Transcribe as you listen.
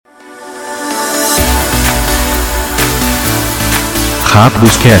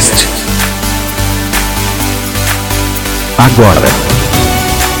RakdosCast. Agora.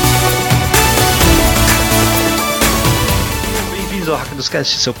 Bem-vindos ao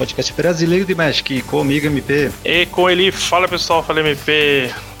RakdosCast, seu podcast brasileiro de Magic, comigo MP. E com ele, fala pessoal, fala MP.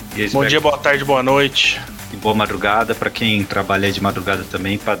 Bom dia, boa tarde, boa noite. E boa madrugada para quem trabalha de madrugada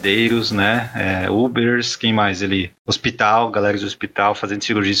também, padeiros, né? Ubers, quem mais ali? Hospital, galera do hospital fazendo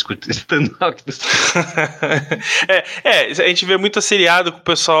cirurgia escutando RakdosCast. A gente vê muito seriado com o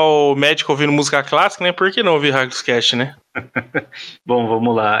pessoal médico ouvindo música clássica, né? Por que não ouvir RakdosCast, né? Bom,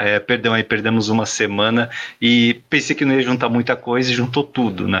 vamos lá. Perdemos uma semana e pensei que não ia juntar muita coisa e juntou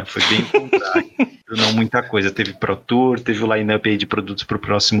tudo, né? Foi bem o contrário. Não muita coisa. Teve Pro Tour, teve o line-up aí de produtos para o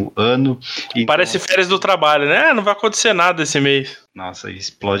próximo ano. Parece férias do trabalho, né? Não vai acontecer nada esse mês. Nossa,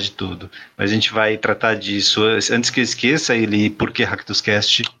 explode tudo. Mas a gente vai tratar disso. Antes que eu esqueça, por que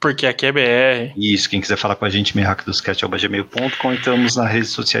RakdosCast? Porque aqui é BR. Isso, quem quiser falar com a gente, rakdoscast@gmail.com. Estamos nas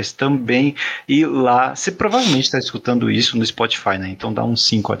redes sociais também. E lá, você provavelmente está escutando isso no Spotify, né? Então dá uns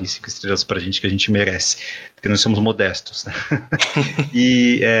 5 estrelas pra gente, que a gente merece. Porque nós somos modestos, né?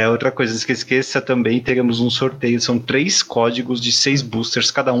 E outra coisa, antes que eu esqueça, também teremos um sorteio. São 3 códigos de 6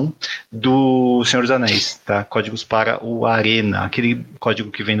 boosters cada um do Senhor dos Anéis, tá? Códigos para o Arena, aquele código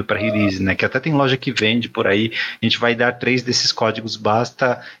que vem do pré-release, né? Que até tem loja que vende por aí. A gente vai dar 3 desses códigos,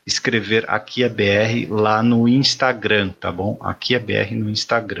 basta escrever Aqui é BR lá no Instagram, tá bom? Aqui é BR no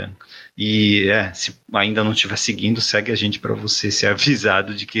Instagram. E se ainda não estiver seguindo, segue a gente para você ser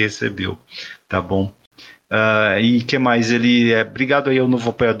avisado de que recebeu, tá bom? E que mais? Obrigado aí ao novo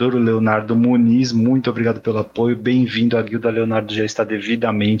apoiador, o Leonardo Muniz, muito obrigado pelo apoio, bem-vindo à guilda. Leonardo já está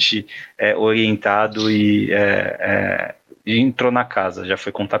devidamente orientado e entrou na casa, já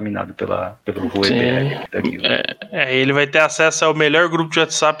foi contaminado pelo RueBR da guilda. Ele vai ter acesso ao melhor grupo de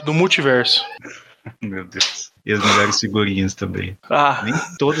WhatsApp do multiverso. Meu Deus. E as melhores figurinhas também. Nem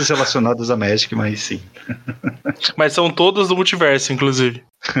todas relacionadas a Magic, mas sim. Mas são todas do multiverso, inclusive.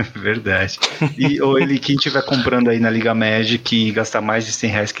 Verdade. E quem estiver comprando aí na Liga Magic e gastar mais de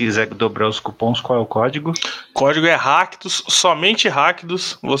R$100 e quiser dobrar os cupons, qual é o código? O código é Rakdos, somente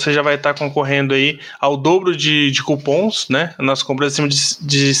Rakdos. Você já vai estar concorrendo aí ao dobro de cupons, né? Nas compras acima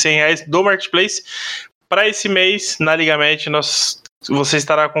de R$100 do Marketplace. Para esse mês, na Liga Magic, você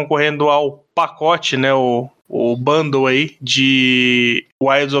estará concorrendo ao pacote, né? O bundle aí de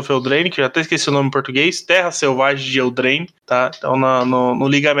Wilds of Eldraine, que eu já até esqueci o nome em português, Terra Selvagem de Eldraine, tá? Então no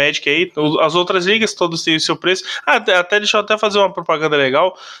Liga Magic aí, as outras ligas todas têm o seu preço. Deixa eu até fazer uma propaganda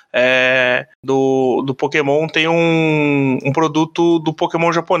legal, do Pokémon, tem um produto do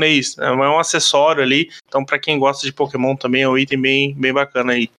Pokémon japonês, né? É um acessório ali, então pra quem gosta de Pokémon também é um item bem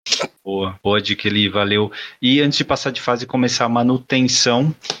bacana aí. Boa dica, valeu. E antes de passar de fase e começar a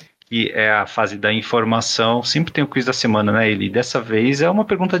manutenção, que é a fase da informação, sempre tem o quiz da semana, né, Eli? Dessa vez é uma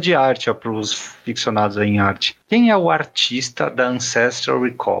pergunta de arte, para os ficcionados aí em arte. Quem é o artista da Ancestral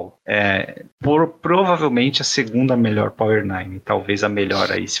Recall? Provavelmente a segunda melhor Power 9, talvez a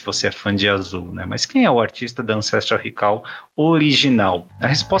melhor aí, se você é fã de azul, né? Mas quem é o artista da Ancestral Recall original? A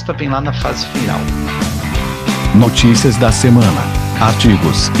resposta vem lá na fase final. Notícias da semana,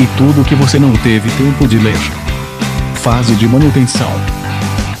 artigos e tudo que você não teve tempo de ler. Fase de manutenção.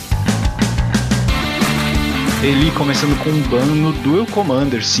 Ele começando com um ban no Duel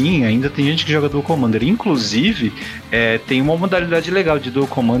Commander. Sim, ainda tem gente que joga Duel Commander. Inclusive, tem uma modalidade legal de Duel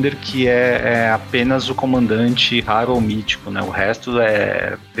Commander que é apenas o comandante raro ou mítico, né? O resto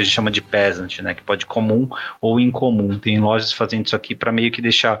a gente chama de peasant, né? Que pode comum ou incomum. Tem lojas fazendo isso aqui para meio que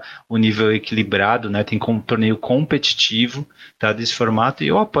deixar o nível equilibrado, né? Tem um torneio competitivo, tá? Desse formato. E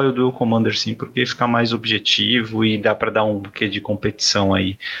eu apoio o Duel Commander sim, porque fica mais objetivo e dá para dar um buquê de competição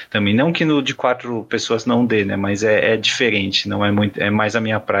aí também. Não que no de 4 pessoas não dê, né? Mas é diferente, não é muito, é mais a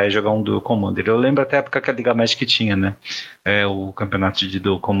minha praia jogar um Duel Commander. Eu lembro até a época que a Liga Magic tinha, né? O campeonato de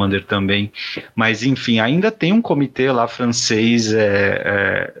Duel Commander também. Mas enfim, ainda tem um comitê lá francês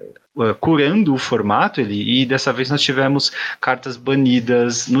curando o formato, e dessa vez nós tivemos cartas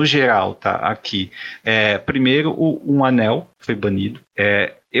banidas no geral, tá? Aqui. Primeiro, um anel foi banido.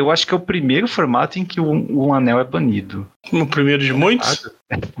 Eu acho que é o primeiro formato em que um anel é banido. O primeiro de muitos?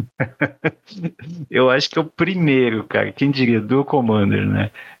 Eu acho que é o primeiro, cara. Quem diria? Duel Commander, né?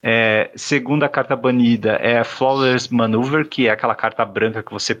 Segunda carta banida é a Flawless Maneuver, que é aquela carta branca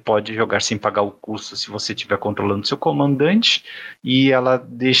que você pode jogar sem pagar o custo se você estiver controlando seu comandante, e ela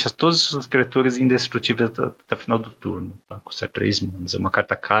deixa todas as criaturas indestrutíveis até o final do turno. Tá? Custa 3 manas. É uma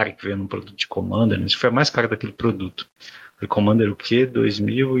carta cara que veio num produto de Commander, né? Isso foi a mais cara daquele produto. Foi Commander o quê?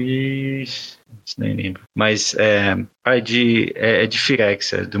 2000 e... nem lembro. Mas é de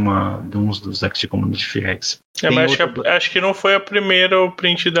Firex, de uns dos decks de Commander de Firex. Mas acho que não foi a primeira o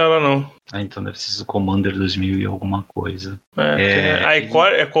print dela, não. Então deve ser o Commander 2000 e alguma coisa. É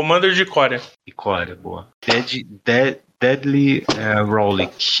Commander de Corea. E Corea, boa. Deadly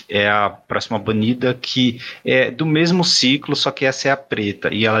Rollick é a próxima banida, que é do mesmo ciclo, só que essa é a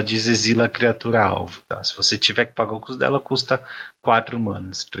preta. E ela diz exila a criatura alvo. Tá? Se você tiver que pagar o custo dela, custa 4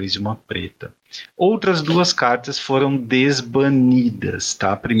 manas, 3 de uma preta. Outras 2 cartas foram desbanidas.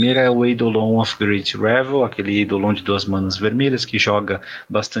 Tá? A primeira é o Eidolon of Great Revel, aquele Eidolon de 2 manas vermelhas que joga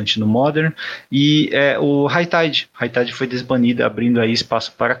bastante no Modern. E o High Tide. High Tide foi desbanida, abrindo aí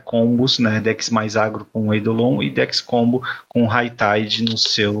espaço para combos, né? Decks mais agro com o Eidolon e decks combo com High Tide no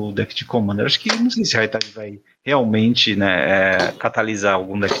seu deck de Commander. Acho que não sei se High Tide vai realmente, né, catalisar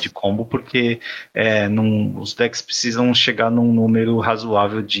algum deck de combo, porque os decks precisam chegar num número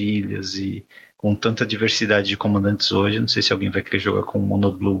razoável de ilhas, e com tanta diversidade de comandantes hoje, não sei se alguém vai querer jogar com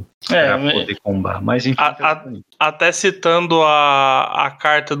Monoblue para poder combar. Mas enfim. Até citando a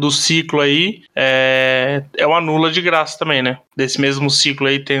carta do ciclo aí, é o Anula de graça também, né? Desse mesmo ciclo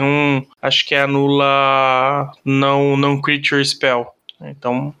aí tem acho que é Anula não Creature Spell.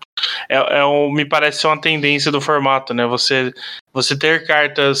 Então, me parece ser uma tendência do formato, né? Você ter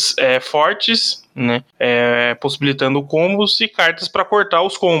cartas fortes, né? Possibilitando combos, e cartas para cortar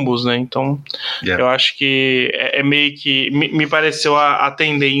os combos, né? Então, eu acho que é meio que... Me pareceu a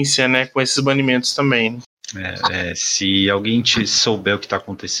tendência, né? Com esses banimentos também. Se alguém souber o que está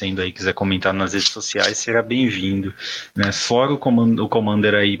acontecendo aí, quiser comentar nas redes sociais, será bem-vindo, né? Fora o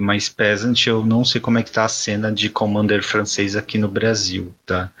Commander aí mais peasant, eu não sei como é que tá a cena de Commander francês aqui no Brasil,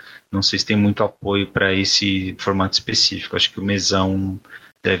 tá? Não sei se tem muito apoio para esse formato específico. Acho que o mesão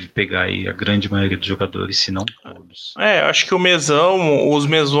deve pegar aí a grande maioria dos jogadores, se não todos. Acho que os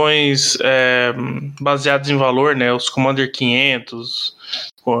mesões baseados em valor, né? Os Commander 500...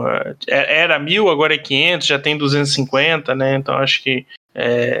 Era 1000, agora é 500, já tem 250, né? Então acho que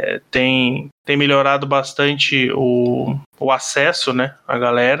tem melhorado bastante o acesso, né, a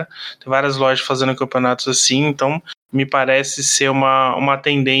galera. Tem várias lojas fazendo campeonatos assim, então me parece ser uma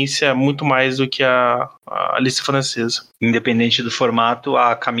tendência muito mais do que a lista francesa. Independente do formato,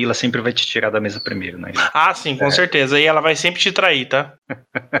 a Camila sempre vai te tirar da mesa primeiro, né? Ah, sim, com certeza. E ela vai sempre te trair, tá?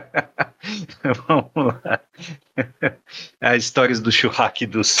 Vamos lá. As histórias do churraque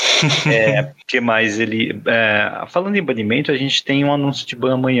dos... que mais ele... falando em banimento, a gente tem um anúncio de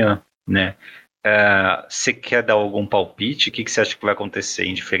ban amanhã, né? Você quer dar algum palpite? O que você acha que vai acontecer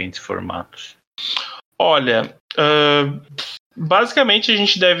em diferentes formatos? Olha, basicamente a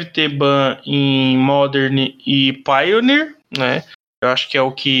gente deve ter ban em Modern e Pioneer, né? Eu acho que é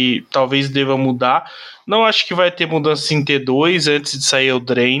o que talvez deva mudar. Não acho que vai ter mudança em T2 antes de sair o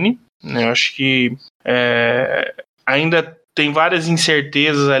Drain, né? Eu acho que ainda tem várias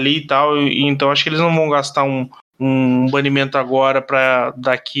incertezas ali e tal, então acho que eles não vão gastar um banimento agora para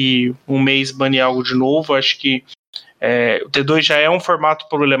daqui um mês banir algo de novo. Acho que o T2 já é um formato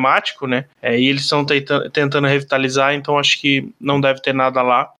problemático, né? E eles estão tentando revitalizar, então acho que não deve ter nada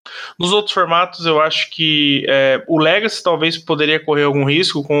lá. Nos outros formatos, eu acho que o Legacy talvez poderia correr algum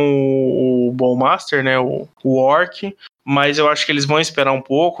risco com o Ballmaster, né? O Orc, mas eu acho que eles vão esperar um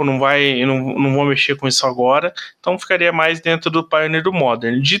pouco, não vão mexer com isso agora, então ficaria mais dentro do Pioneer do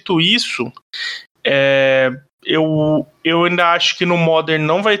Modern. Dito isso, eu ainda acho que no Modern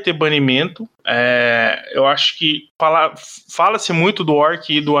não vai ter banimento. Eu acho que fala-se muito do Orc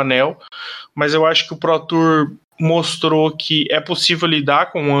e do Anel, mas eu acho que o Pro Tour mostrou que é possível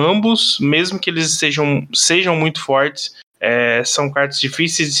lidar com ambos, mesmo que eles sejam muito fortes. São cartas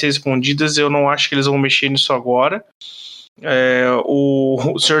difíceis de ser respondidas, eu não acho que eles vão mexer nisso agora.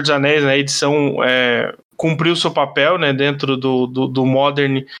 O Senhor dos Anéis, na edição, cumpriu seu papel, né, dentro do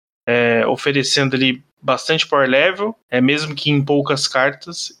Modern, oferecendo ali bastante power level, mesmo que em poucas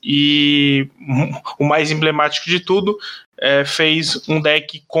cartas, e o mais emblemático de tudo, fez um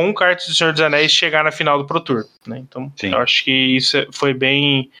deck com cartas do Senhor dos Anéis chegar na final do Pro Tour, né? Então, sim, eu acho que isso foi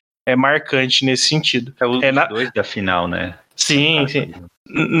bem marcante nesse sentido. Os dois da final, né? Sim, sim.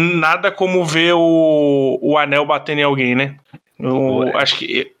 Nada como ver o anel batendo em alguém, né?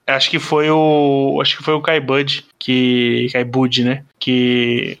 Acho que foi o Kaibud, né?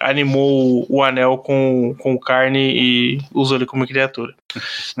 Que animou o anel com carne e usou ele como criatura.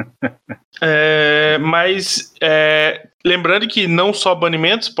 Mas lembrando que não só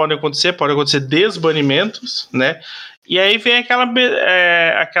banimentos podem acontecer desbanimentos, né? E aí vem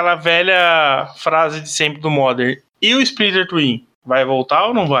aquela velha frase de sempre do Modern. E o Splitter Twin? Vai voltar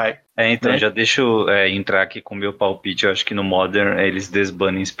ou não vai? Então, né? já deixa eu entrar aqui com o meu palpite. Eu acho que no Modern eles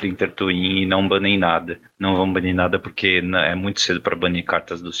desbanem Splinter Twin e não banem nada. Não vão banir nada porque é muito cedo para banir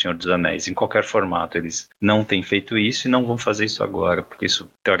cartas do Senhor dos Anéis. Em qualquer formato, eles não têm feito isso e não vão fazer isso agora, porque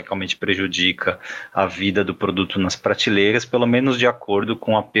isso teoricamente prejudica a vida do produto nas prateleiras, pelo menos de acordo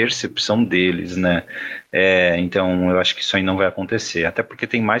com a percepção deles, né? Então, eu acho que isso aí não vai acontecer. Até porque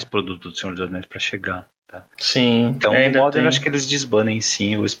tem mais produto do Senhor dos Anéis para chegar. Tá? Sim, Então, no ainda Modern, tem. acho que eles desbanem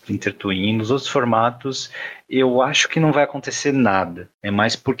sim o Splinter Twin. Nos outros formatos, eu acho que não vai acontecer nada. É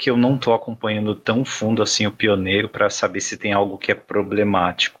mais porque eu não estou acompanhando tão fundo assim o Pioneiro para saber se tem algo que é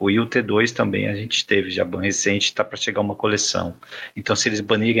problemático. E o T2 também a gente teve já ban recente, está para chegar uma coleção. Então, se eles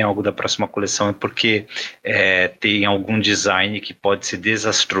banirem algo da próxima coleção é porque tem algum design que pode ser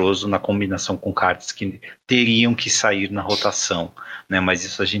desastroso na combinação com cartas que teriam que sair na rotação. Né? Mas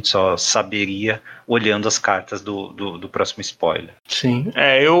isso a gente só saberia olhando as cartas do próximo spoiler. Sim,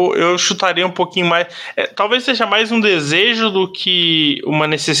 eu chutaria um pouquinho mais. Talvez seja mais um desejo do que uma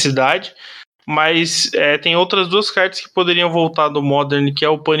necessidade, mas tem outras duas cartas que poderiam voltar do Modern, que é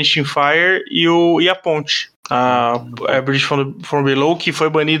o Punishing Fire e a Ponte. A Bridge from Below, que foi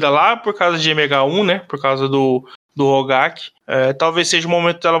banida lá por causa de MH1, né? Por causa do Rogak. Talvez seja o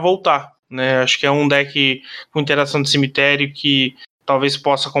momento dela voltar. Né? Acho que é um deck com interação de cemitério que talvez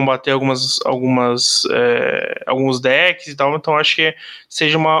possa combater alguns decks e tal, então acho que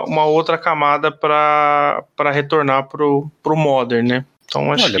seja uma outra camada para retornar pro Modern, né?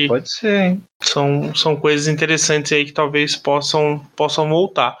 Então acho que pode ser, hein? São coisas interessantes aí que talvez possam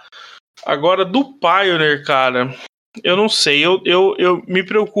voltar. Agora, do Pioneer, cara, eu não sei, eu me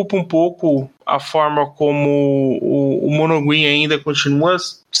preocupo um pouco a forma como o Monogreen ainda continua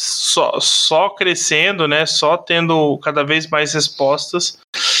só crescendo, né? Só tendo cada vez mais respostas.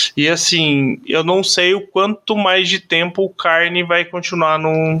 E assim, eu não sei o quanto mais de tempo o Carne vai continuar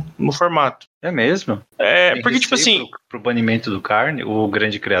no formato. É mesmo? Porque, tipo assim. Pro banimento do Carne, o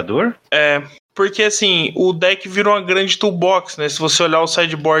grande criador? Porque assim, o deck virou uma grande toolbox, né? Se você olhar o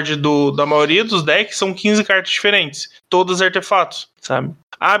sideboard da maioria dos decks, são 15 cartas diferentes. Todas artefatos, sabe?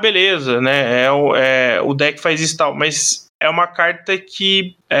 Ah, beleza, né? O deck faz isso e tal, mas é uma carta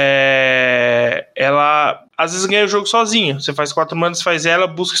que ela às vezes ganha o jogo sozinha. Você faz 4 manas, faz ela,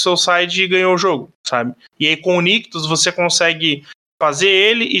 busca seu side e ganhou o jogo, sabe? E aí com o Nictus você consegue fazer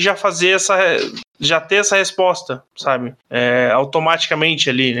ele e já ter essa resposta, sabe? Automaticamente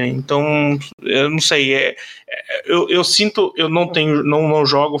ali, né? Então, eu não sei. Eu sinto, eu não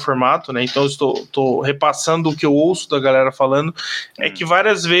jogo o formato, né? Então, eu estou repassando o que eu ouço da galera falando. É que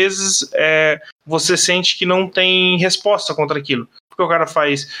várias vezes você sente que não tem resposta contra aquilo. Porque o cara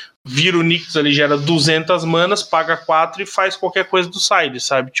vira o Nix ali, gera 200 manas, paga 4 e faz qualquer coisa do side,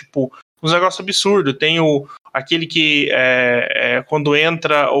 sabe? Tipo, uns negócios absurdos. Tem aquele que quando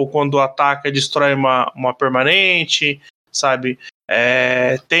entra ou quando ataca destrói uma permanente, sabe?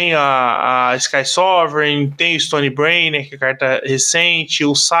 Tem a Sky Sovereign, tem o Stonebrainer, que é carta recente,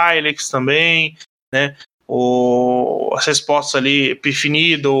 o Silex também, né? As respostas ali,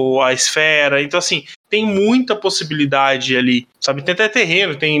 Epifanido, a Esfera. Então, assim, tem muita possibilidade ali, sabe? Tem até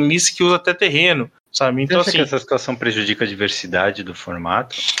terreno, tem lista que usa até terreno, sabe? Então, Você acha assim, que essa situação prejudica a diversidade do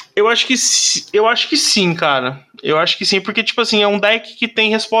formato? eu acho que sim, cara. Eu acho que sim, porque, tipo assim, é um deck que tem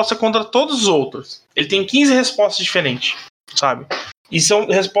resposta contra todos os outros. Ele tem 15 respostas diferentes, sabe? E são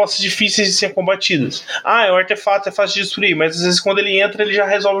respostas difíceis de ser combatidas. É um artefato, é fácil de destruir, mas às vezes quando ele entra, ele já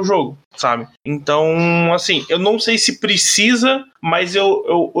resolve o jogo, sabe? Então, assim, eu não sei se precisa, mas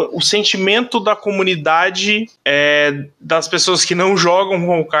o sentimento da comunidade, das pessoas que não jogam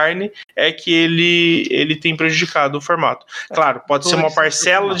com o Carne, é que ele tem prejudicado o formato. Claro, pode ser uma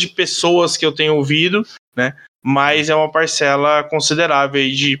parcela de pessoas que eu tenho ouvido, né? Mas é uma parcela considerável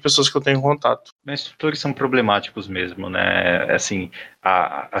aí de pessoas que eu tenho contato. Mas tutores são problemáticos mesmo, né? Assim,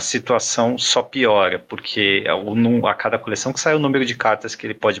 a situação só piora, porque a cada coleção que sai o número de cartas que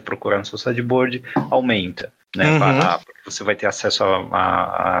ele pode procurar no seu sideboard aumenta, né? Porque você vai ter acesso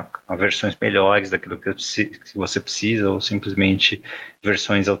a versões melhores daquilo que você precisa, ou simplesmente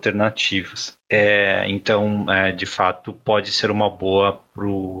versões alternativas. Então, de fato, pode ser uma boa para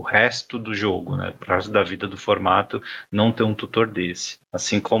o resto do jogo, né? Para o resto da vida do formato, não ter um tutor desse.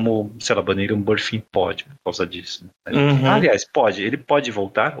 Assim como, sei lá, banir um Burfin pode, por causa disso. Né? Aliás, ele pode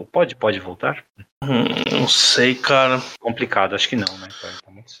voltar? O pode voltar? Não sei, cara. Complicado, acho que não, né?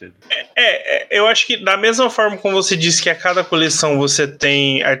 Tá muito cedo. Eu acho que da mesma forma como você disse que a cada coleção você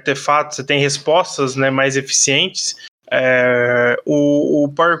tem artefatos, você tem respostas, né, mais eficientes,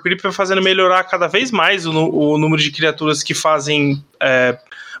 o Power Creep vai fazendo melhorar cada vez mais o número de criaturas que fazem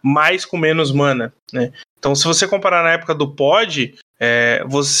mais com menos mana, né? Então, se você comparar na época do pod,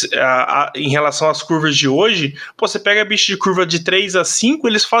 em relação às curvas de hoje, você pega bicho de curva de 3 a 5,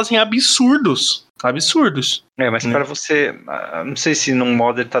 eles fazem absurdos. Mas para você, não sei se num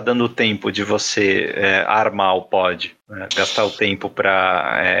modo ele tá dando tempo de você armar o pod, né? Gastar o tempo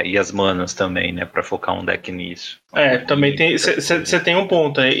e as manas também, né, para focar um deck nisso. Também tem, você tem um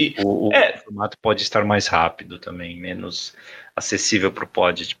ponto aí. O formato pode estar mais rápido também, menos acessível para o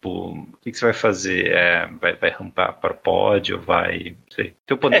pod. Tipo, o que você vai fazer? Vai rampar para o pod ou vai... Não sei.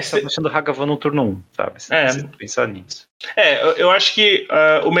 Teu poder está deixando Hagavan no turno 1, sabe? Você precisa pensar nisso. Eu acho que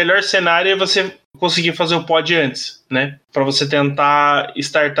o melhor cenário é você conseguir fazer o pod antes, né? Pra você tentar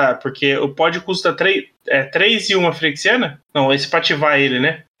startar, porque o pod custa 3 e uma Phyrexiana? Não, esse pra ativar ele,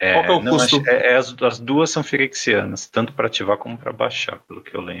 né? Qual que é o custo? As duas são Phyrexianas, tanto pra ativar como pra baixar, pelo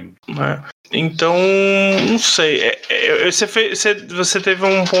que eu lembro. Então, não sei. Você teve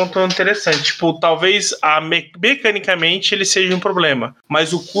um ponto interessante. Tipo, talvez mecanicamente ele seja um problema,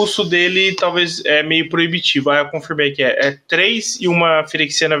 mas o custo dele talvez é meio proibitivo. Aí eu confirmei que é 3 e uma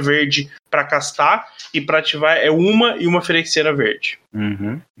Phyrexiana verde pra castar, e pra ativar é 1 e uma Phyrexiana verde.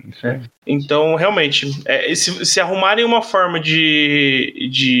 Então, realmente, se arrumarem uma forma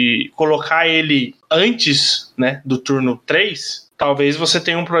de colocar ele antes, né, do turno 3, talvez você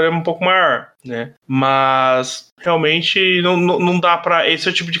tenha um problema um pouco maior, né? Mas realmente não dá pra... Esse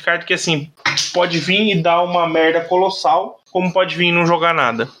é o tipo de carta que, assim, pode vir e dar uma merda colossal, como pode vir e não jogar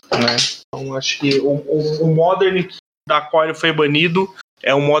nada, né? Então acho que o Modern da qual ele foi banido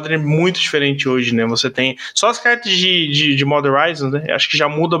é um Modern muito diferente hoje, né? Você tem... Só as cartas de Modern Horizons, né? Acho que já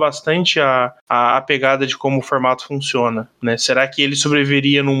muda bastante a pegada de como o formato funciona, né? Será que ele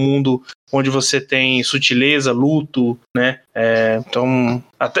sobreviveria num mundo onde você tem sutileza, luto, né? Então,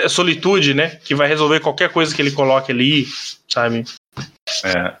 até solitude, né? Que vai resolver qualquer coisa que ele coloque ali, sabe?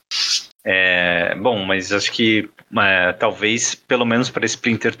 Bom, mas acho que talvez, pelo menos para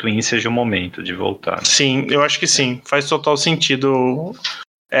Splinter Twin, seja o momento de voltar. Né? Sim, eu acho que sim. Faz total sentido.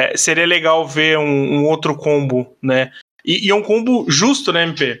 Seria legal ver um outro combo, né? E é um combo justo, né,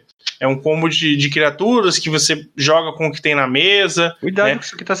 MP? É um combo de criaturas que você joga com o que tem na mesa. Cuidado, né? Que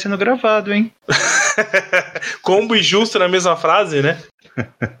isso aqui tá sendo gravado, hein? Combo e justo na mesma frase, né?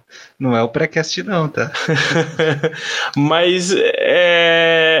 Não é o pré-cast não, tá? Mas,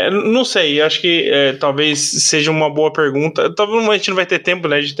 não sei, acho que talvez seja uma boa pergunta. Talvez a gente não vai ter tempo,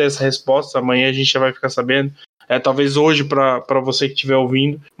 né, de ter essa resposta. Amanhã a gente já vai ficar sabendo. Talvez hoje para você que estiver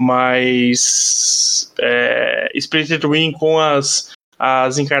ouvindo. Mas Splinter Twin com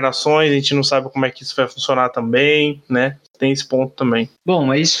as encarnações, a gente não sabe como é que isso vai funcionar também, né? Tem esse ponto também.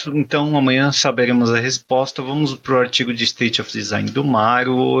 Bom, é isso. Então, amanhã saberemos a resposta. Vamos para o artigo de State of Design do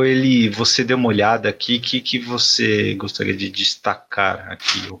Mário. Você deu uma olhada aqui. O que você gostaria de destacar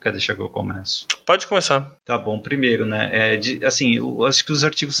aqui? Ou quer deixar que eu comece? Pode começar. Tá bom. Primeiro, né? Eu acho que os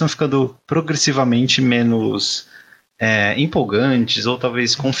artigos estão ficando progressivamente menos empolgantes ou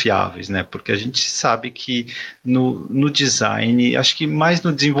talvez confiáveis, né? Porque a gente sabe que no design, acho que mais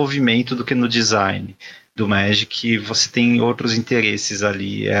no desenvolvimento do que no design do Magic, você tem outros interesses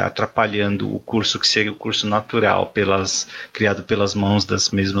ali atrapalhando o curso que seria o curso natural, criado pelas mãos das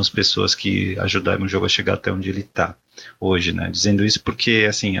mesmas pessoas que ajudaram o jogo a chegar até onde ele está hoje, né? Dizendo isso porque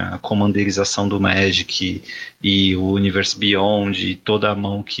assim, a comanderização do Magic e o Universe Beyond e toda a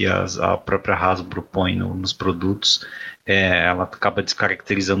mão que a própria Hasbro põe nos produtos, ela acaba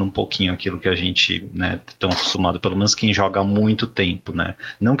descaracterizando um pouquinho aquilo que a gente, né, tão acostumado, pelo menos quem joga há muito tempo, né?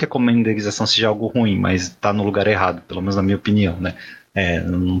 Não que a comanderização seja algo ruim, mas está no lugar errado, pelo menos na minha opinião, né?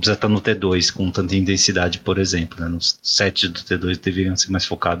 Não precisa estar no T2 com tanta intensidade, por exemplo, né? Nos sets do T2 deveriam ser mais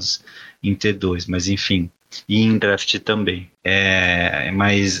focados em T2, mas enfim, e em draft também.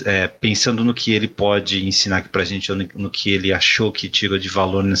 Mas pensando no que ele pode ensinar aqui pra gente, no que ele achou que tirou de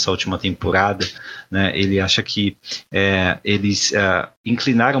valor nessa última temporada, né, ele acha que eles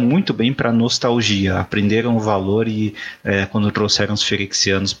inclinaram muito bem para nostalgia, aprenderam o valor e quando trouxeram os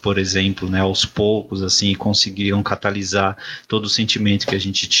Phyrexianos, por exemplo, né, aos poucos, assim, conseguiram catalisar todo o sentimento que a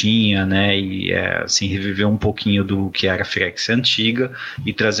gente tinha, né, e assim, reviver um pouquinho do que era a Phyrexia antiga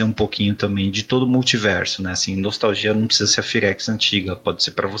e trazer um pouquinho também de todo o multiverso, né, assim, nostalgia não precisa ser a Phyrexia antiga, pode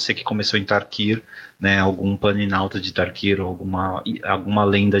ser para você que começou em Tarkir, né, algum Paninauta de Tarkir, ou alguma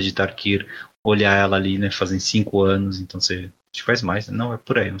lenda de Tarkir, olhar ela ali, né, fazem 5 anos, então você acho que faz mais, não, é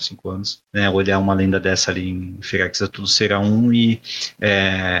por aí, uns 5 anos, né, olhar uma lenda dessa ali em Phyrexia, tudo será um, e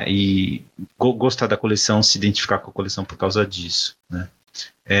gostar da coleção, se identificar com a coleção por causa disso, né.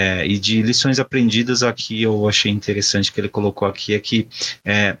 E de lições aprendidas aqui, eu achei interessante que ele colocou aqui, é que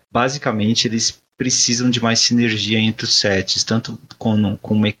basicamente eles precisam de mais sinergia entre os sets, tanto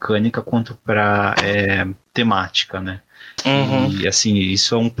com mecânica quanto para temática, né? E assim,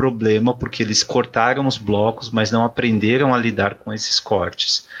 isso é um problema porque eles cortaram os blocos, mas não aprenderam a lidar com esses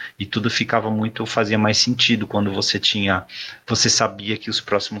cortes. E tudo fazia mais sentido quando você sabia que as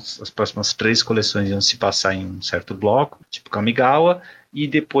próximas 3 coleções iam se passar em um certo bloco, tipo Kamigawa, e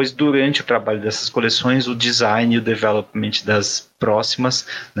depois, durante o trabalho dessas coleções, o design e o development das próximas,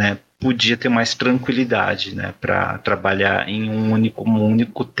 né, podia ter mais tranquilidade, né, para trabalhar em um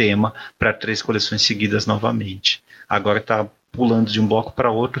único tema para 3 coleções seguidas novamente. Agora está pulando de um bloco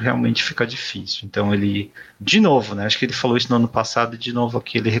para outro, realmente fica difícil. Então ele, de novo, né, acho que ele falou isso no ano passado e de novo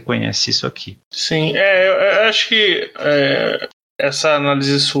aqui ele reconhece isso aqui. Sim, eu acho que essa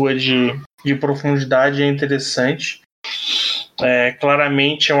análise sua de profundidade é interessante.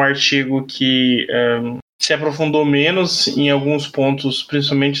 Claramente é um artigo que se aprofundou menos em alguns pontos,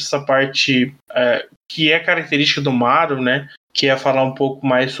 principalmente essa parte que é característica do Maro, né? Que é falar um pouco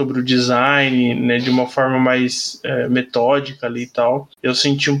mais sobre o design, né, de uma forma mais metódica ali e tal. Eu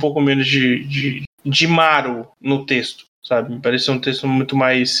senti um pouco menos de Maro no texto, sabe? Me pareceu um texto muito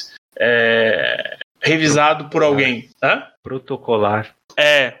mais revisado por alguém. Protocolar.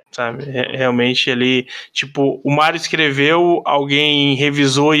 Sabe? Realmente ele, tipo, o Mário escreveu, alguém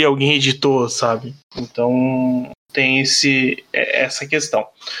revisou e alguém editou, sabe? Então tem essa questão.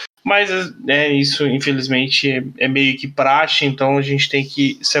 Mas isso, infelizmente, é meio que praxe, então a gente tem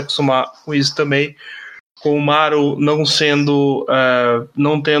que se acostumar com isso também. Com o Maru não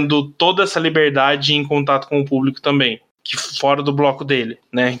tendo toda essa liberdade em contato com o público também, que fora do bloco dele,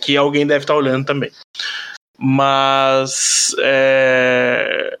 né? Que alguém deve estar olhando também. Mas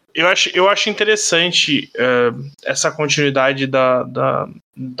eu acho interessante essa continuidade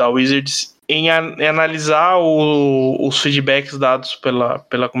da Wizards em analisar os feedbacks dados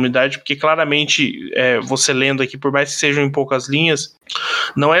pela comunidade, porque claramente, você lendo aqui, por mais que sejam em poucas linhas,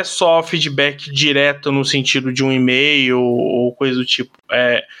 não é só feedback direto no sentido de um e-mail ou coisa do tipo.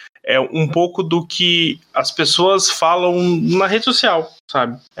 É um pouco do que as pessoas falam na rede social,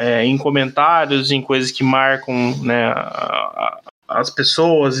 sabe? Em comentários, em coisas que marcam, né, as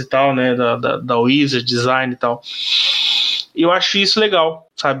pessoas e tal, né, da Wizard, design e tal. E eu acho isso legal,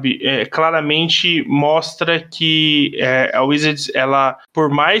 sabe? Claramente mostra que a Wizards, ela, por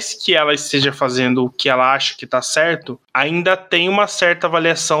mais que ela esteja fazendo o que ela acha que tá certo, ainda tem uma certa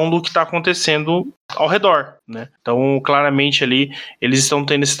avaliação do que tá acontecendo ao redor, né? Então, claramente ali, eles estão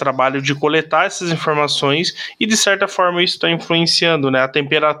tendo esse trabalho de coletar essas informações e, de certa forma, isso está influenciando, né? A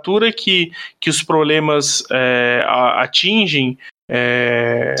temperatura que os problemas atingem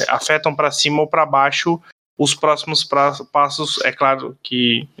afetam para cima ou para baixo os próximos passos. É claro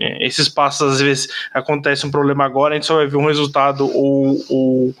que esses passos, às vezes, acontece um problema agora, a gente só vai ver um resultado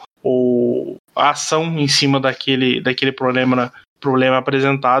ou a ação em cima daquele problema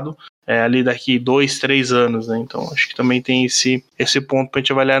apresentado ali daqui 2, 3 anos, né? Então acho que também tem esse ponto pra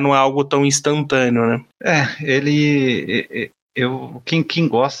gente avaliar, não é algo tão instantâneo, né? Quem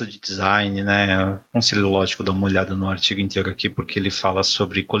gosta de design, né, conselho lógico, dá uma olhada no artigo inteiro aqui, porque ele fala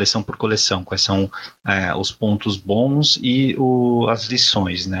sobre coleção por coleção, quais são os pontos bons e as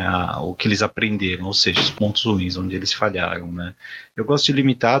lições, né, o que eles aprenderam, ou seja, os pontos ruins, onde eles falharam, né. Eu gosto de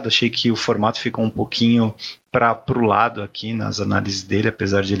limitado, achei que o formato ficou um pouquinho pro lado aqui nas análises dele,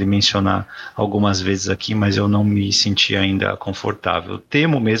 apesar de ele mencionar algumas vezes aqui, mas eu não me senti ainda confortável.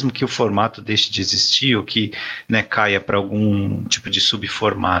 Temo mesmo que o formato deixe de existir, ou que, né, caia para algum tipo de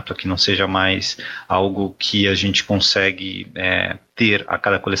subformato, que não seja mais algo que a gente consegue ter a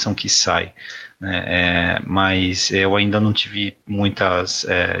cada coleção que sai. Mas eu ainda não tive muitas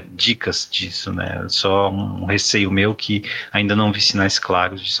dicas disso, né? Só um receio meu que ainda não vi sinais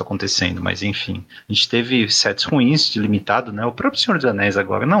claros disso acontecendo, mas enfim, a gente teve sets ruins de limitado, né? O próprio Senhor dos Anéis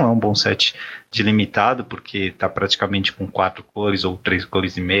agora não é um bom set de limitado, porque está praticamente com 4 cores ou 3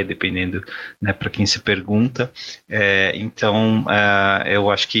 cores e meia, dependendo, né, para quem se pergunta. Então eu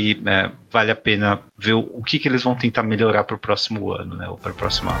acho que vale a pena ver o que eles vão tentar melhorar para o próximo ano, né, ou para o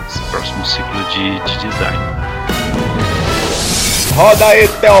próximo ciclo de design. Roda aí,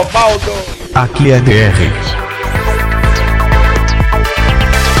 Teobaldo! Aqui é DR.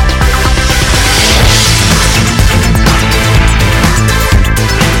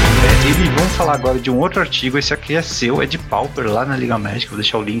 Vamos falar agora de um outro artigo. Esse aqui é seu, é de Pauper, lá na Liga Magic. Vou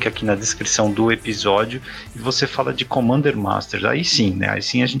deixar o link aqui na descrição do episódio. E você fala de Commander Masters. Aí sim, né? Aí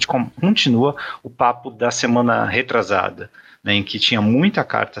sim a gente continua o papo da semana retrasada. né, em que tinha muita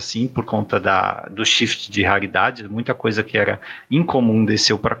carta assim, por conta do shift de raridade, muita coisa que era incomum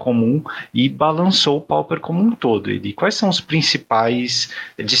desceu para comum e balançou o Pauper como um todo. E quais são os principais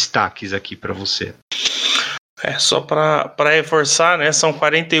destaques aqui para você? Só para reforçar, né, são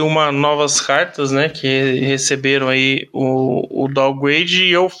 41 novas cartas, né, que receberam aí o downgrade,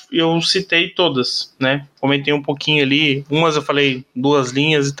 e eu citei todas, né, comentei um pouquinho ali, umas eu falei 2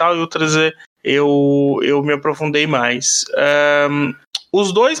 linhas e tal, e outras eu me aprofundei mais.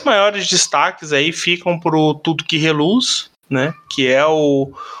 Os 2 maiores destaques aí ficam pro Tudo que Reluz, né, que é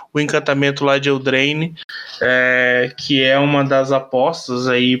o encantamento lá de Eldraine, que é uma das apostas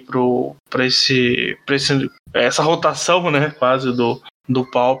aí para essa rotação, né, quase do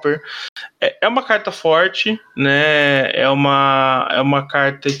Pauper. É uma carta forte, né? É uma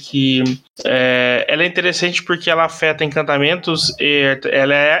carta que ela é interessante porque ela afeta encantamentos,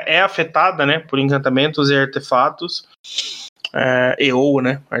 ela é afetada, né, por encantamentos e artefatos. Ou,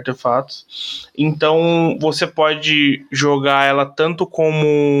 né, artefatos. Então você pode jogar ela tanto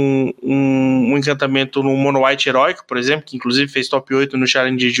como um encantamento no Mono White heróico, por exemplo, que inclusive fez top 8 no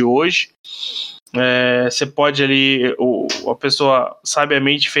challenge de hoje. Você pode ali, a pessoa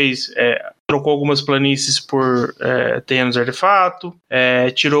sabiamente trocou algumas planícies por terrenos de artefato,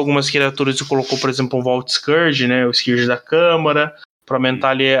 tirou algumas criaturas e colocou, por exemplo, um Vault Scourge, né, o Scourge da Câmara, para aumentar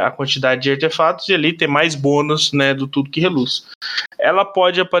ali a quantidade de artefatos e ali ter mais bônus, né, do Tudo que Reluz. Ela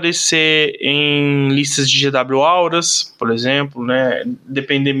pode aparecer em listas de GW Auras, por exemplo, né,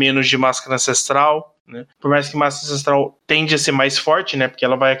 depender menos de Máscara Ancestral, né, por mais que Máscara Ancestral tende a ser mais forte, né, porque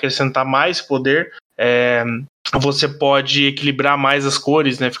ela vai acrescentar mais poder, você pode equilibrar mais as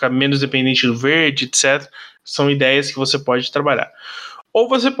cores, né, ficar menos dependente do verde, etc. São ideias que você pode trabalhar. Ou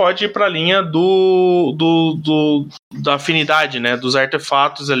você pode ir para a linha da afinidade, né, dos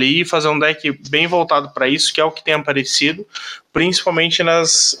artefatos ali, e fazer um deck bem voltado para isso, que é o que tem aparecido, principalmente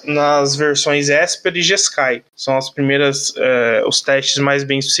nas versões Esper e Jeskai. São as primeiras, os testes mais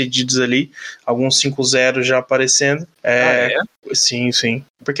bem sucedidos ali, alguns 5.0 já aparecendo. Sim, sim.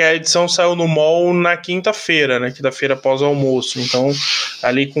 Porque a edição saiu no mall na quinta-feira, né, quinta-feira após o almoço. Então,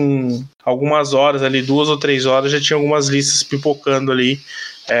 ali com algumas horas, ali 2 ou 3 horas, já tinha algumas listas pipocando ali,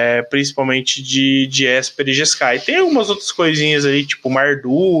 principalmente de Esper e Jeskai. Tem algumas outras coisinhas aí, tipo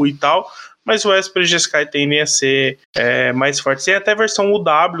Mardu e tal, mas o Esper e Jeskai tendem a ser mais fortes. Tem até a versão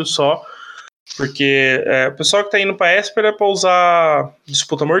UW só, porque o pessoal que tá indo pra Esper é pra usar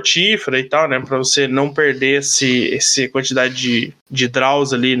disputa mortífera e tal, né, pra você não perder essa quantidade de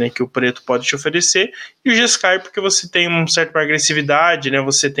draws ali, né, que o preto pode te oferecer, e o Jeskai porque você tem uma certa agressividade, né,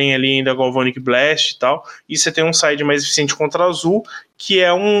 você tem ali ainda Galvanic Blast e tal, e você tem um side mais eficiente contra azul, que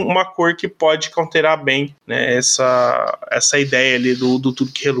é uma cor que pode counterar bem, né, essa ideia ali do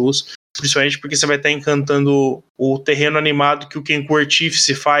Tudo que Reluz, principalmente porque você vai estar encantando o terreno animado que o Kenku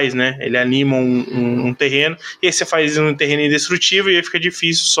Artífice faz, né? Ele anima um terreno, e aí você faz um terreno indestrutível, e aí fica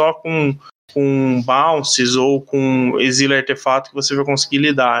difícil só com bounces ou com exílio artefato que você vai conseguir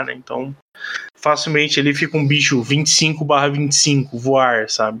lidar, né? Então, facilmente ele fica um bicho 25/25, voar,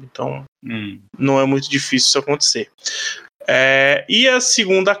 sabe? Então, não é muito difícil isso acontecer. E a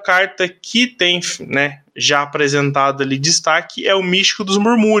segunda carta que tem, né, já apresentada ali destaque é o Místico dos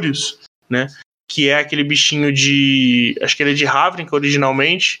Murmúrios, né, que é aquele bichinho acho que ele é de Ravnica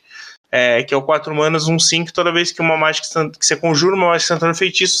originalmente, que é o 4 manas, 1/5, toda vez que que você conjura uma mágica instantânea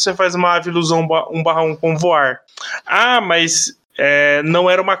feitiço, você faz uma ave ilusão 1/1 com voar. Mas não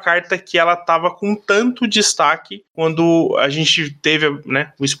era uma carta que ela tava com tanto destaque quando a gente teve,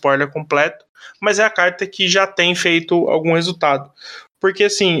 né, o spoiler completo, mas é a carta que já tem feito algum resultado. Porque,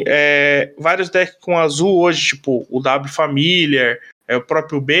 assim, vários decks com azul hoje, tipo o W Familiar, o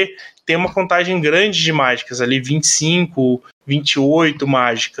próprio B, tem uma contagem grande de mágicas, ali 25, 28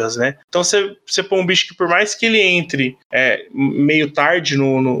 mágicas, né? Então você põe um bicho que, por mais que ele entre meio tarde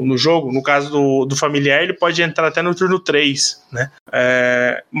no jogo, no caso do familiar, ele pode entrar até no turno 3, né?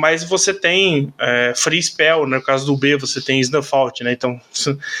 Mas você tem Free Spell, né? No caso do B, você tem Snuff Out, né? Então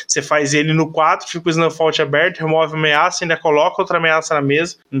você faz ele no 4, fica o Snuff Out aberto, remove a ameaça, ainda coloca outra ameaça na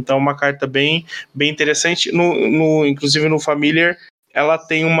mesa. Então uma carta bem, bem interessante. Inclusive no familiar, ela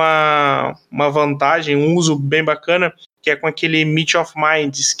tem uma vantagem, um uso bem bacana, que é com aquele Meet of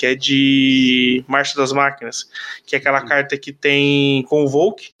Minds, que é de Marcha das Máquinas, que é aquela carta que tem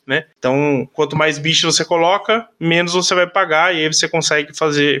Convoke, né? Então, quanto mais bicho você coloca, menos você vai pagar, e aí você consegue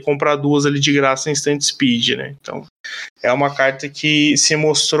comprar 2 ali de graça em Instant Speed, né? Então, é uma carta que se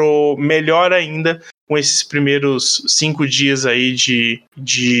mostrou melhor ainda com esses primeiros 5 dias aí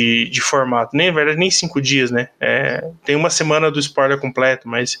de formato. Na verdade, nem 5 dias, né? Tem uma semana do spoiler completo,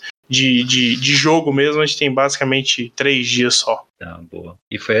 mas de jogo mesmo, a gente tem basicamente 3 dias só. Tá, boa.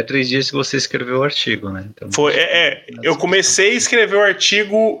 E foi há 3 dias que você escreveu o artigo, né? Então, eu comecei a escrever o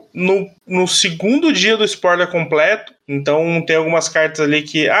artigo no segundo dia do spoiler completo, então tem algumas cartas ali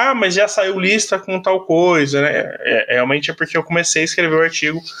que, mas já saiu lista com tal coisa, né? Realmente é porque eu comecei a escrever o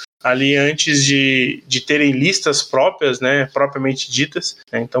artigo ali antes de terem listas próprias, né? Propriamente ditas.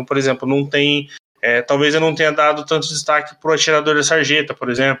 Né? Então, por exemplo, não tem... talvez eu não tenha dado tanto destaque pro Atirador da Sarjeta, por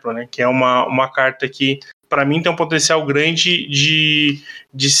exemplo, né? Que é uma carta que, para mim, tem um potencial grande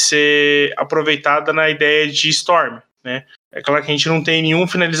de ser aproveitada na ideia de Storm, né? É claro que a gente não tem nenhum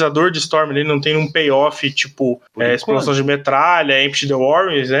finalizador de Storm, ele não tem um payoff tipo explosão de metralha, Empty the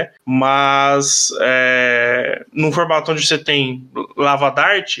Warriors, né? Mas num formato onde você tem Lava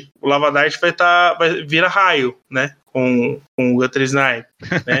Dart, o Lava Dart vai virar raio, né? Com o Gutter Snipe,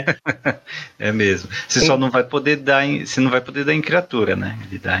 né? É mesmo. Você só não vai poder dar em criatura, né?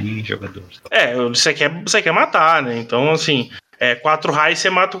 Ele dá em jogador. Você quer matar, né? Então, assim, 4 raios você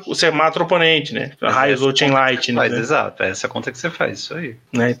mata o oponente, né? Raios ou Chain Lightning. Faz, né? Exato, essa conta que você faz, isso aí.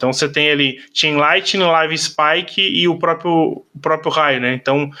 Né? Então você tem ali Chain Lightning, Live Spike e o próprio raio, né?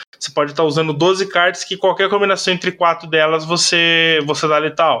 Então você pode estar usando 12 cartas que qualquer combinação entre 4 delas você dá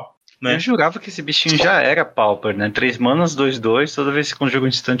letal. Né? Eu jurava que esse bichinho já era Pauper, né? 3 manas, 2/2, toda vez que com jogo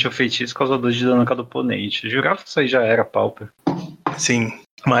instante ou feitiço, causador de dano a cada oponente. Eu jurava que isso aí já era Pauper. Sim,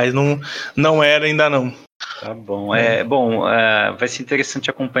 mas não era ainda não. Tá bom. Vai ser interessante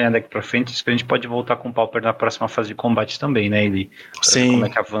acompanhar daqui pra frente, isso que a gente pode voltar com o Pauper na próxima fase de combate também, né, Eli? Sim. Como é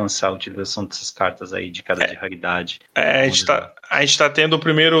que avança a utilização dessas cartas aí, de cada de raridade. A gente tá tendo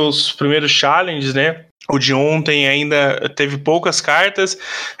os primeiros challenges, né? O de ontem ainda teve poucas cartas.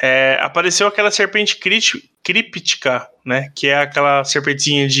 Apareceu aquela serpente críptica, né? Que é aquela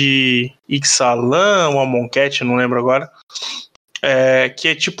serpentinha de Ixalan ou Amonkhet, não lembro agora. Que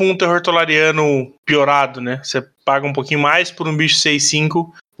é tipo um terror tolariano piorado, né? Você paga um pouquinho mais por um bicho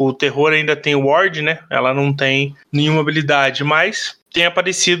 6/5. O terror ainda tem ward, né? Ela não tem nenhuma habilidade, mas tem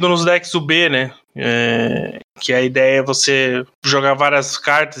aparecido nos decks UB, né? Que a ideia é você jogar várias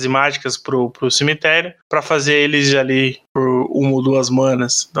cartas e mágicas pro cemitério para fazer eles ali por 1 ou 2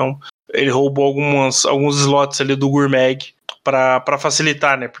 manas. Então, ele roubou alguns slots ali do Gourmag para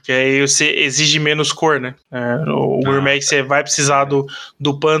facilitar, né? Porque aí você exige menos cor, né? O Gourmag você vai precisar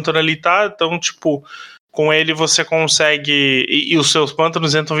do pântano ali, tá? Então, tipo, com ele você consegue... E os seus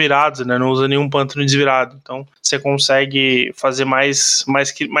pântanos entram virados, né? Não usa nenhum pântano desvirado. Então, você consegue fazer mais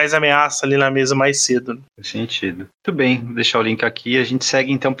ameaça ali na mesa mais cedo. Né? Faz sentido. Muito bem, vou deixar o link aqui. A gente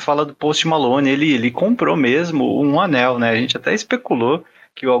segue, então, para falar do Post Malone. Ele comprou mesmo um anel, né? A gente até especulou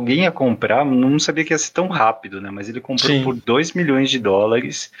que alguém ia comprar, não sabia que ia ser tão rápido, né? Mas ele comprou por $2 milhões.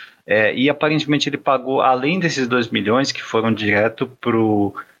 E aparentemente ele pagou, além desses 2 milhões que foram direto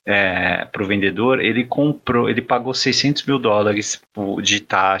pro vendedor, ele pagou $600 mil de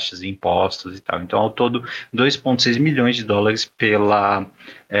taxas, impostos e tal. Então, ao todo, $2,6 milhões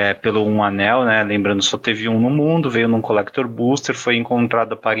pelo um anel, né? Lembrando, só teve um no mundo, veio num Collector Booster, foi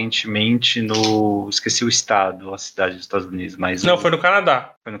encontrado aparentemente esqueci o estado, a cidade dos Estados Unidos. Mas não, foi no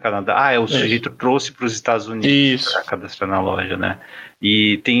Canadá. Foi no Canadá. O sujeito trouxe para os Estados Unidos para cadastrar na loja, né?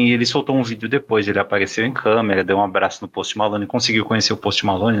 E ele soltou um vídeo depois, ele apareceu em câmera, deu um abraço no Post Malone, conseguiu conhecer o Post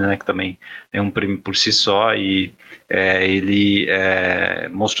Malone, né? Que também é um prêmio por si só, e ele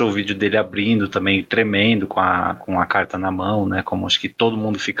mostrou o vídeo dele abrindo também, tremendo com a carta na mão, né? Como acho que todo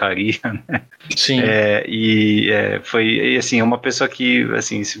mundo ficaria, né? Sim. Foi assim, uma pessoa que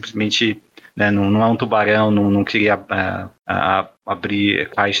assim, simplesmente... Né, não é um tubarão, não queria abrir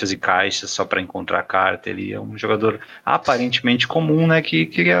caixas e caixas só para encontrar a carta. Ele é um jogador aparentemente comum, né, que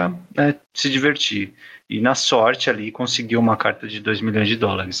queria se divertir. E na sorte ali conseguiu uma carta de $2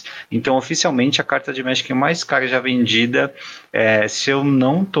 milhões. Então, oficialmente, a carta de Magic mais cara já vendida, se eu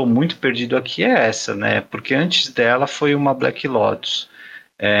não estou muito perdido aqui, é essa, né? Porque antes dela foi uma Black Lotus.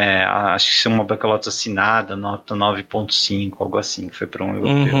 Acho que é uma Black Lotus assinada, nota 9.5, algo assim, que foi para um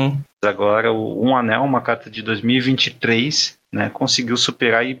europeu. Uhum. Agora, um anel, uma carta de 2023, né, conseguiu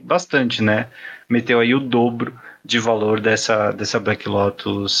superar aí bastante, né? Meteu aí o dobro de valor dessa Black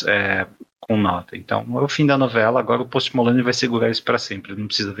Lotus com nota. Então, é o fim da novela, agora o Post Malone vai segurar isso para sempre, não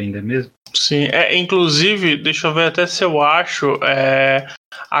precisa vender mesmo. Sim, inclusive, deixa eu ver até se eu acho,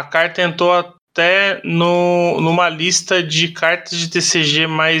 a carta entrou até numa lista de cartas de TCG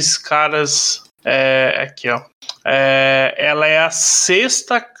mais caras, aqui ó. Ela é a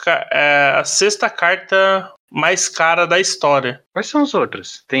sexta carta mais cara da história. Quais são as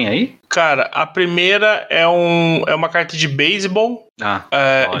outras? Tem aí? Cara, a primeira é uma carta de beisebol,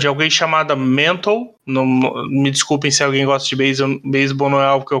 de alguém chamada Mental. Não, me desculpem se alguém gosta de beisebol, não é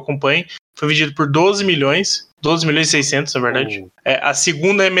algo que eu acompanhe. Foi vendido por 12 milhões. 12 milhões e 600, na verdade. A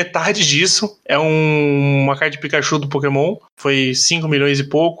segunda é metade disso. É uma carta de Pikachu do Pokémon. Foi 5 milhões e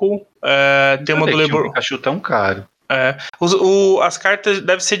pouco. Tem uma do LeBron. Pikachu tão caro. As cartas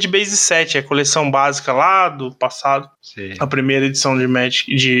devem ser de Base 7, a coleção básica lá do passado. Sim. A primeira edição de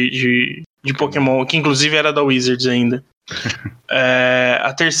Magic, de Pokémon, que inclusive era da Wizards ainda.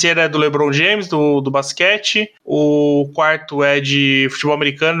 A terceira é do LeBron James, do basquete. O quarto é de futebol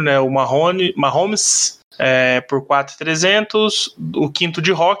americano, né? O Mahomes, por 4.300. O quinto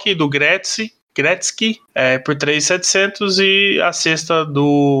de hockey, do Gretzky, por 3.700, e a sexta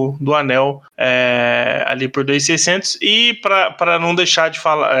do Anel ali por 2.600. E para não deixar de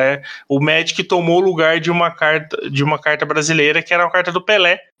falar, o Magic tomou o lugar de uma carta brasileira, que era uma carta do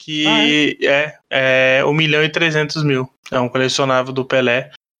Pelé, que é 1.300.000. É um colecionável do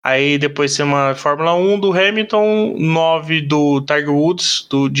Pelé. Aí depois tem uma Fórmula 1 do Hamilton, 9 do Tiger Woods,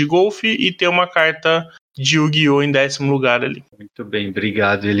 de golfe, e tem uma carta de Yu-Gi-Oh! Em 10º lugar ali. Muito bem,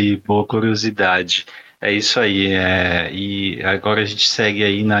 obrigado, Eli. Boa curiosidade. É isso aí. E agora a gente segue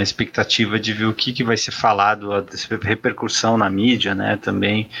aí na expectativa de ver o que vai ser falado, a repercussão na mídia, né?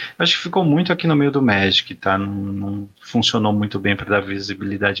 Também. Acho que ficou muito aqui no meio do Magic, tá? Não funcionou muito bem para dar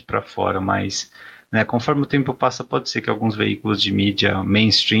visibilidade para fora, mas, né, conforme o tempo passa, pode ser que alguns veículos de mídia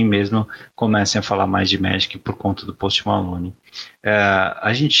mainstream mesmo comecem a falar mais de Magic por conta do Post Malone.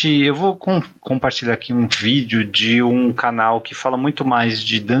 Eu vou compartilhar aqui um vídeo de um canal que fala muito mais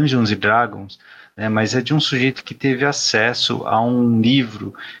de Dungeons & Dragons, né, mas é de um sujeito que teve acesso a um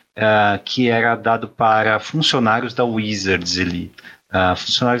livro que era dado para funcionários da Wizards ali.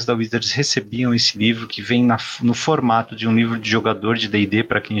 Funcionários da Wizards recebiam esse livro, que vem no formato de um livro de jogador de D&D,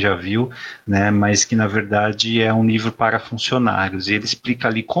 para quem já viu, né, mas que na verdade é um livro para funcionários, e ele explica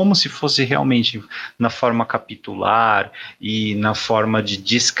ali como se fosse realmente na forma capitular e na forma de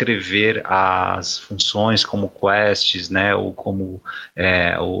descrever as funções como quests, né, ou como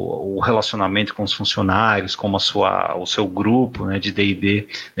o relacionamento com os funcionários, como o seu grupo, né, de D&D,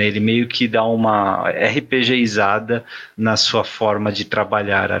 né, ele meio que dá uma RPGizada na sua forma de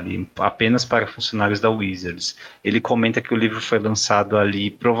trabalhar ali, apenas para funcionários da Wizards. Ele comenta que o livro foi lançado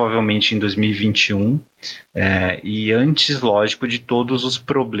ali provavelmente em 2021, e antes, lógico, de todos os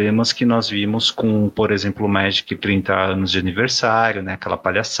problemas que nós vimos com, por exemplo, o Magic 30 anos de aniversário, né, aquela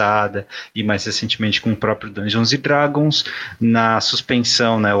palhaçada, e mais recentemente com o próprio Dungeons & Dragons, na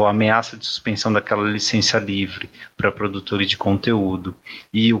suspensão, né, ou ameaça de suspensão daquela licença livre para produtores de conteúdo.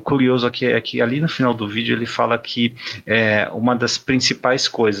 E o curioso aqui é que ali no final do vídeo ele fala que uma das principais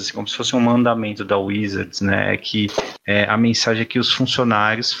coisas, como se fosse um mandamento da Wizards, né, é que a mensagem é que os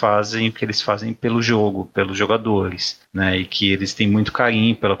funcionários fazem o que eles fazem pelo jogo, pelos jogadores, né, e que eles têm muito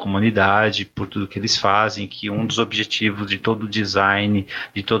carinho pela comunidade, por tudo que eles fazem, que um dos objetivos de todo o design,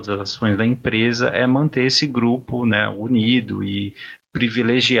 de todas as ações da empresa é manter esse grupo, né, unido e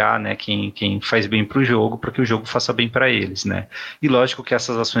privilegiar, né, quem faz bem para o jogo, para que o jogo faça bem para eles, né? E lógico que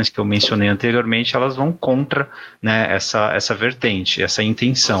essas ações que eu mencionei anteriormente, elas vão contra, né, essa vertente, essa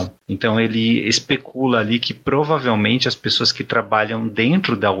intenção. Então ele especula ali que provavelmente as pessoas que trabalham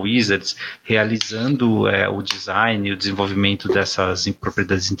dentro da Wizards, realizando o design e o desenvolvimento dessas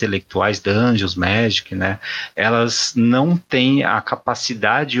propriedades intelectuais, Dungeons, Magic, né, elas não têm a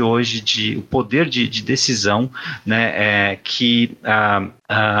capacidade hoje, o poder de decisão, né, que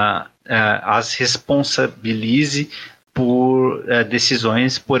as responsabilize por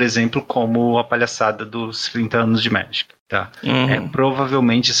decisões, por exemplo, como a palhaçada dos 30 anos de Magic. Tá?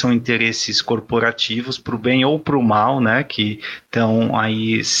 Provavelmente são interesses corporativos para o bem ou para o mal, né, que estão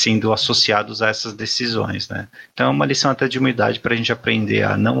aí sendo associados a essas decisões, né? Então é uma lição até de humildade para a gente aprender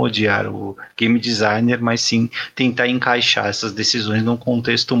a não odiar o game designer, mas sim tentar encaixar essas decisões num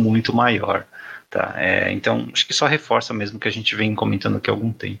contexto muito maior. Tá, então acho que só reforça mesmo que a gente vem comentando aqui há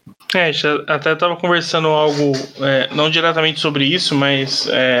algum tempo. Até estava conversando algo, não diretamente sobre isso, mas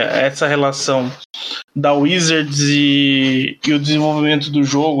essa relação da Wizards e o desenvolvimento do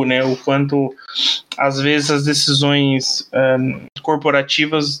jogo, né, o quanto às vezes as decisões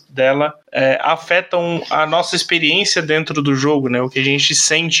corporativas dela afetam a nossa experiência dentro do jogo, né, o que a gente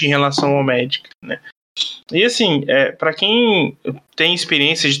sente em relação ao Magic, né. E assim, para quem tem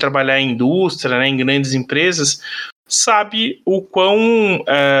experiência de trabalhar em indústria, né, em grandes empresas, sabe o quão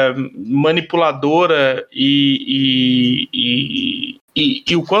manipuladora e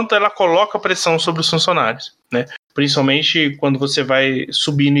o quanto ela coloca pressão sobre os funcionários, né? Principalmente quando você vai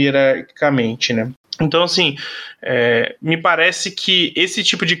subindo hierarquicamente, né? Então, assim, me parece que esse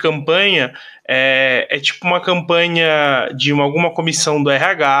tipo de campanha é tipo uma campanha de alguma comissão do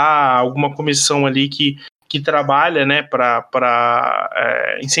RH, alguma comissão ali que trabalha, né,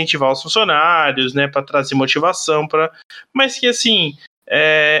 para incentivar os funcionários, né, para trazer motivação, mas que, assim,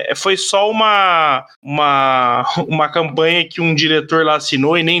 foi só uma campanha que um diretor lá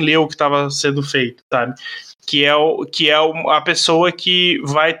assinou e nem leu o que estava sendo feito, sabe? Que é a pessoa que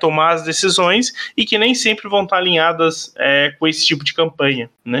vai tomar as decisões e que nem sempre vão estar alinhadas com esse tipo de campanha,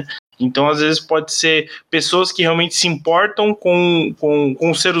 né? Então, às vezes, pode ser pessoas que realmente se importam com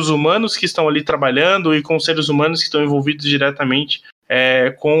os seres humanos que estão ali trabalhando e com os seres humanos que estão envolvidos diretamente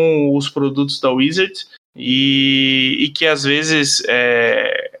com os produtos da Wizards e que, às vezes,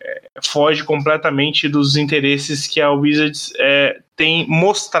 foge completamente dos interesses que a Wizards tem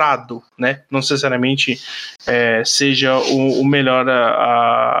mostrado, né? Não necessariamente seja o melhor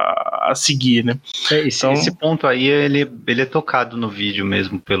a seguir, né? Esse ponto aí, ele é tocado no vídeo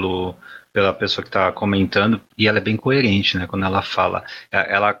mesmo pela pessoa que está comentando, e ela é bem coerente, né? Quando ela fala,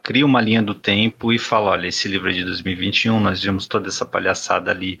 ela cria uma linha do tempo e fala, olha, esse livro é de 2021, nós vimos toda essa palhaçada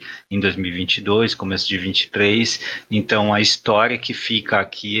ali em 2022, começo de 23, então a história que fica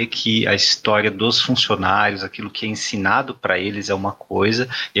aqui é que a história dos funcionários, aquilo que é ensinado para eles é uma coisa,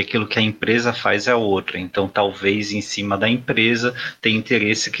 e aquilo que a empresa faz é outra, então talvez em cima da empresa tem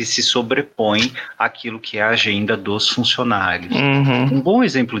interesse que se sobrepõe àquilo que é a agenda dos funcionários. Uhum. Um bom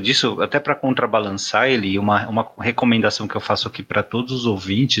exemplo disso, até para contrabalançar ele, uma recomendação que eu faço aqui para todos os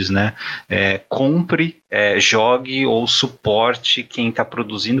ouvintes, né? Compre, jogue ou suporte quem está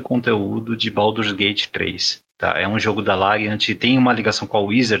produzindo conteúdo de Baldur's Gate 3. Tá? É um jogo da Larian, tem uma ligação com a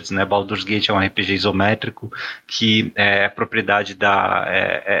Wizards, né? Baldur's Gate é um RPG isométrico que é propriedade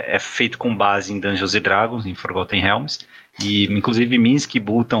é feito com base em Dungeons & Dragons, em Forgotten Realms. E inclusive Minsk e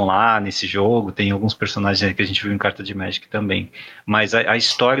Bull estão lá nesse jogo, tem alguns personagens que a gente viu em Carta de Magic também. Mas a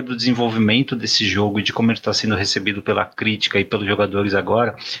história do desenvolvimento desse jogo e de como ele está sendo recebido pela crítica e pelos jogadores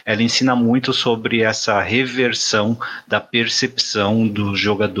agora, ela ensina muito sobre essa reversão da percepção dos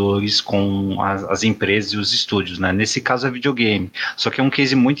jogadores com as empresas e os estúdios, né? Nesse caso é videogame. Só que é um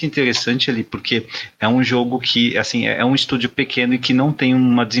case muito interessante ali, porque é um jogo que, assim, é um estúdio pequeno e que não tem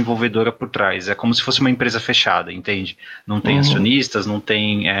uma desenvolvedora por trás. É como se fosse uma empresa fechada, entende? Não tem acionistas, não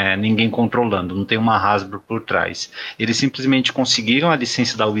tem ninguém controlando, não tem uma Hasbro por trás. Eles simplesmente conseguiram a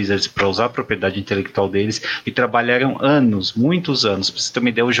licença da Wizards para usar a propriedade intelectual deles e trabalharam anos, muitos anos. Para você ter uma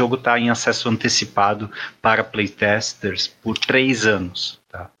ideia, o jogo está em acesso antecipado para playtesters por 3 anos.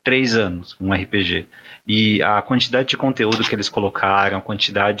 Tá? 3 anos, um RPG. E a quantidade de conteúdo que eles colocaram, a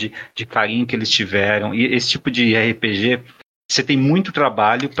quantidade de carinho que eles tiveram, e esse tipo de RPG, você tem muito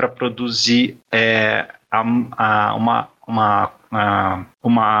trabalho para produzir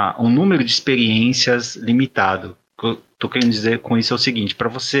um número de experiências limitado. O que eu estou querendo dizer com isso é o seguinte: para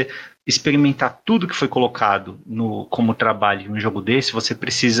você experimentar tudo que foi colocado como trabalho em um jogo desse, você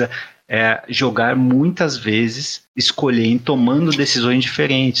precisa jogar muitas vezes, escolhendo, tomando decisões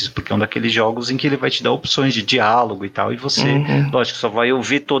diferentes, porque é um daqueles jogos em que ele vai te dar opções de diálogo e tal, e você, lógico, só vai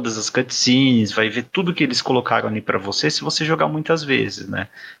ouvir todas as cutscenes, vai ver tudo que eles colocaram ali para você se você jogar muitas vezes, né?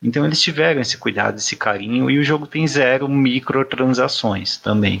 Então eles tiveram esse cuidado, esse carinho, e o jogo tem 0 microtransações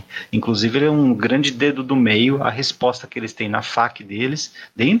também. Inclusive ele é um grande dedo do meio, a resposta que eles têm na FAQ deles,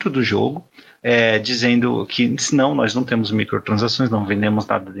 dentro do jogo, dizendo que não, nós não temos microtransações, não vendemos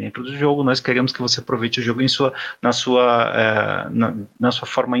nada dentro do jogo, nós queremos que você aproveite o jogo na sua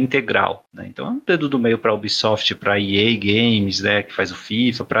forma integral, né? Então é um dedo do meio para a Ubisoft, para a EA Games, né, que faz o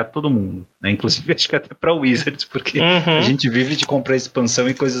FIFA, para todo mundo, né? Inclusive acho que até para a Wizards, porque a gente vive de comprar expansão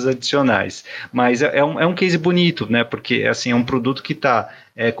e coisas adicionais, mas é um case bonito, né? Porque assim, é um produto que está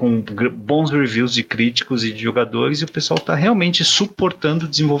com bons reviews de críticos e de jogadores, e o pessoal está realmente suportando o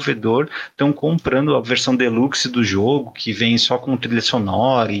desenvolvedor, estão comprando a versão deluxe do jogo, que vem só com trilha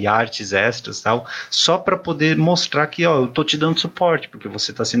sonora e artes extras e tal, só para poder mostrar que eu estou te dando suporte, porque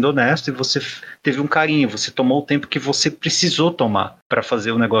você está sendo honesto e você teve um carinho, você tomou o tempo que você precisou tomar para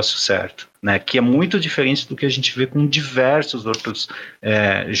fazer o negócio certo, né? Que é muito diferente do que a gente vê com diversos outros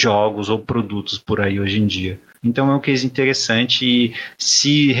jogos ou produtos por aí hoje em dia. Então é um case interessante, e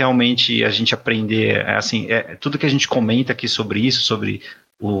se realmente a gente aprender, assim, tudo que a gente comenta aqui sobre isso, sobre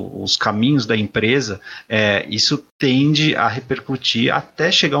os caminhos da empresa, isso tende a repercutir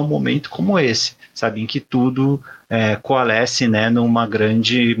até chegar um momento como esse, sabe, em que tudo coalesce, né, numa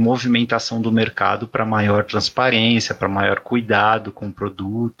grande movimentação do mercado para maior transparência, para maior cuidado com o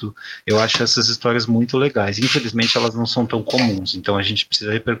produto. Eu acho essas histórias muito legais. Infelizmente, elas não são tão comuns, então a gente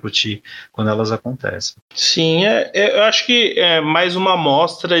precisa repercutir quando elas acontecem. Sim, eu acho que é mais uma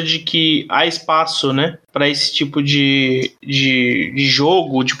amostra de que há espaço, né, para esse tipo de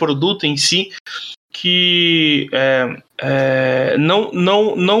jogo, de produto em si, que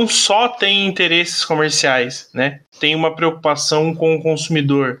não só tem interesses comerciais, né? Tem uma preocupação com o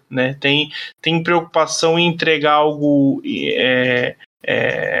consumidor, né? Tem preocupação em entregar algo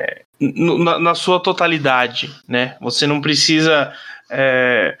na sua totalidade, né? Você não precisa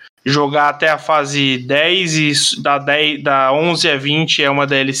jogar até a fase 10 e da 11 a 20 é uma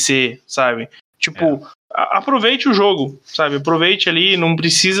DLC, sabe? Tipo, aproveite o jogo, sabe? Aproveite ali, não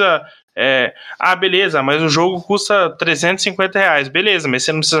precisa... beleza, mas o jogo custa R$350. Beleza, mas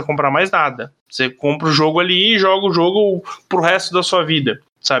você não precisa comprar mais nada. Você compra o jogo ali e joga o jogo pro resto da sua vida,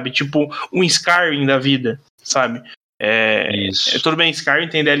 sabe? Tipo um Skyrim da vida, sabe? Tudo bem, Skyrim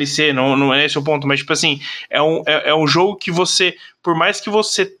tem DLC, não é esse o ponto, mas tipo assim, é um jogo que você, por mais que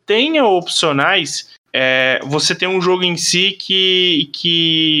você tenha opcionais, você tem um jogo em si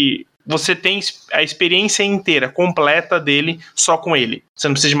que você tem a experiência inteira, completa dele, só com ele. Você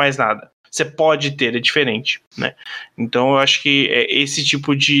não precisa de mais nada. Você pode ter, é diferente, né? Então eu acho que esse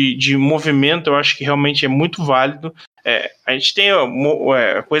tipo de movimento, eu acho que realmente é muito válido. A gente tem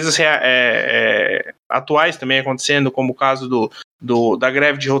coisas atuais também acontecendo, como o caso da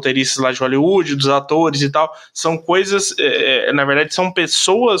greve de roteiristas lá de Hollywood, dos atores e tal. São coisas, na verdade, são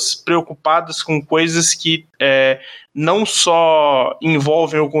pessoas preocupadas com coisas que não só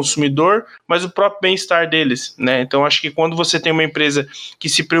envolvem o consumidor, mas o próprio bem-estar deles, né? Então, acho que quando você tem uma empresa que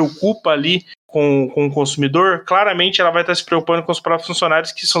se preocupa ali com o consumidor, claramente ela vai estar se preocupando com os próprios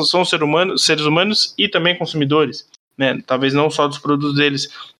funcionários, que são seres humanos e também consumidores, né? Talvez não só dos produtos deles,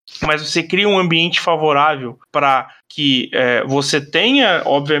 mas você cria um ambiente favorável para que você tenha,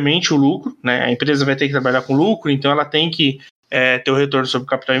 obviamente, o lucro, né? A empresa vai ter que trabalhar com lucro, então ela tem que ter o retorno sobre o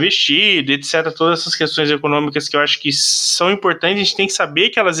capital investido, etc. Todas essas questões econômicas que eu acho que são importantes, a gente tem que saber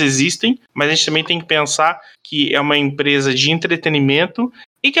que elas existem, mas a gente também tem que pensar que é uma empresa de entretenimento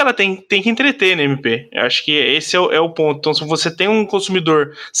e que ela tem que entreter, né, MP? Eu acho que esse é o ponto. Então, se você tem um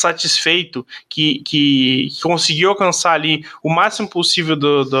consumidor satisfeito que conseguiu alcançar ali o máximo possível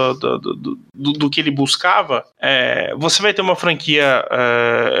do que ele buscava, você vai ter uma franquia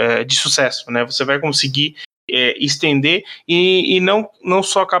de sucesso, né? Você vai conseguir estender e não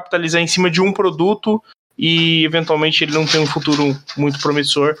só capitalizar em cima de um produto e eventualmente ele não tem um futuro muito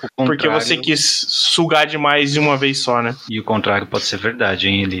promissor porque você quis sugar demais de uma vez só, né? E o contrário pode ser verdade,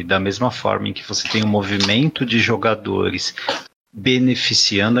 hein, Eli? Da mesma forma em que você tem um movimento de jogadores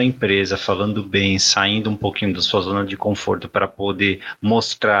beneficiando a empresa, falando bem, saindo um pouquinho da sua zona de conforto para poder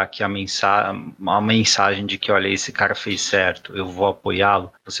mostrar que a mensagem de que, olha, esse cara fez certo, eu vou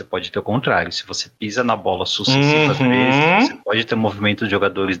apoiá-lo, você pode ter o contrário. Se você pisa na bola sucessivas vezes, você pode ter um movimento de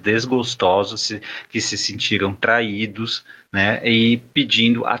jogadores desgostosos que se sentiram traídos, né, e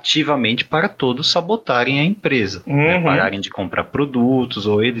pedindo ativamente para todos sabotarem a empresa, né, pararem de comprar produtos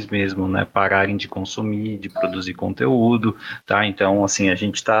ou eles mesmos, né, pararem de consumir, de produzir conteúdo, tá? Então, assim, a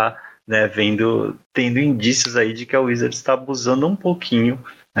gente está, né, tendo indícios aí de que a Wizards está abusando um pouquinho,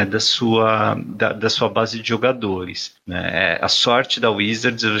 né, da sua base de jogadores, né? A sorte da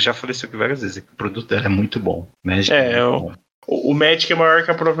Wizards, eu já falei isso aqui várias vezes, é que o produto dela é muito bom, né? O Magic é maior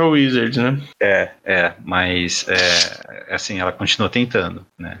que a própria Wizards, né? Mas assim, ela continua tentando,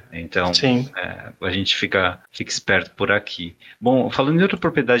 né? Então, a gente fica esperto por aqui. Bom, falando em outra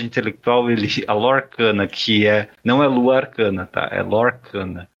propriedade intelectual, a Lorcana, que não é Lua Arcana, tá? É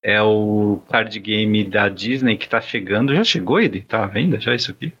Lorcana. É o card game da Disney que tá chegando. Já chegou ele? Tá à venda já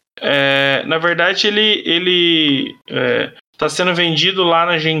isso aqui? Na verdade, ele tá sendo vendido lá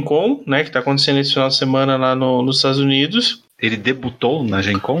na Gen Con, né? Que tá acontecendo esse final de semana lá nos Estados Unidos. Ele debutou na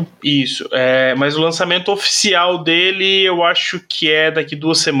Gen Con? Isso, mas o lançamento oficial dele eu acho que é daqui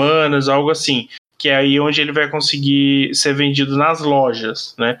 2 semanas, algo assim. Que é aí onde ele vai conseguir ser vendido nas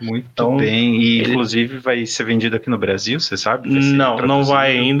lojas, né? Muito bem, e inclusive vai ser vendido aqui no Brasil, você sabe? Não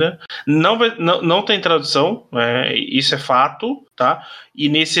vai ainda. Não tem tradução, isso é fato, tá? E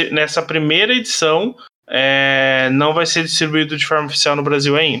nessa primeira edição não vai ser distribuído de forma oficial no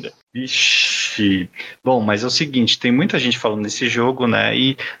Brasil ainda. Ixi. Bom, mas é o seguinte, tem muita gente falando desse jogo, né?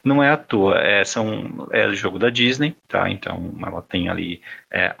 E não é à toa, é o jogo da Disney, tá? Então ela tem ali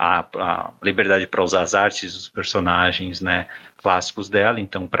a liberdade para usar as artes dos personagens, né? clássicos dela,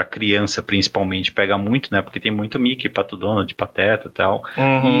 então para criança principalmente pega muito, né? Porque tem muito Mickey, Pato Donald, Pateta e tal.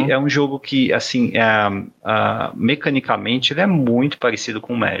 Uhum. E é um jogo que, assim, mecanicamente ele é muito parecido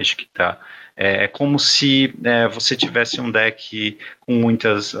com o Magic, tá? É como se você tivesse um deck com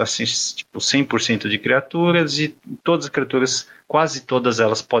muitas, assim, tipo 100% de criaturas e todas as criaturas, quase todas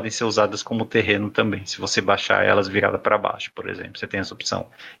elas podem ser usadas como terreno também, se você baixar elas virada para baixo, por exemplo, você tem essa opção.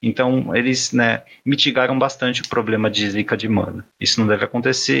 Então, eles, né, mitigaram bastante o problema de zica de mana. Isso não deve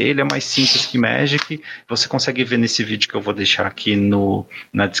acontecer, ele é mais simples que Magic, você consegue ver nesse vídeo que eu vou deixar aqui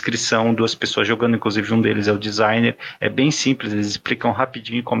na descrição, 2 pessoas jogando, inclusive um deles é o designer, é bem simples, eles explicam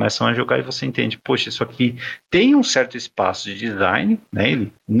rapidinho e começam a jogar e você entende, poxa, isso aqui tem um certo espaço de design, né?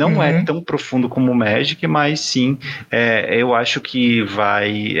 Ele não é tão profundo como o Magic, mas sim, eu acho que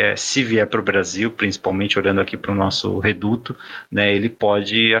vai, se vier para o Brasil, principalmente olhando aqui para o nosso reduto, né, ele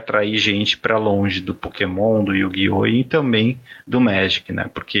pode atrair gente para longe do Pokémon, do Yu-Gi-Oh! E também do Magic, né?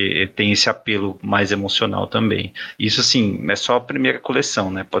 Porque tem esse apelo mais emocional também. Isso, assim, é só a primeira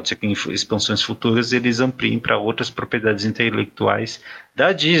coleção, né? Pode ser que em expansões futuras eles ampliem para outras propriedades intelectuais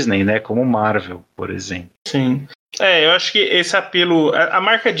da Disney, né? Como Marvel, por exemplo. Sim. Eu acho que esse apelo... A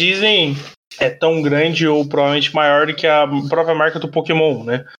marca Disney é tão grande ou provavelmente maior do que a própria marca do Pokémon,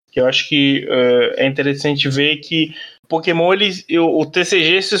 né? Eu acho que é interessante ver que Pokémon, o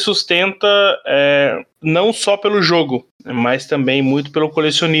TCG se sustenta não só pelo jogo, mas também muito pelo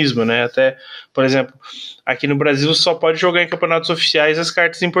colecionismo, né? Até, por exemplo, aqui no Brasil só pode jogar em campeonatos oficiais as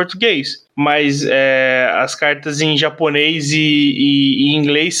cartas em português, mas as cartas em japonês e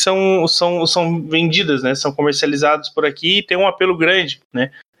inglês são vendidas, né? São comercializadas por aqui e tem um apelo grande,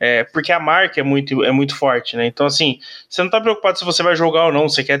 né? Porque a marca é muito forte, né? Então, assim, você não tá preocupado se você vai jogar ou não,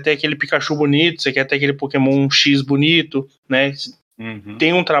 você quer ter aquele Pikachu bonito, você quer ter aquele Pokémon X bonito, né? Uhum.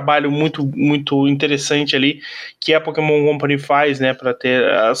 Tem um trabalho muito, muito interessante ali que a Pokémon Company faz, né? Para ter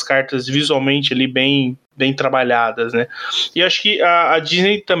as cartas visualmente ali bem trabalhadas, né? E acho que a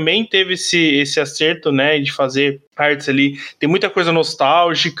Disney também teve esse acerto, né? De fazer artes ali. Tem muita coisa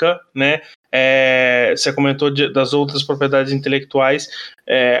nostálgica, né? Você comentou das outras propriedades intelectuais,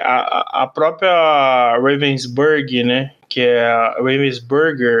 a própria Ravensburg, né, que é a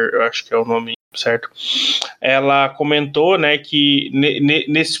Ravensburger, eu acho que é o nome certo, ela comentou, né, que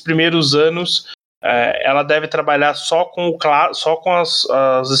nesses primeiros anos ela deve trabalhar só com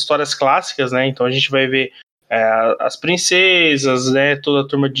as histórias clássicas, né, então a gente vai ver as princesas, né, toda a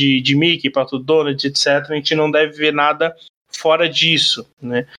turma de Mickey, Pato Donald, etc. A gente não deve ver nada fora disso,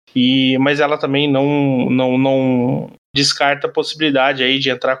 né? Mas ela também não descarta a possibilidade aí de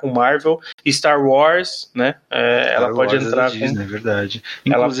entrar com Marvel, Star Wars, né? Ela pode entrar com Disney, é verdade.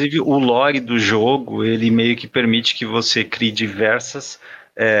 Inclusive, o lore do jogo, ele meio que permite que você crie diversas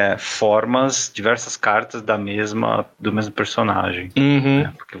formas, diversas cartas do mesmo personagem. Uhum.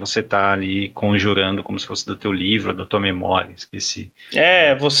 Né? Porque você tá ali conjurando como se fosse do teu livro, da tua memória, esqueci.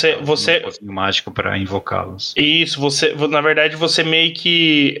 Você um pozinho mágico para invocá-los. Isso, na verdade, você meio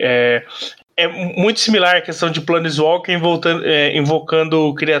que é muito similar à questão de Planeswalker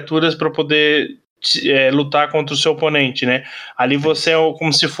invocando criaturas para poder lutar contra o seu oponente, né? Ali você é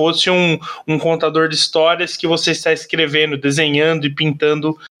como se fosse um contador de histórias que você está escrevendo, desenhando e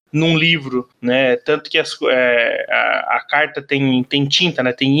pintando num livro, né? Tanto que a carta tem tinta,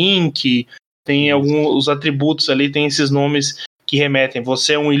 né? Tem ink, tem alguns atributos ali, tem esses nomes que remetem.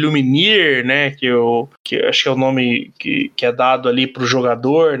 Você é um Illumineer, né? Que acho que é o nome que é dado ali para o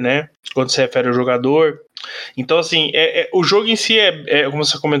jogador, né? Quando se refere ao jogador. Então, assim, o jogo em si como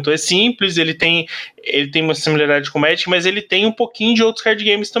você comentou, é simples, ele tem uma similaridade com o Magic, mas ele tem um pouquinho de outros card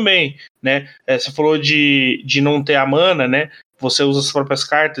games também, né? Você falou de não ter a mana, né? Você usa as próprias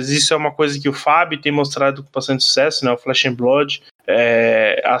cartas, isso é uma coisa que o Fábio tem mostrado com bastante sucesso, né? O Flash and Blood.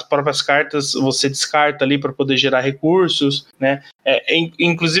 As próprias cartas você descarta ali para poder gerar recursos, né?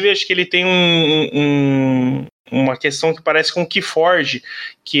 Inclusive, acho que ele tem uma questão que parece com o Keyforge,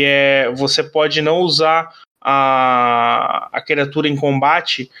 que você pode não usar a criatura em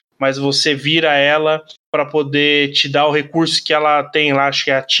combate, mas você vira ela para poder te dar o recurso que ela tem lá, acho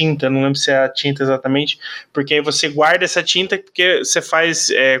que é a tinta, não lembro se é a tinta exatamente, porque aí você guarda essa tinta, porque você faz,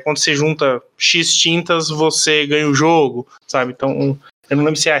 quando você junta X tintas, você ganha o jogo, sabe? Então, eu não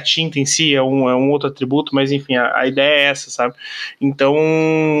lembro se é a tinta em si, é um outro atributo, mas enfim, a ideia é essa, sabe? Então,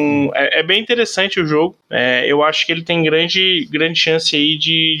 é bem interessante o jogo, eu acho que ele tem grande chance aí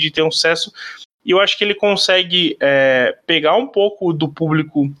de ter um sucesso, e eu acho que ele consegue pegar um pouco do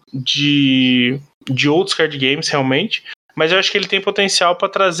público de outros card games, realmente, mas eu acho que ele tem potencial para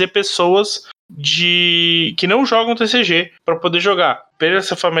trazer pessoas que não jogam TCG para poder jogar, por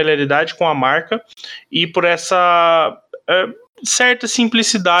essa familiaridade com a marca e por essa certa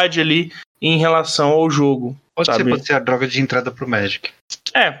simplicidade ali em relação ao jogo. Pode ser a droga de entrada pro Magic.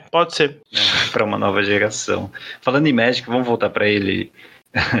 Pode ser. Para uma nova geração. Falando em Magic, vamos voltar para ele.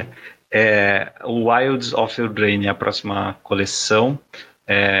 O Wilds of Eldraine é a próxima coleção.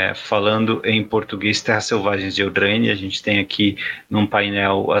 Falando em português, Terras Selvagens de Eldraine, a gente tem aqui num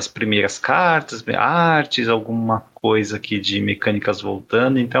painel as primeiras cartas, artes, alguma coisa aqui de mecânicas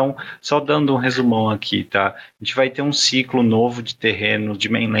voltando. Então, só dando um resumão aqui, tá? A gente vai ter um ciclo novo de terreno de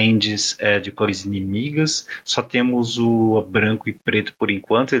mainlands de cores inimigas. Só temos o branco e preto por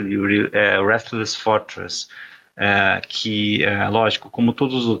enquanto, Restless Fortress. Lógico, como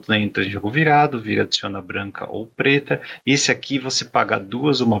todos os outros, né, entra em jogo virado, adiciona branca ou preta. Esse aqui você paga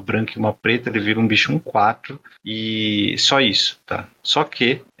 2, uma branca e uma preta, ele vira um bicho 1/4 e só isso, tá? Só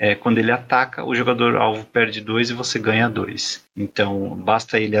que quando ele ataca, o jogador alvo perde 2 e você ganha 2. Então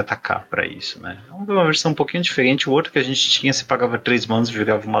basta ele atacar para isso, né? É uma versão um pouquinho diferente. O outro que a gente tinha, você pagava 3 manas e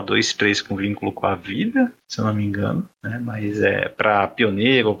virava uma 2/3 com vínculo com a vida, se eu não me engano, né? Mas para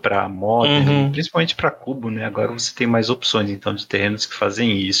pioneiro, para modern, principalmente para cubo, né? Agora você tem mais opções então de terrenos que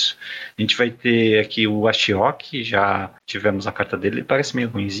fazem isso. A gente vai ter aqui o Ashiok, já tivemos a carta dele, ele parece meio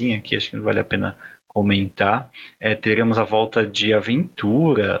ruinzinho aqui, acho que não vale a pena comentar. Teremos a volta de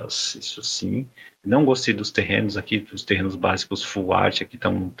aventuras, isso sim. Não gostei dos terrenos aqui, dos terrenos básicos full art aqui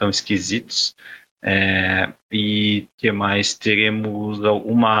tão esquisitos. E que mais? Teremos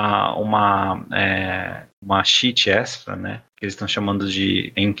uma cheat extra, né? Que eles estão chamando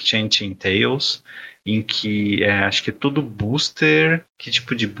de Enchanting Tales, em que acho que é tudo booster. Que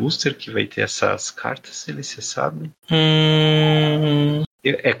tipo de booster que vai ter essas cartas, você sabe?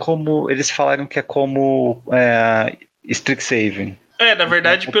 É como eles falaram que é como Strixhaven. Na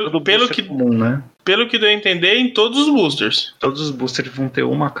verdade, pelo que comum, né? Pelo que deu a entender, em todos os boosters. Todos os boosters vão ter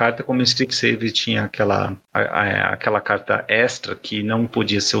uma carta, como o Strixhaven tinha aquela carta extra que não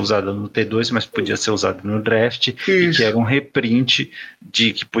podia ser usada no T2, mas podia ser usada no draft. Isso. E que era um reprint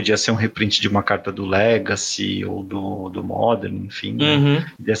que podia ser um reprint de uma carta do Legacy ou do Modern, enfim. Né?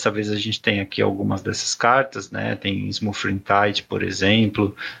 Dessa vez a gente tem aqui algumas dessas cartas, né? Tem Smoothing Tide, por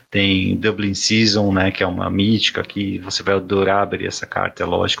exemplo, tem Dublin Season, né? Que é uma mítica que você vai adorar abrir essa carta, é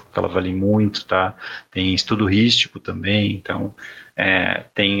lógico que ela vale muito, tá? Tem estudo rístico também, então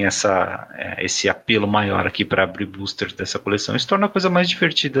tem esse apelo maior aqui para abrir boosters dessa coleção. Isso torna a coisa mais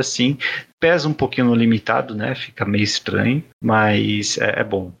divertida assim, pesa um pouquinho no limitado, né? Fica meio estranho, mas é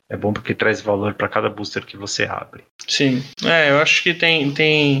bom porque traz valor para cada booster que você abre. Sim, eu acho que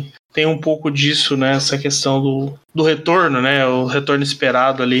tem um pouco disso, né? Essa questão do retorno, né? O retorno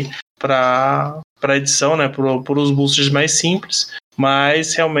esperado ali para a edição, né? Por os boosters mais simples.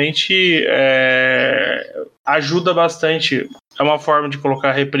 Mas realmente ajuda bastante. É uma forma de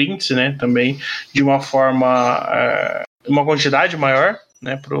colocar reprints, né? Também de uma forma, uma quantidade maior,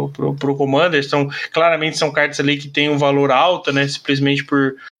 né? Pro Commander. Claramente são cartas ali que têm um valor alto, né? Simplesmente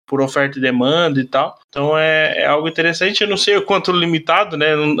por oferta e demanda e tal. Então é algo interessante. Eu não sei o quanto limitado,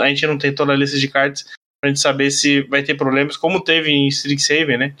 né? A gente não tem toda a lista de cartas pra gente saber se vai ter problemas, como teve em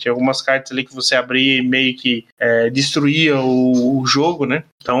Strixhaven, né? Tinha algumas cartas ali que você abria e meio que destruía o jogo, né?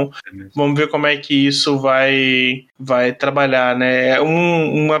 Então, vamos ver como é que isso vai trabalhar, né?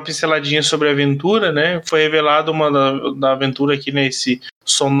 Uma pinceladinha sobre a aventura, né? Foi revelado da aventura aqui nesse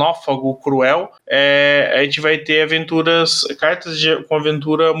Sonófago Cruel. A gente vai ter cartas com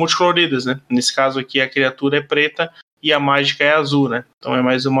aventura multicoloridas, né? Nesse caso aqui, a criatura é preta e a mágica é azul, né? Então é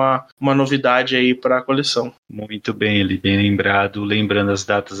mais uma novidade aí para a coleção. Muito bem, ele bem lembrado. Lembrando as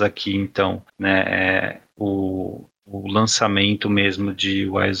datas aqui, então, né? O lançamento mesmo de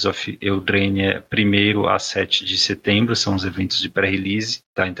Wilds of Eldraine é 1º a 7 de setembro, são os eventos de pré-release,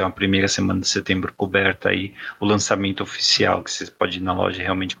 tá? Então a primeira semana de setembro coberta aí, o lançamento oficial, que você pode ir na loja e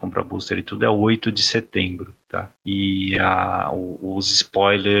realmente comprar booster e tudo, é 8 de setembro, tá? E os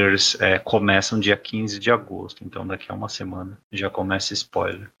spoilers começam dia 15 de agosto, então daqui a uma semana já começa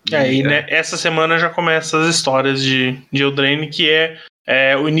spoiler. Essa semana já começa as histórias de Eldraine, que é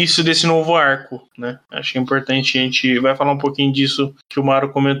o início desse novo arco, né? Acho que é importante, a gente vai falar um pouquinho disso que o Mauro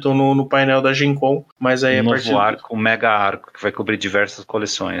comentou no painel da Gen Con, mas aí novo arco, um mega arco, que vai cobrir diversas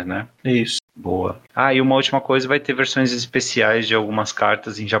coleções, né? Isso. Boa. E uma última coisa, vai ter versões especiais de algumas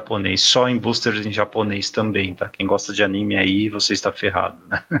cartas em japonês, só em boosters em japonês também, tá? Quem gosta de anime aí, você está ferrado,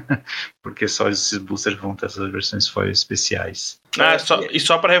 né? Porque só esses boosters vão ter essas versões foil especiais.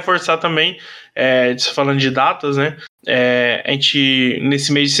 Só para reforçar também, falando de datas, né? A gente,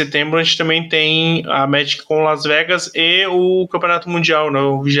 nesse mês de setembro, a gente também tem a Magic com Las Vegas e o Campeonato Mundial, né?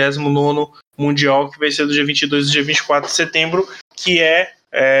 O 29º Mundial, que vai ser do dia 22 e dia 24 de setembro, que é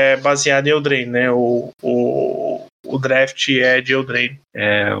baseado em Eldraine, né? O o draft é de Eldraine.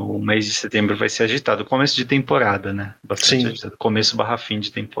 O mês de setembro vai ser agitado. Começo de temporada, né? Bastante agitado. Começo/fim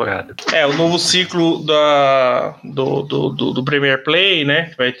de temporada. O novo ciclo do Premier Play,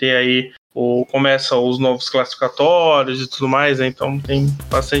 né? Que vai ter aí começa os novos classificatórios e tudo mais, né? Então tem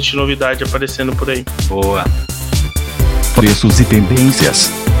bastante novidade aparecendo por aí. Boa. Preços e tendências.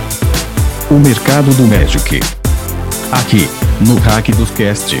 O mercado do Magic. Aqui, no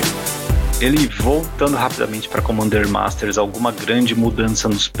RakdosCast. Ele voltando rapidamente para Commander Masters, alguma grande mudança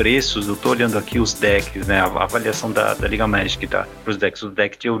nos preços? Eu tô olhando aqui os decks, né? A avaliação da Liga Magic, tá? Para os decks. O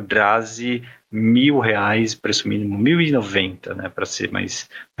deck de Eldrazi, R$1.000, preço mínimo R$1.090, né? Para ser mais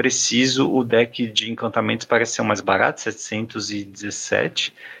preciso, o deck de encantamentos parece ser o mais barato,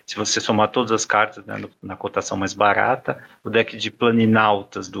 717. Se você somar todas as cartas, né, na cotação mais barata, o deck de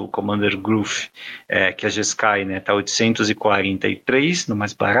Planinautas do Commander Groove, que é a Jeskai, né? Tá 843 no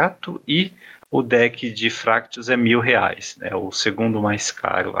mais barato, e o deck de Fractus é R$1.000, né? O segundo mais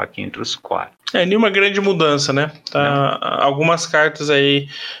caro aqui entre os quatro. Nenhuma grande mudança, né? Algumas cartas aí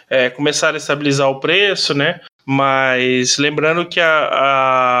começaram a estabilizar o preço, né? Mas lembrando que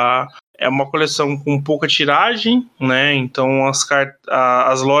é uma coleção com pouca tiragem, né? Então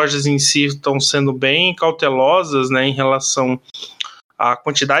as lojas em si estão sendo bem cautelosas, né, em relação à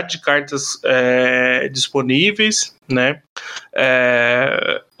quantidade de cartas disponíveis, né?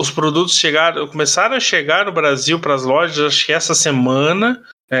 Os produtos começaram a chegar no Brasil para as lojas, acho que essa semana.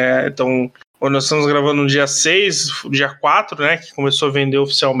 Então, quando nós estamos gravando no dia 6, dia 4, né, que começou a vender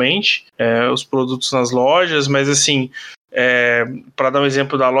oficialmente os produtos nas lojas, mas assim, para dar um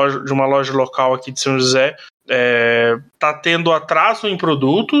exemplo de uma loja local aqui de São José, tá tendo atraso em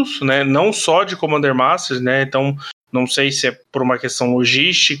produtos, né, não só de Commander Masters, né, então não sei se é por uma questão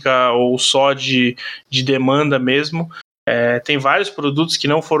logística ou só de demanda mesmo. Tem vários produtos que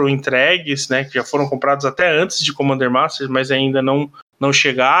não foram entregues, né, que já foram comprados até antes de Commander Masters, mas ainda não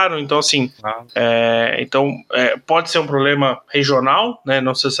chegaram. Então, assim, pode ser um problema regional, né,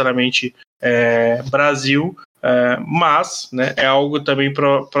 não necessariamente Brasil, mas, né, é algo também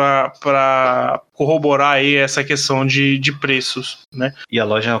para corroborar aí essa questão de preços, né? E a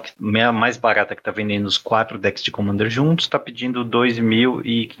loja mais barata que está vendendo os 4 decks de Commander juntos está pedindo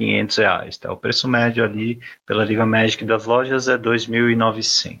R$2.500, tá? O preço médio ali pela Liga Magic das lojas é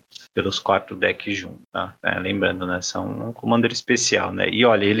R$2.900 pelos 4 decks juntos, tá? Lembrando, né, são um Commander especial, né? E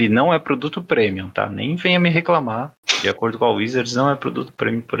olha, ele não é produto premium, tá? Nem venha me reclamar. De acordo com a Wizards, não é produto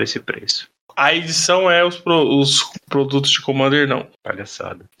premium por esse preço. A edição os produtos de Commander, não.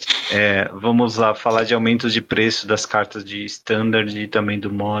 Palhaçada. Vamos lá falar de aumentos de preço das cartas de Standard e também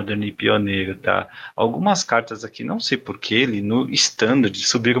do Modern e Pioneiro, tá? Algumas cartas aqui, não sei porquê, no Standard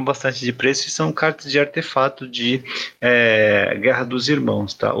subiram bastante de preço e são cartas de artefato de Guerra dos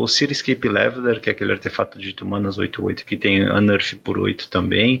Irmãos, tá? O Cityscape Leveler, que é aquele artefato de Tumanas 8/8 que tem Unearth por 8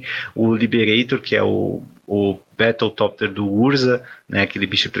 também. O Liberator, que é o Battletopter do Urza, né, aquele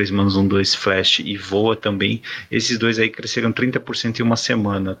bicho 3 manas, 1/2 flash e voa também. Esses dois aí cresceram 30% em uma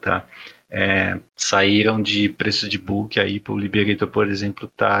semana, tá? Saíram de preço de book aí pro Liberator, por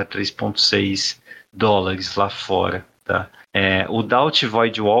exemplo, tá $3.6 lá fora, tá? O Doubt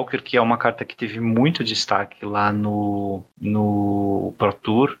Voidwalker, que é uma carta que teve muito destaque lá no Pro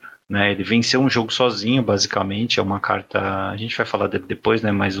Tour, né, ele venceu um jogo sozinho, basicamente. É uma carta, a gente vai falar dele depois,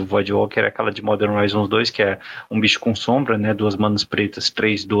 né, mas o Voidwalker é aquela de Modern Horizons 2, que é um bicho com sombra, né, 2 manas pretas,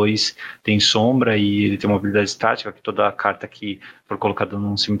 3/2, tem sombra, e ele tem uma habilidade estática, que toda carta que for colocada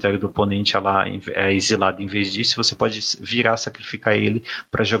num cemitério do oponente, ela é exilada. Em vez disso, você pode virar, sacrificar ele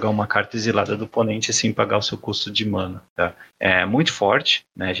para jogar uma carta exilada do oponente sem pagar o seu custo de mana, tá? É muito forte,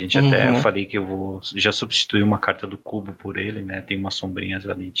 né, a gente até falei que eu já substituí uma carta do cubo por ele, né, tem umas sombrinhas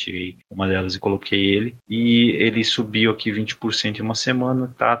ali, tirei uma delas e coloquei ele, e ele subiu aqui 20% em uma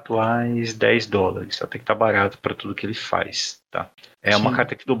semana, tá atuais $10, até que tá barato para tudo que ele faz, tá? Uma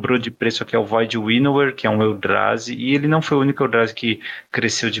carta que dobrou de preço aqui é o Void Winnower, que é um Eldrazi, e ele não foi o único Eldrazi que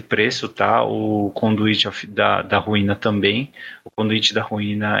cresceu de preço, tá? O Conduit da Ruína também. O Conduit da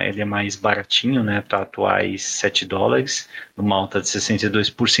Ruína, ele é mais baratinho, né? Tá atuais $7, numa alta de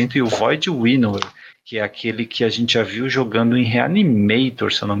 62%, e o Void Winnower, que é aquele que a gente já viu jogando em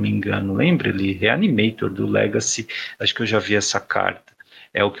Reanimator, se eu não me engano. Lembra ele? Reanimator do Legacy, acho que eu já vi essa carta.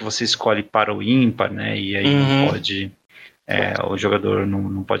 É o que você escolhe para o ímpar, né? E aí não pode O jogador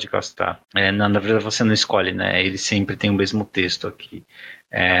não pode gastar. Na verdade, você não escolhe, né? Ele sempre tem o mesmo texto aqui.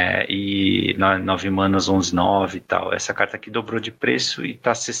 E 9 manas, 11,9 e tal. Essa carta aqui dobrou de preço e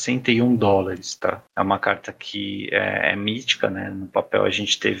tá $61, tá? É uma carta que é mítica, né? No papel a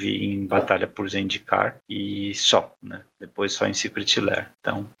gente teve em Batalha por Zendikar e só, né? Depois só em Secret Lair.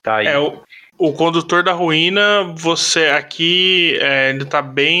 Então, tá aí. O Condutor da Ruína, você aqui, ele tá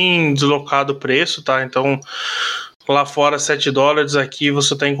bem deslocado o preço, tá? Então, lá fora $7, aqui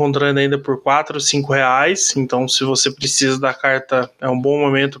você tá encontrando ainda por R$4, R$5. Então, se você precisa da carta, é um bom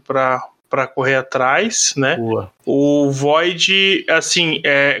momento para correr atrás, né? Boa. O Void, assim,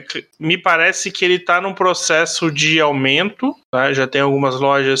 me parece que ele tá num processo de aumento, tá? Já tem algumas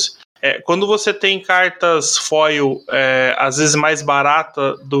lojas. Quando você tem cartas foil, às vezes mais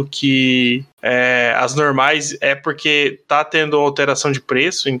barata do que as normais, é porque tá tendo alteração de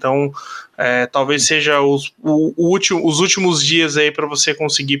preço, então talvez seja os últimos dias aí para você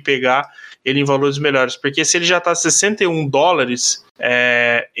conseguir pegar ele em valores melhores, porque se ele já tá $61,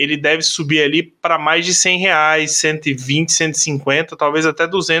 ele deve subir ali para mais de R$100, 120, 150, talvez até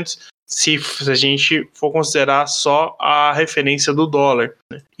 200, se a gente for considerar só a referência do dólar,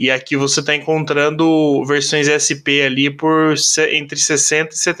 né? E aqui você está encontrando versões SP ali por entre R$60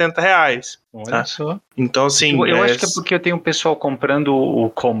 e R$70. Olha só. Então, assim... Eu acho que é porque eu tenho um pessoal comprando o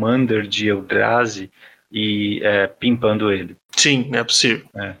Commander de Eldrazi e pimpando ele. Sim, é possível.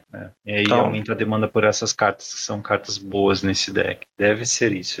 E aí aumenta a demanda por essas cartas, que são cartas boas nesse deck. Deve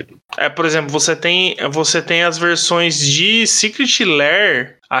ser isso ali. Por exemplo, você tem as versões de Secret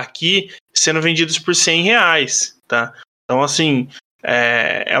Lair aqui sendo vendidas por R$100, tá? Então, assim,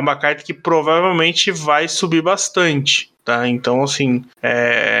 é uma carta que provavelmente vai subir bastante, tá? Então, assim,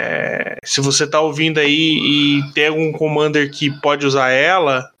 se você tá ouvindo aí e tem algum Commander que pode usar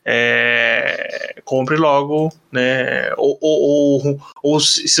ela, compre logo, né? Ou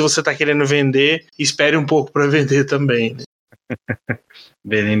se você tá querendo vender, espere um pouco para vender também, né?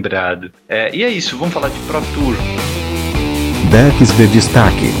 Bem lembrado. E é isso, vamos falar de Pro Tour. Decks de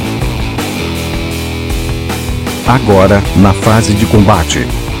destaque. Agora, na fase de combate.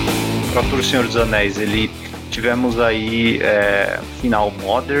 Pro Tour Senhor dos Anéis, tivemos aí final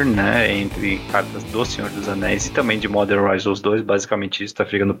Modern, né, entre cartas do Senhor dos Anéis e também de Modern Horizons 2, basicamente isso está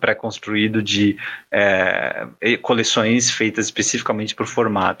ficando pré-construído de coleções feitas especificamente por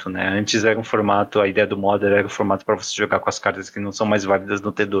formato, né, antes era um formato, a ideia do Modern era um formato para você jogar com as cartas que não são mais válidas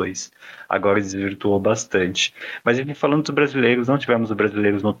no T2, agora desvirtuou bastante. Mas enfim, falando dos brasileiros, não tivemos os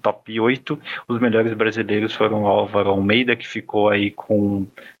brasileiros no top 8, os melhores brasileiros foram o Álvaro Almeida, que ficou aí com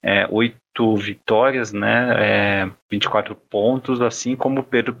 8 vitórias, né, 24 pontos, assim como o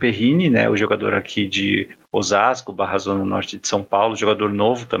Pedro Perrini, né, o jogador aqui de Osasco, Zona Norte de São Paulo, jogador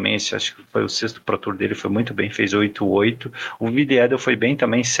novo também, acho que foi o 6º Pro Tour dele, foi muito bem, fez 8-8. O Vili Edel foi bem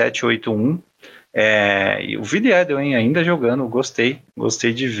também, 7-8-1. E o Vili Edel, ainda jogando, gostei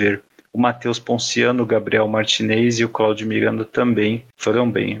de ver. O Matheus Ponciano, o Gabriel Martinez e o Cláudio Miranda também foram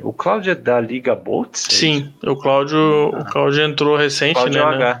bem. O Cláudio é da Liga Boltz? Sim, o Cláudio entrou recente, Cláudio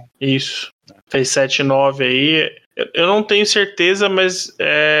né? H. Isso. Fez 7-9 aí. Eu não tenho certeza, mas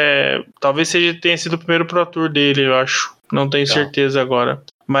talvez tenha sido o primeiro Pro Tour dele, eu acho. Não tenho certeza agora.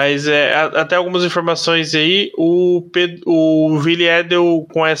 Mas até algumas informações aí, o Vili Edel,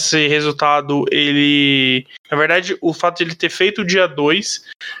 com esse resultado, ele... Na verdade, o fato de ele ter feito o dia 2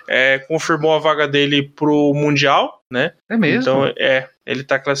 confirmou a vaga dele pro Mundial, né? É mesmo? Então, ele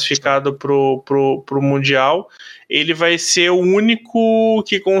tá classificado pro Mundial. Ele vai ser o único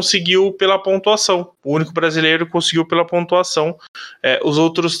que conseguiu pela pontuação. O único brasileiro que conseguiu pela pontuação. Os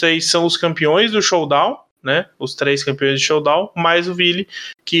outros 3 são os campeões do Showdown, né? Os 3 campeões de Showdown, mais o Vili,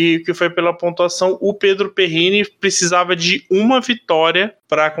 que foi pela pontuação. O Pedro Perrini precisava de uma vitória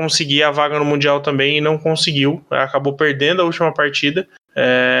para conseguir a vaga no Mundial também e não conseguiu. Acabou perdendo a última partida.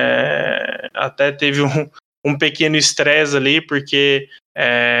 Até teve um pequeno estresse ali, porque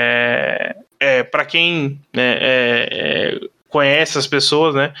para quem conhece as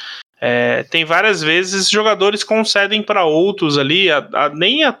pessoas, né? Tem várias vezes jogadores concedem para outros ali,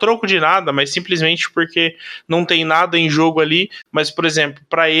 nem a troco de nada, mas simplesmente porque não tem nada em jogo ali. Mas, por exemplo,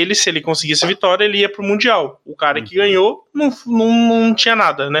 para ele, se ele conseguisse a vitória, ele ia pro Mundial. O cara que ganhou não tinha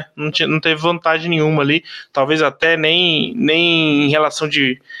nada, né? Não teve vantagem nenhuma ali, talvez até nem em relação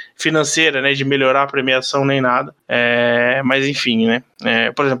de financeira, né? De melhorar a premiação, nem nada. Mas enfim, né?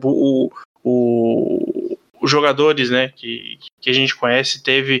 Por exemplo, os jogadores, né, que a gente conhece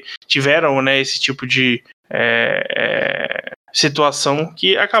tiveram, né, esse tipo de situação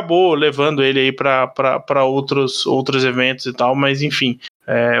que acabou levando ele aí para outros eventos e tal, mas enfim,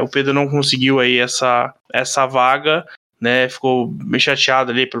 o Pedro não conseguiu aí essa vaga, né? Ficou bem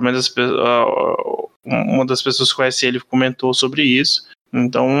chateado ali, pelo menos uma das pessoas que conhece ele comentou sobre isso.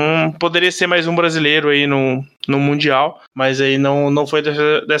 Então, poderia ser mais um brasileiro aí no Mundial, mas aí não foi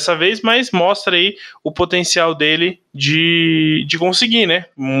dessa vez, mas mostra aí o potencial dele de conseguir, né?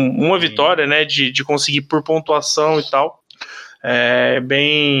 Uma vitória, né? De conseguir por pontuação e tal. É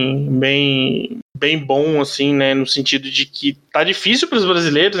bem bom, assim, né? No sentido de que tá difícil para os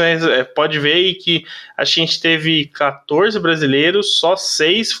brasileiros, né? Pode ver aí que a gente teve 14 brasileiros, só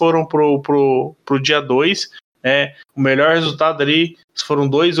 6 foram pro dia 2. O melhor resultado ali foram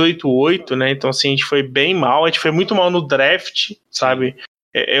 2,88, né? Então, assim, a gente foi bem mal. A gente foi muito mal no draft, sabe?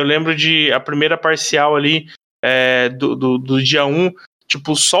 Eu lembro de a primeira parcial ali do dia 1.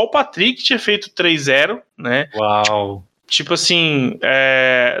 Tipo, só o Patrick tinha feito 3-0, né? Uau! Tipo assim,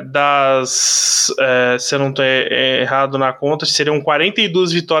 se eu não tô errado na conta, seriam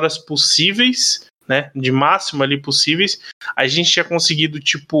 42 vitórias possíveis, né? De máximo ali possíveis. A gente tinha conseguido,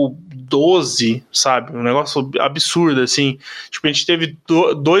 tipo, 12, sabe? Um negócio absurdo, assim. Tipo, a gente teve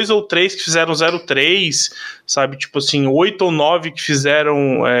 2 ou 3 que fizeram 0,3, sabe? Tipo assim, 8 ou 9 que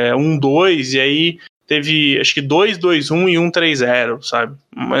fizeram 1-2, e aí teve, acho que 2-2-1 e 1-3-0, sabe?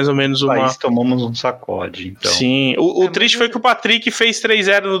 Mais ou menos uma... País tomamos um sacode, então. Sim, o triste foi que o Patrick fez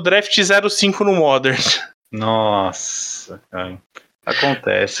 3-0 no draft e 0-5 no Modern. Nossa, cara.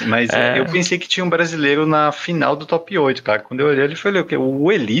 Acontece, mas eu pensei que tinha um brasileiro na final do top 8, cara. Quando eu olhei, ele falei,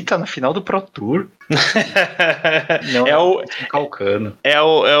 o Eli tá na final do Pro Tour. Não, o Calcano. É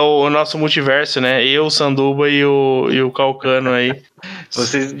o nosso multiverso, né? Eu, o Sanduba e o Calcano aí.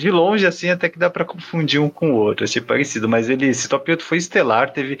 Vocês, de longe, assim, até que dá pra confundir um com o outro, achei parecido, mas esse top 8 foi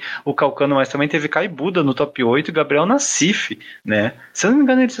estelar, teve o Calcano, mas também teve Kaibuda no top 8 e Gabriel Nassif, né? Se eu não me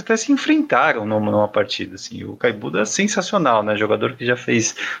engano, eles até se enfrentaram numa partida, assim. O Kaibuda é sensacional, né? Jogador que já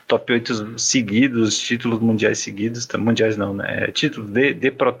fez top 8 seguidos, títulos mundiais seguidos, mundiais não, né? Títulos de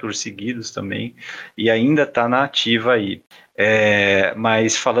Pro Tour seguidos também, e ainda tá na ativa aí.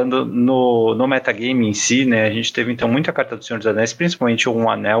 Mas falando no metagame em si, né, a gente teve então muita carta do Senhor dos Anéis, principalmente o Um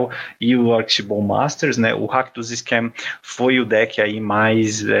Anel e o Archibald Masters, né, o RakdosCast foi o deck aí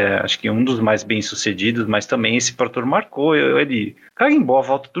mais, acho que um dos mais bem sucedidos, mas também esse Pro Tour marcou, ele carimbou a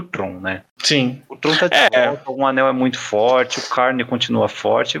volta do Tron, né? Sim. O Tron tá de volta, o Um Anel é muito forte, o Carne continua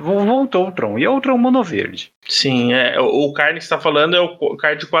forte, voltou o Tron, e é o Tron mono verde. Sim, o card que você tá falando é o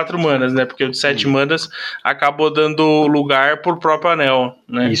card de 4 manas, né? Porque o de 7 manas acabou dando lugar pro próprio anel,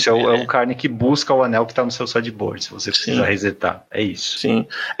 né? Isso, é o Carne que busca o anel que tá no seu sideboard, se você precisa resetar. É isso. Sim.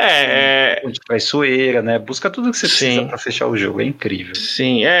 Onde traiçoeira, né? Busca tudo que você precisa pra fechar o jogo. É incrível.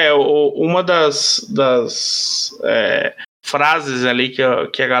 Sim, uma das frases ali que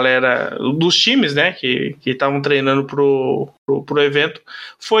a galera dos times, né, que estavam treinando pro evento,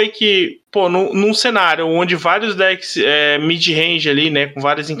 foi que, pô, num cenário onde vários decks mid-range ali, né, com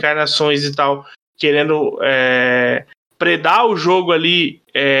várias encarnações e tal, querendo predar o jogo ali,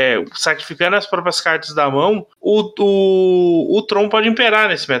 sacrificando as próprias cartas da mão, o Tron pode imperar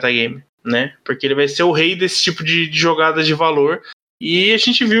nesse metagame, né, porque ele vai ser o rei desse tipo de jogadas de valor, e a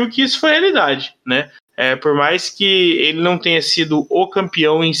gente viu que isso foi realidade, né. Por mais que ele não tenha sido o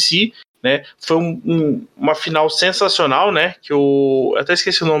campeão em si, né, foi uma final sensacional, né, que eu até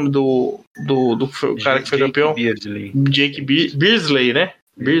esqueci o nome do cara que foi campeão. Jake Beardsley, né?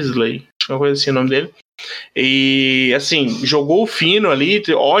 Beardsley, acho que é uma coisa assim o nome dele. E, assim, jogou fino ali,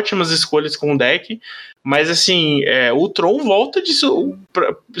 ótimas escolhas com o deck, mas, assim, o Tron volta disso.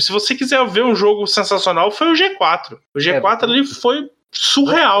 Se você quiser ver um jogo sensacional, foi o G4. O G4 ali foi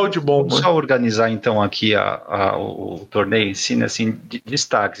surreal de bom. Vamos só organizar então aqui o torneio em si, né, assim,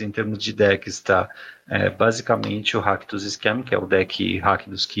 destaques em termos de decks, tá? Basicamente o RakdosCast, que é o deck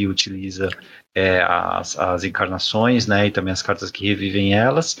Rakdos que utiliza as encarnações, né, e também as cartas que revivem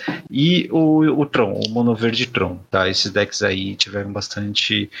elas, e o Tron, o Mono Verde Tron, tá? Esses decks aí tiveram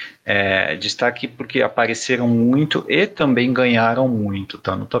bastante destaque porque apareceram muito e também ganharam muito,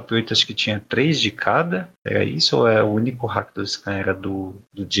 tá? No top 8 acho que tinha 3 de cada, era isso? Ou o único RakdosCast era do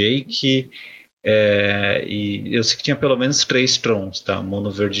Jake? E eu sei que tinha pelo menos 3 Trons, tá?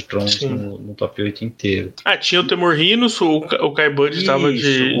 Mono Verde Trons no top 8 inteiro. Tinha o Temur Rhinos, o Kaibud estava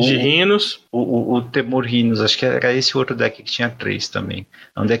de Rhinos. O Temur Rhinos, acho que era esse outro deck que tinha 3 também.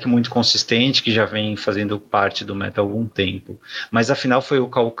 É um deck muito consistente, que já vem fazendo parte do meta há algum tempo. Mas afinal foi o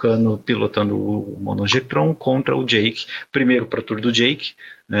Calcano pilotando o Mono G-Tron contra o Jake, primeiro Pro Tour do Jake,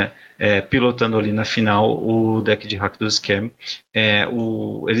 né, pilotando ali na final o deck de RakdosCast.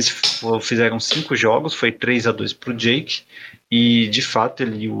 Eles fizeram 5 jogos, foi 3-2 para o Jake, E, de fato,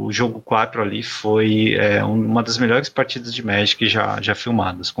 o jogo 4 ali foi uma das melhores partidas de Magic já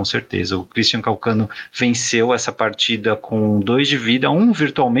filmadas, com certeza. O Christian Calcano venceu essa partida com 2 de vida, um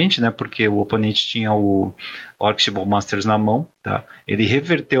virtualmente, né, porque o oponente tinha o Orcish Ballmasters na mão, tá? Ele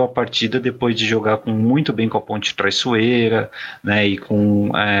reverteu a partida depois de jogar muito bem com a ponte traiçoeira, né,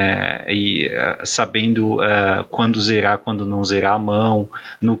 sabendo quando zerar, quando não zerar a mão,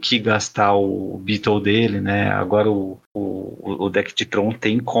 no que gastar o Beetle dele, né? Agora o deck de Tron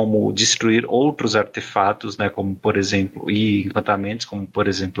tem como destruir outros artefatos, né, como por exemplo, e encantamentos, como por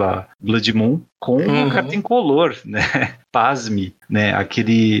exemplo a Blood Moon, com uma carta incolor, né? Pasme, né?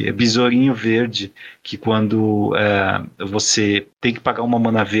 Aquele besourinho verde que quando você tem que pagar uma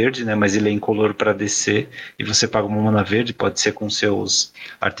mana verde, né? Mas ele é incolor para descer e você paga uma mana verde, pode ser com seus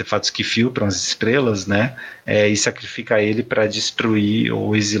artefatos que filtram as estrelas, né? E sacrifica ele para destruir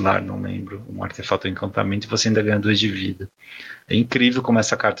ou exilar, não lembro, um artefato ou encantamento, e você ainda ganha 2 de vida. É incrível como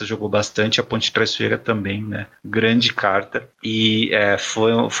essa carta jogou bastante, a Ponte Traiçoeira também, né? Grande carta. E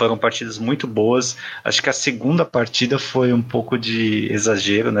foram partidas muito boas. Acho que a segunda partida foi um pouco de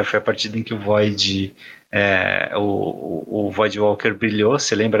exagero, né? Foi a partida em que o Void, o Void Walker brilhou.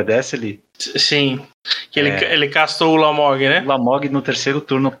 Você lembra dessa, Eli? Sim. Que ele castou o Lamog, né? O Lamog no terceiro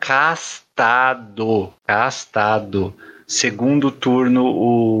turno, castado. Segundo turno,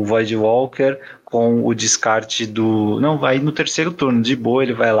 o Void Walker com o descarte do... Não, vai no terceiro turno, de boa,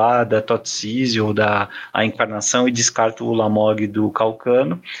 ele vai lá, dá Totseize ou dá a encarnação e descarta o Lamog do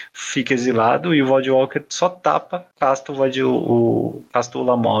Calcano, fica exilado e o Void Walker só tapa, casta o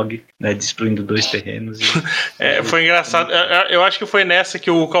Lamog, né, destruindo 2 terrenos. Foi engraçado. Eu acho que foi nessa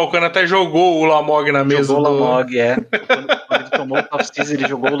que o Calcano até jogou o Lamog na mesa. Jogou o Lamog, Quando ele tomou o Totseize, ele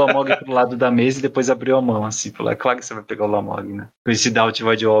jogou o Lamog pro lado da mesa e depois abriu a mão, assim, falou, é claro que você vai pegar o Lamog, né? Com esse Doubt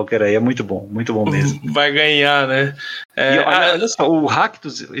Void Walker aí, é muito bom mesmo. Vai ganhar, né? E olha só, o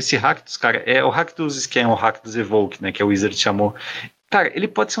Rakdos, esse Rakdos, cara, o Rakdos Scan, o Rakdos Evoke, né, que o Wizard chamou. Cara, ele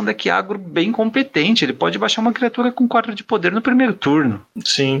pode ser um deck agro bem competente, ele pode baixar uma criatura com 4 de poder no primeiro turno.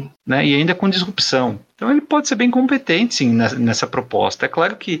 Sim. Né, e ainda com disrupção. Então ele pode ser bem competente, sim, nessa proposta. É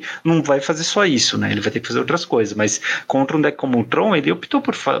claro que não vai fazer só isso, né? Ele vai ter que fazer outras coisas, mas contra um deck como o Tron, ele optou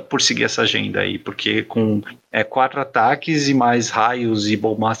por seguir essa agenda aí, porque com 4 ataques e mais raios e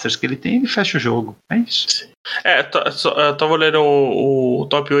Ballmasters que ele tem, ele fecha o jogo. É isso. Sim. Eu tava lendo o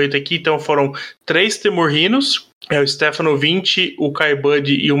top 8 aqui, então foram 3 Temurrinos, o Stefano 20, o Kai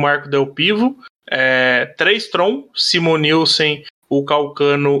Bud e o Marco Del Pivo, 3 Tron, Simon Nielsen, o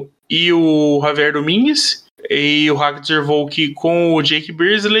Calcano e o Javier Domingues, e o Rakdos Evoke com o Jake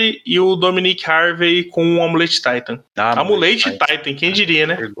Beardsley e o Dominic Harvey com o Amulet Titan. Amulet Titan, quem diria,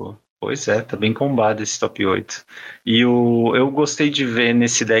 né? Pegou. Pois é, tá bem combado esse top 8. E eu gostei de ver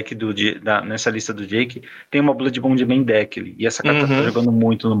nesse deck nessa lista do Jake, tem uma Blood Bond main deck ali. E essa carta tá jogando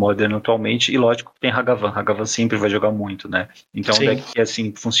muito no Modern atualmente. E lógico que tem Hagavan. Hagavan sempre vai jogar muito, né? Então é um deck que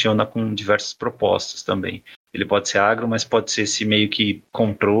assim, funciona com diversas propostas também. Ele pode ser agro, mas pode ser esse meio que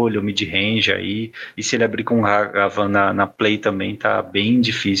controle ou mid-range aí. E se ele abrir com o Hagavan na play também, tá bem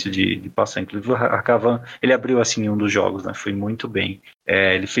difícil de passar. Inclusive o Hagavan, ele abriu assim em um dos jogos, né? Foi muito bem.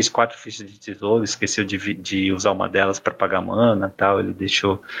 Ele fez 4 fichas de tesouro, esqueceu de usar uma delas para pagar mana e tal. Ele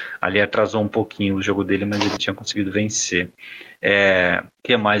deixou ali, atrasou um pouquinho o jogo dele, mas ele tinha conseguido vencer.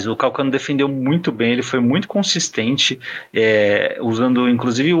 Que mais? O Calcano defendeu muito bem, ele foi muito consistente,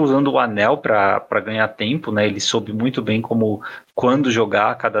 inclusive usando o anel para ganhar tempo, né? Ele soube muito bem quando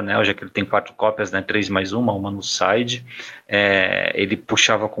jogar cada anel, já que ele tem 4 cópias, né? 3 mais uma no side. Ele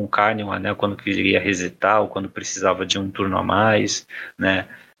puxava com carne o anel quando queria resetar ou quando precisava de um turno a mais, né?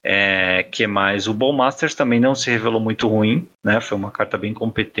 Que mais? O Ballmasters também não se revelou muito ruim, né? Foi uma carta bem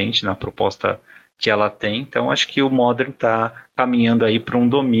competente na proposta que ela tem, então acho que o Modern está caminhando aí para um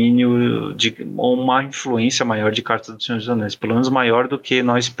domínio ou uma influência maior de cartas do Senhor dos Anéis, pelo menos maior do que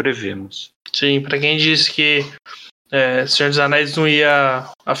nós prevemos. Sim, para quem disse que Senhor dos Anéis não ia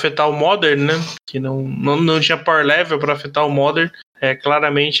afetar o Modern, né? Que não tinha power level para afetar o Modern.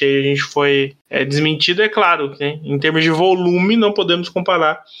 Claramente aí a gente foi desmentido, é claro, né? Em termos de volume não podemos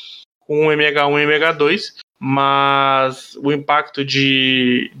comparar com o MH1 e MH2, mas o impacto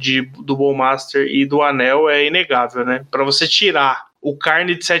do Ballmaster e do Anel é inegável, né? Para você tirar o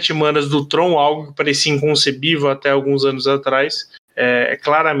carne de 7 manas do Tron, algo que parecia inconcebível até alguns anos atrás,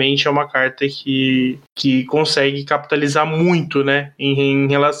 claramente é uma carta que consegue capitalizar muito, né, em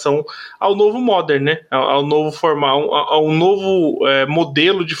relação ao novo Modern, né, ao novo formato, ao novo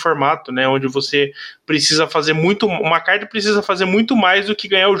modelo de formato, né, onde você precisa fazer muito, uma carta precisa fazer muito mais do que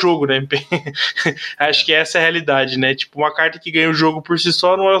ganhar o jogo, né. Acho que essa é a realidade, né, tipo, uma carta que ganha o jogo por si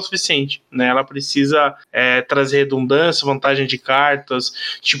só não é o suficiente, né, ela precisa trazer redundância, vantagem de cartas,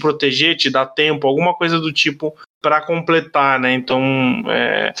 te proteger, te dar tempo, alguma coisa do tipo para completar, né? Então,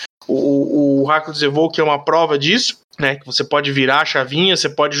 o Rakdos Evoke é uma prova disso, né? Que você pode virar a chavinha, você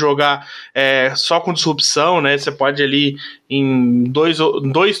pode jogar só com disrupção, né? Você pode ali em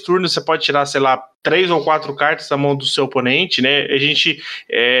dois turnos você pode tirar, sei lá, 3 ou 4 cartas da mão do seu oponente, né? A gente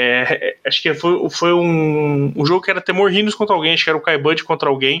acho que foi um jogo que era Temor Rhinos contra alguém, acho que era o Kaibud contra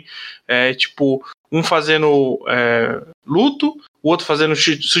alguém, tipo, um fazendo luto, o outro fazendo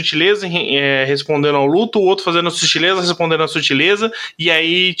sutileza respondendo ao luto, o outro fazendo sutileza respondendo à sutileza, e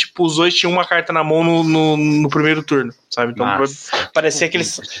aí, tipo, os dois tinham uma carta na mão no primeiro turno, sabe? Então parecia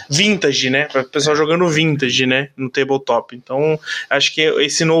aqueles vintage, né? O pessoal jogando vintage, né? No tabletop. Então, acho que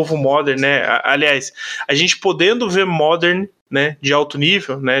esse novo Modern, né? Aliás, a gente podendo ver Modern, né, de alto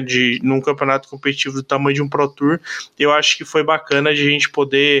nível, né, num campeonato competitivo do tamanho de um Pro Tour, eu acho que foi bacana de a gente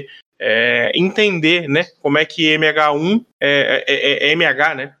poder entender, né, como é que MH1,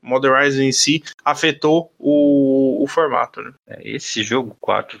 MH, né, Modern Horizon em si, afetou o formato, né. Esse jogo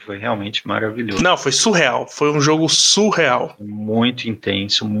 4 foi realmente maravilhoso. Não, foi surreal, foi um jogo surreal. Muito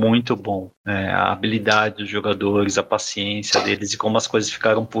intenso, muito bom. A habilidade dos jogadores, a paciência deles e como as coisas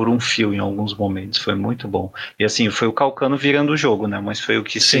ficaram por um fio em alguns momentos, foi muito bom. E assim, foi o Calcano virando o jogo, né, mas foi o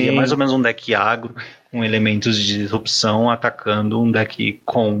que seria mais ou menos um deck agro, com elementos de disrupção atacando um deck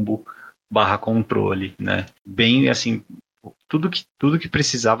combo / controle, né? Bem, assim, tudo que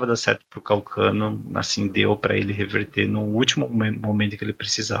precisava dar certo pro Calcano, assim, deu para ele reverter no último momento que ele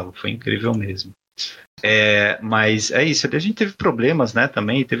precisava. Foi incrível mesmo. Mas é isso, a gente teve problemas, né,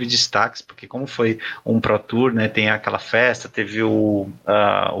 também, teve destaques, porque como foi um Pro Tour, né, tem aquela festa, teve o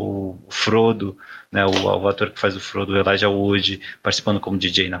Frodo, né, o ator que faz o Frodo, o Elijah Wood, participando como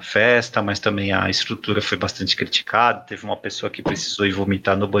DJ na festa, mas também a estrutura foi bastante criticada, teve uma pessoa que precisou ir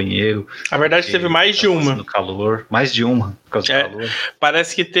vomitar no banheiro. A verdade teve mais de uma. No calor, mais de uma, por causa do calor.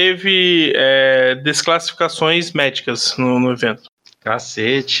 Parece que teve desclassificações médicas no evento.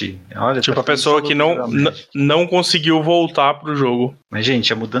 Cacete, olha. Tipo, a pessoa que não conseguiu voltar pro jogo. Mas,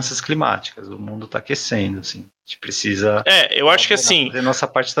 gente, é mudanças climáticas, o mundo tá aquecendo, assim. A gente precisa. Eu acho que assim. Fazer nossa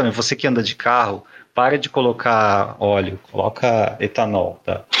parte também. Você que anda de carro, para de colocar óleo, coloca etanol,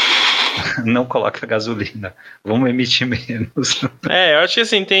 tá? Não coloca gasolina. Vamos emitir menos. Eu acho que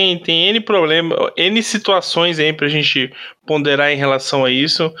assim, tem N problema, N situações aí pra gente ponderar em relação a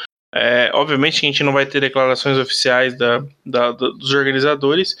isso. Obviamente que a gente não vai ter declarações oficiais dos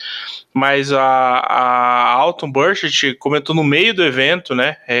organizadores, mas a Alton Burchett comentou no meio do evento,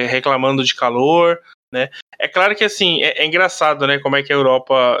 né, reclamando de calor, né. É claro que assim, é engraçado, né, como é que a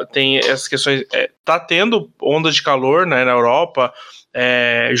Europa tem essas questões, tá tendo onda de calor, né, na Europa.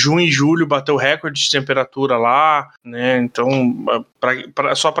 Junho e julho bateu recorde de temperatura lá, né? Então,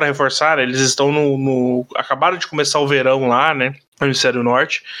 só para reforçar, eles estão acabaram de começar o verão lá, né? No hemisfério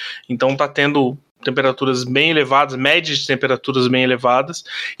norte, então tá tendo temperaturas bem elevadas, médias de temperaturas bem elevadas,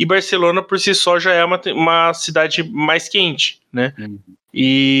 e Barcelona por si só já é uma cidade mais quente, né?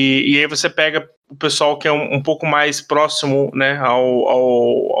 E aí você pega o pessoal que é um pouco mais próximo, né,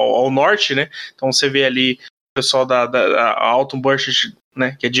 ao norte, né? Então você vê ali o pessoal da Alton Burchett,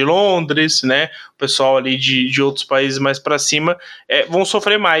 né, que é de Londres, né, o pessoal ali de outros países mais para cima, vão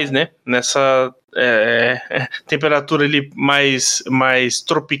sofrer mais, né, nessa temperatura ali mais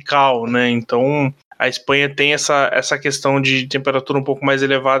tropical, né, então a Espanha tem essa questão de temperatura um pouco mais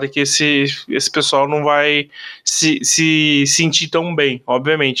elevada que esse pessoal não vai se sentir tão bem,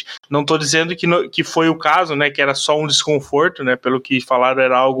 obviamente. Não estou dizendo que foi o caso, né, que era só um desconforto, né, pelo que falaram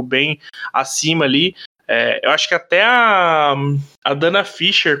era algo bem acima ali. Eu acho que até a Dana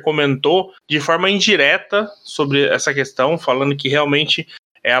Fischer comentou de forma indireta sobre essa questão, falando que realmente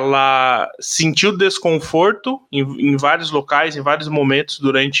ela sentiu desconforto em vários locais, em vários momentos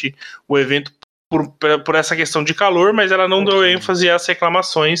durante o evento por essa questão de calor, mas ela não deu ênfase às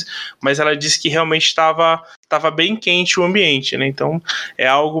reclamações, mas ela disse que realmente estava bem quente o ambiente, né? Então é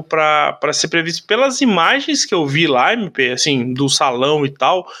algo para ser previsto. Pelas imagens que eu vi lá, MP, assim, do salão e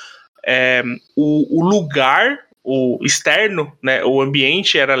tal, o lugar, o externo, né, o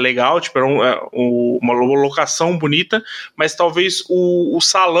ambiente era legal, tipo, era uma locação bonita, mas talvez o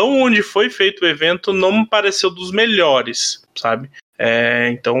salão onde foi feito o evento não me pareceu dos melhores, sabe?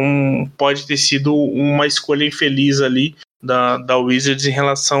 Então pode ter sido uma escolha infeliz ali da Wizards em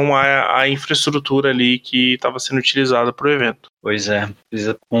relação à infraestrutura ali que estava sendo utilizada para o evento. Pois é,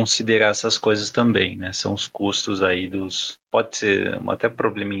 precisa considerar essas coisas também, né? São os custos aí dos... Pode ser até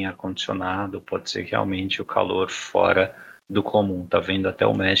problema em ar-condicionado, pode ser realmente o calor fora do comum. Tá vendo até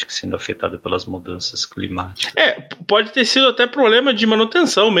o México sendo afetado pelas mudanças climáticas. Pode ter sido até problema de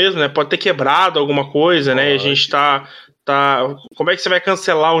manutenção mesmo, né? Pode ter quebrado alguma coisa, né? E a gente tá... Como é que você vai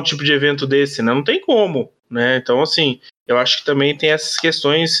cancelar um tipo de evento desse, né? Não tem como, né? Então, assim, eu acho que também tem essas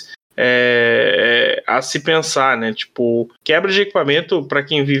questões... a se pensar, né? Tipo, quebra de equipamento, para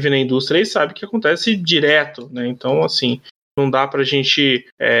quem vive na indústria aí sabe que acontece direto, né? Então, assim, não dá pra gente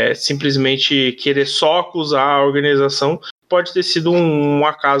simplesmente querer só acusar a organização. Pode ter sido um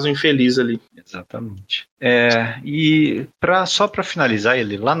acaso infeliz ali. Exatamente. E só para finalizar,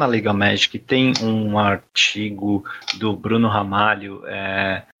 ele lá na Liga Magic tem um artigo do Bruno Ramalho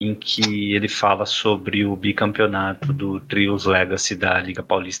em que ele fala sobre o bicampeonato do Trios Legacy da Liga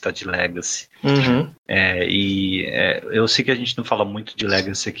Paulista de Legacy. Uhum. Eu sei que a gente não fala muito de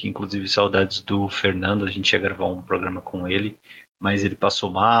Legacy aqui, inclusive saudades do Fernando, a gente ia gravar um programa com ele, mas ele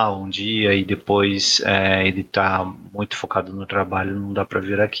passou mal um dia e depois ele está muito focado no trabalho, não dá para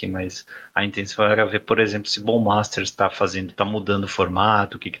vir aqui, mas a intenção era ver, por exemplo, se Bowmasters está mudando o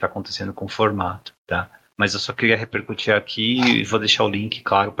formato, o que está acontecendo com o formato, tá? Mas eu só queria repercutir aqui e vou deixar o link,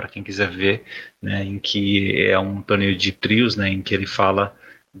 claro, para quem quiser ver, né, em que é um torneio de trios, né, em que ele fala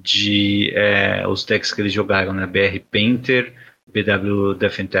de os decks que eles jogaram, né, BR Painter, BW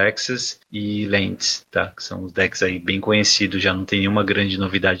Defend Texas e Lentes, tá? Que são os decks aí bem conhecidos, já não tem nenhuma grande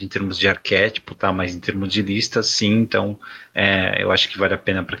novidade em termos de arquétipo, tá? Mas em termos de lista, sim, então eu acho que vale a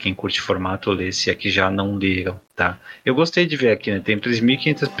pena para quem curte formato ler, se é que já não leram, tá? Eu gostei de ver aqui, né? Tem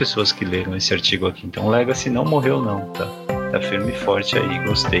 3.500 pessoas que leram esse artigo aqui, então Legacy não morreu não, tá? Tá firme e forte aí,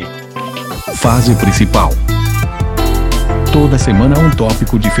 gostei. Fase principal. Toda semana um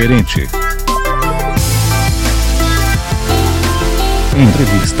tópico diferente.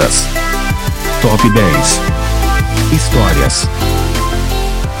 Entrevistas. Top 10. Histórias.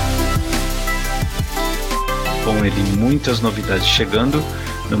 Com ele, muitas novidades chegando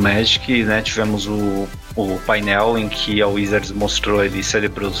no Magic, né? Tivemos o painel em que a Wizards mostrou, ele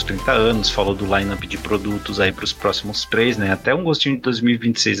celebrou os 30 anos, falou do lineup de produtos aí para os próximos 3, né? Até um gostinho de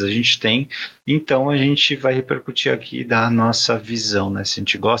 2026 a gente tem, então a gente vai repercutir aqui da nossa visão, né? Se a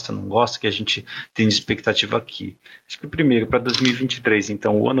gente gosta, não gosta, que a gente tem de expectativa aqui. Acho que primeiro para 2023,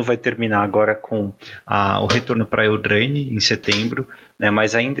 então o ano vai terminar agora com o retorno para Eldraine em setembro, né?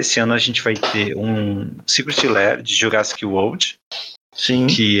 Mas ainda esse ano a gente vai ter um Secret Lair de Jurassic World. Sim.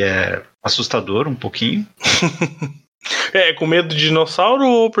 Que é assustador um pouquinho. Com medo de dinossauro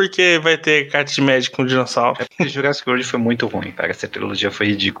ou porque vai ter carta de Magic com dinossauro? É porque Jurassic World foi muito ruim, cara. Essa trilogia foi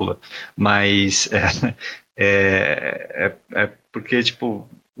ridícula. Mas porque, tipo,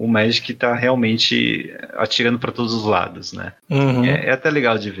 o Magic tá realmente atirando para todos os lados, né? Uhum. É até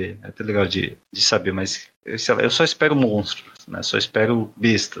legal de ver, é até legal de saber, mas eu só espero monstros, né? Só espero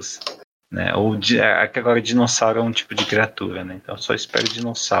bestas. Né? Que agora dinossauro é um tipo de criatura, né? Então eu só espero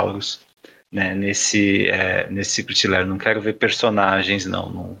dinossauros, né? nesse Secret Lair. Não quero ver personagens,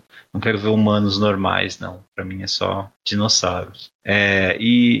 não quero ver humanos normais, não. Para mim é só dinossauros.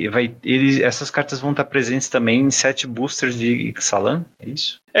 Essas cartas vão estar presentes também em 7 boosters de Ixalan, é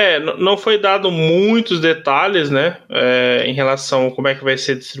isso? Não foi dado muitos detalhes, né, em relação a como é que vai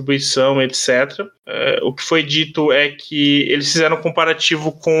ser a distribuição, etc. O que foi dito é que eles fizeram um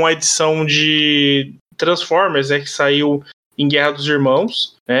comparativo com a edição de Transformers, né, que saiu em Guerra dos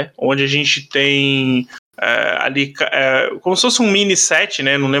Irmãos, né, onde a gente tem ali como se fosse um mini set,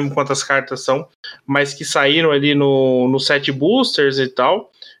 né, não lembro quantas cartas são, mas que saíram ali no set boosters e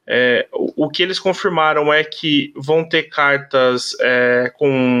tal. O que eles confirmaram é que vão ter cartas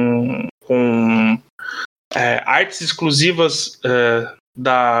com artes exclusivas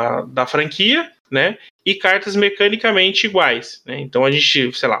da franquia, né? E cartas mecanicamente iguais, né? Então a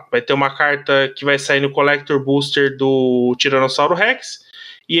gente, sei lá, vai ter uma carta que vai sair no Collector Booster do Tiranossauro Rex,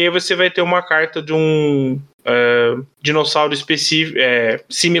 e aí você vai ter uma carta de um dinossauro específico,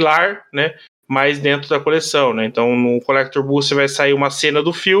 similar, né? Mas dentro da coleção, né? Então no Collector Booster vai sair uma cena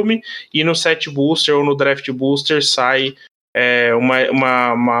do filme, e no Set Booster ou no Draft Booster sai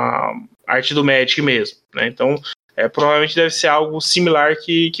uma arte do Magic mesmo, né? Então provavelmente deve ser algo similar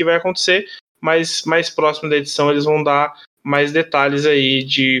que vai acontecer, mas mais próximo da edição eles vão dar mais detalhes aí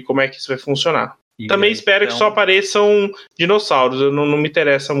de como é que isso vai funcionar. Também espero que só apareçam dinossauros, eu não me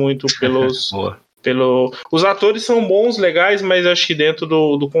interessa muito pelos Os atores são bons, legais, mas acho que dentro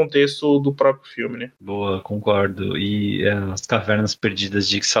do contexto do próprio filme, né? Boa, concordo. E as Cavernas Perdidas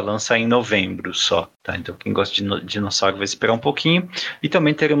de Ixalan saem em novembro só, tá? Então quem gosta de dinossauro vai esperar um pouquinho. E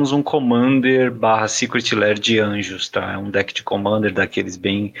também teremos um Commander / Secret Lair de Anjos, tá? É um deck de Commander daqueles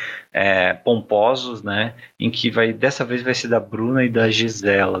bem pomposos, né? Em que dessa vez vai ser da Bruna e da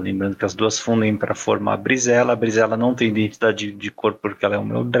Gisela. Lembrando que as duas fundem para formar a Brizella. A Brizella não tem identidade de cor porque ela é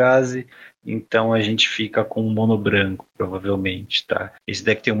uma Eldrazi. Então a gente fica com um mono branco, provavelmente, tá? Esse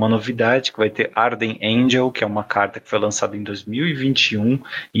deck tem uma novidade, que vai ter Arden Angel, que é uma carta que foi lançada em 2021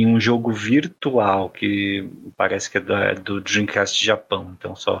 em um jogo virtual, que parece que é do Dreamcast Japão.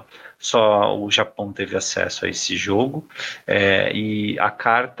 Então só o Japão teve acesso a esse jogo. E a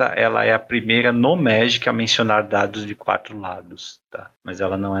carta, ela é a primeira no Magic a mencionar dados de 4 lados, tá? Mas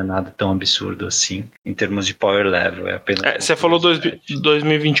ela não é nada tão absurdo assim, em termos de power level. É apenas você falou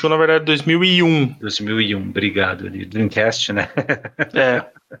 2021, na verdade 2001. 2001, obrigado. Dreamcast, né?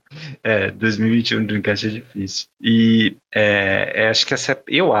 2021 Dreamcast é difícil. E acho que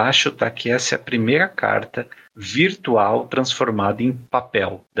eu acho, tá, que essa é a primeira carta virtual transformada em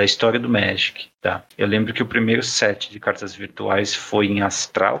papel da história do Magic, tá? Eu lembro que o primeiro set de cartas virtuais foi em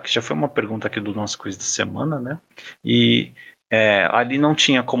Astral, que já foi uma pergunta aqui do nosso quiz da semana, né? E ali não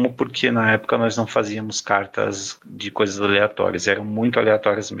tinha como, porque na época nós não fazíamos cartas de coisas aleatórias, eram muito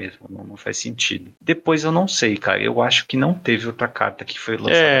aleatórias mesmo, não faz sentido. Depois eu não sei, cara, eu acho que não teve outra carta que foi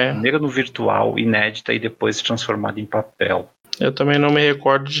lançada primeiro no virtual, inédita, e depois transformada em papel. Eu também não me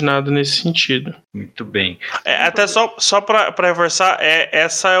recordo de nada nesse sentido. Muito bem. Até só para reforçar,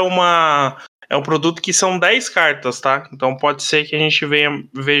 essa é um produto que são 10 cartas, tá? Então pode ser que a gente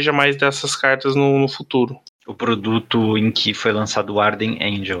veja mais dessas cartas no futuro. O produto em que foi lançado o Arden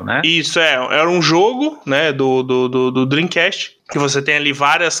Angel, né? Isso, era um jogo, né, do Dreamcast, que você tem ali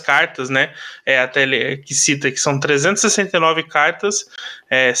várias cartas, né, até que cita que são 369 cartas,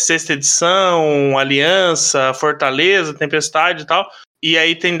 sexta edição, Aliança, Fortaleza, Tempestade e tal, e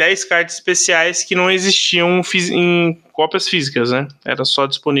aí tem 10 cartas especiais que não existiam em cópias físicas, né, eram só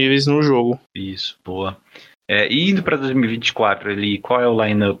disponíveis no jogo. Isso, boa. E indo para 2024, qual é o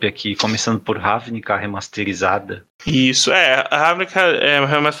line-up aqui? Começando por Ravnica remasterizada. Isso, a Ravnica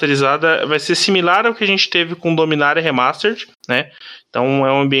remasterizada vai ser similar ao que a gente teve com Dominaria Remastered, né? Então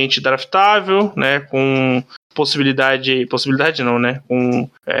é um ambiente draftável, né? Com possibilidade não, né? Com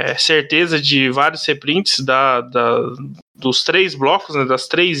certeza de vários reprints dos 3 blocos, né? Das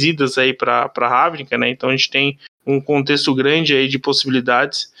 3 idas aí para Ravnica, né? Então a gente tem um contexto grande aí de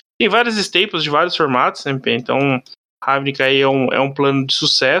possibilidades. Tem várias staples de vários formatos, né? Então Ravnica aí é um plano de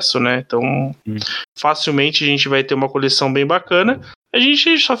sucesso, né? Então facilmente a gente vai ter uma coleção bem bacana. A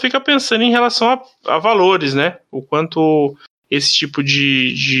gente só fica pensando em relação a valores, né? O quanto esse tipo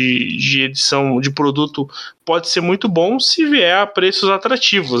de edição de produto pode ser muito bom se vier a preços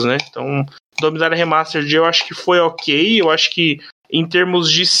atrativos, né? Então Dominaria Remastered eu acho que foi ok, eu acho que em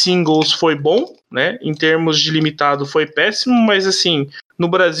termos de singles foi bom, né? Em termos de limitado foi péssimo, mas assim, no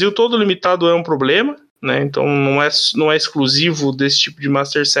Brasil todo limitado é um problema, né? Então não é exclusivo desse tipo de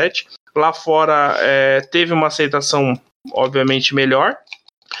Master Set. Lá fora teve uma aceitação obviamente melhor,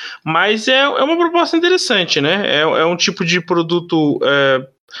 mas é uma proposta interessante, né? É um tipo de produto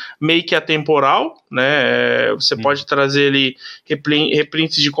meio que atemporal, né? Você pode trazer ali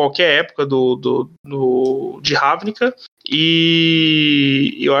reprints de qualquer época de Ravnica,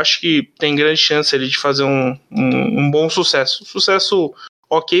 e eu acho que tem grande chance ali de fazer um bom sucesso. Sucesso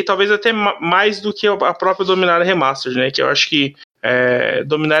ok, talvez até mais do que a própria Dominaria Remastered, né? Que eu acho que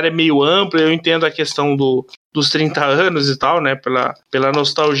Dominaria é meio ampla, eu entendo a questão dos 30 anos e tal, né? Pela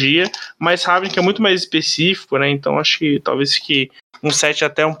nostalgia, mas Ravnica é muito mais específico, né? Então acho que talvez fique um set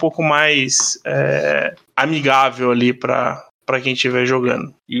até um pouco mais amigável ali para quem estiver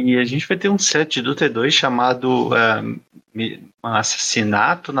jogando. E a gente vai ter um set do T2 chamado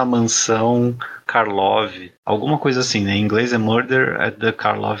Assassinato na Mansão Karlov. Alguma coisa assim, né? Em inglês é Murder at the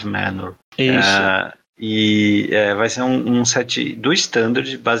Karlov Manor. Isso. Vai ser um set do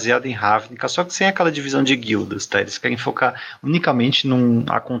Standard baseado em Ravnica, só que sem aquela divisão de guildas, tá? Eles querem focar unicamente num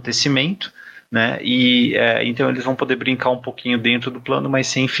acontecimento, né? Então eles vão poder brincar um pouquinho dentro do plano, mas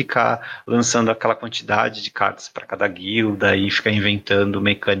sem ficar lançando aquela quantidade de cartas para cada guilda e ficar inventando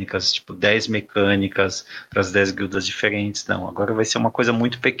mecânicas, tipo 10 mecânicas para as 10 guildas diferentes. Não, agora vai ser uma coisa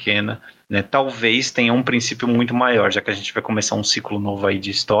muito pequena, né? Talvez tenha um princípio muito maior, já que a gente vai começar um ciclo novo aí de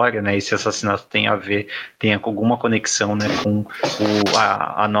história, né? Esse assassinato tenha alguma conexão, né, com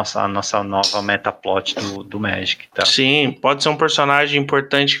a nossa nova metaplot do Magic, tá? Sim, pode ser um personagem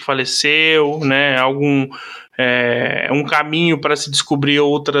importante que faleceu, né? Algum um caminho para se descobrir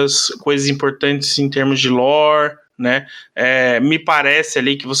outras coisas importantes em termos de lore, né? Me parece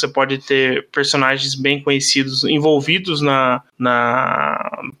ali que você pode ter personagens bem conhecidos envolvidos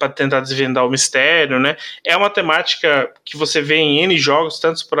para tentar desvendar o mistério, né? É uma temática que você vê em N jogos,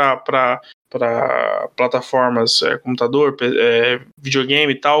 tanto para plataformas, computador,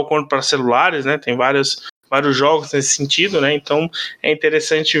 videogame e tal, quanto para celulares, né? Tem vários jogos nesse sentido, né? Então é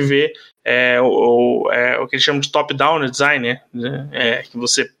interessante ver o que eles chamam de top-down design, né? Que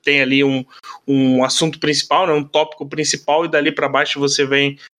você tem ali um assunto principal, né? Um tópico principal, e dali para baixo você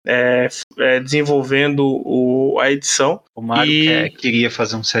vem desenvolvendo a edição. O Mario queria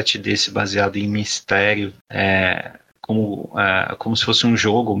fazer um set desse baseado em mistério, como se fosse um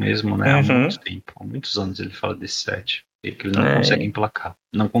jogo mesmo, né? Há muito tempo, há muitos anos ele fala desse set. Que ele não consegue emplacar.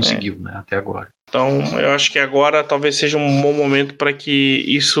 Não conseguiu, né? Até agora. Então, eu acho que agora talvez seja um bom momento para que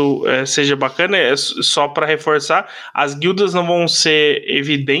isso seja bacana. Só para reforçar, as guildas não vão ser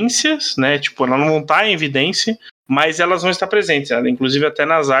evidências, né? Tipo, elas não vão estar em evidência, mas elas vão estar presentes. Inclusive, até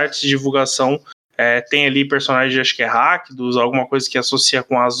nas artes de divulgação, tem ali personagens, acho que é Rakdos, alguma coisa que associa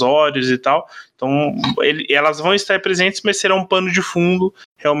com Azorius e tal. Então, elas vão estar presentes, mas serão um pano de fundo,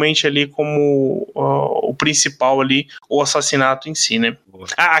 realmente ali como o principal ali, o assassinato em si, né?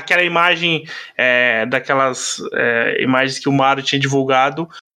 Aquela imagem, daquelas imagens que o Mario tinha divulgado,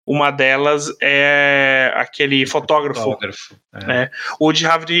 uma delas é aquele fotógrafo. O de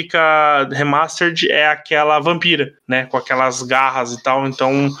Ravnica Remastered é aquela vampira, né? Com aquelas garras e tal.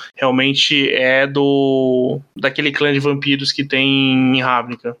 Então, realmente é daquele clã de vampiros que tem em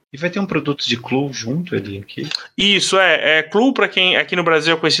Ravnica. E vai ter um produto de Clue junto ali aqui? Isso, Clue, para quem aqui no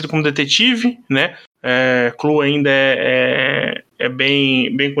Brasil é conhecido como detetive, né? Clue ainda é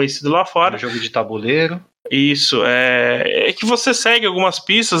bem, bem conhecido lá fora. É um jogo de tabuleiro. Isso, é que você segue algumas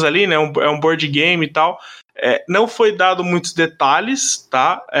pistas ali, né? É um board game e tal. Não foi dado muitos detalhes,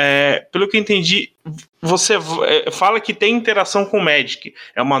 tá? Pelo que eu entendi, você fala que tem interação com Magic.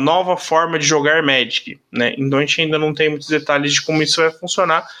 É uma nova forma de jogar Magic, né? Então a gente ainda não tem muitos detalhes de como isso vai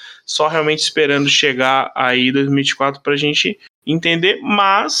funcionar. Só realmente esperando chegar aí 2024 pra gente entender.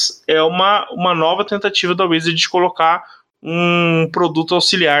 Mas é uma nova tentativa da Wizard de colocar um produto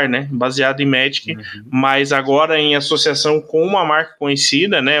auxiliar, né, baseado em Magic, mas agora em associação com uma marca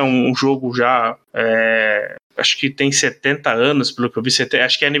conhecida, né, um jogo já, acho que tem 70 anos, pelo que eu vi,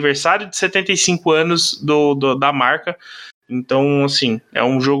 acho que é aniversário de 75 anos da marca. Então, assim, é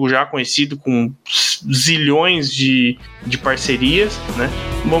um jogo já conhecido, com zilhões de parcerias, né?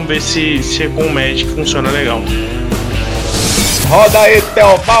 Vamos ver se com o Magic funciona legal. Roda aí,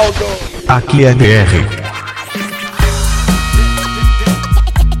 Teobaldo! Aqui é DR.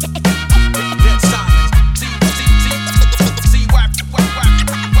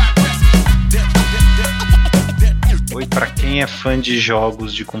 Para quem é fã de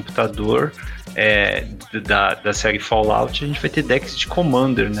jogos de computador, da série Fallout, a gente vai ter decks de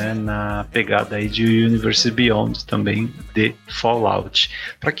Commander, né, na pegada aí de Universe Beyond também de Fallout.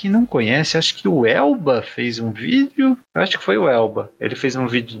 Para quem não conhece, acho que o Elba fez um vídeo, acho que foi o Elba, ele fez um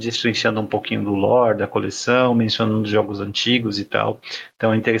vídeo destrinchando um pouquinho do lore da coleção, mencionando jogos antigos e tal.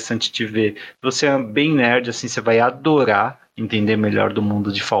 Então é interessante te ver. Você é bem nerd, assim, você vai adorar entender melhor do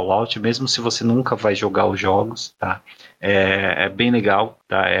mundo de Fallout, mesmo se você nunca vai jogar os jogos, tá? É bem legal,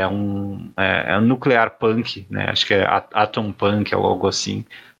 tá? É um nuclear punk, né? Acho que é atom punk ou algo assim,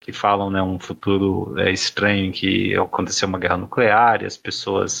 que falam, né, um futuro estranho, que aconteceu uma guerra nuclear e as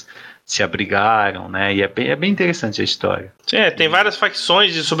pessoas se abrigaram, né? E é bem interessante a história. Tem várias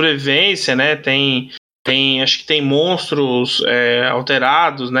facções de sobrevivência, né? Acho que tem monstros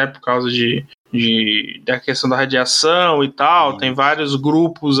alterados, né? Por causa da questão da radiação e tal. Tem vários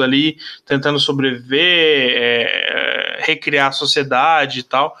grupos ali tentando sobreviver, recriar a sociedade e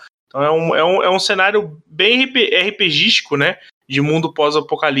tal. Então é um cenário bem RPGístico, né? De mundo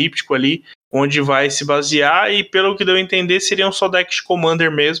pós-apocalíptico ali, onde vai se basear, e pelo que deu a entender, seriam só decks de Commander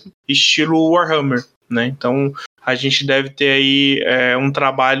mesmo, estilo Warhammer, né? Então a gente deve ter aí um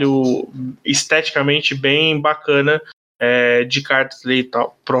trabalho esteticamente bem bacana de cartas ali e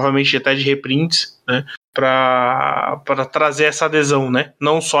tal, provavelmente até de reprints, né, para trazer essa adesão, né,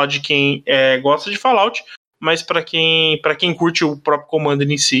 não só de quem gosta de Fallout, mas para quem curte o próprio Commander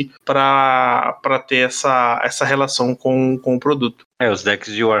em si, para ter essa relação com o produto. Os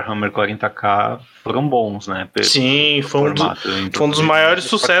decks de Warhammer 40k foram bons, né? Sim, foi um dos maiores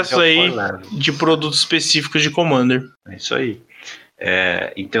sucessos aí de produtos específicos de Commander. É isso aí.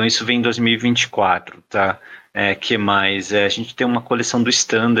 Então isso vem em 2024, tá? Que mais? A gente tem uma coleção do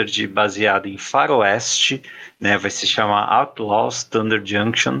Standard baseada em Faroeste, né? Vai se chamar Outlaw Standard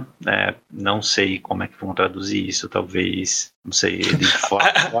Junction. Não sei como é que vão traduzir isso, talvez. Não sei, ele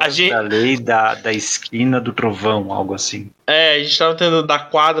fora da lei da esquina do trovão, algo assim. A gente tava tendo da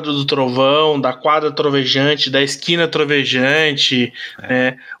quadra do trovão, da quadra trovejante, da esquina trovejante.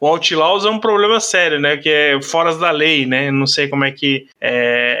 Né? O Outlaws é um problema sério, né? Que é fora da lei, né? Não sei como é que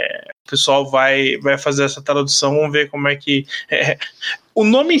o pessoal vai fazer essa tradução, vamos ver como é que... O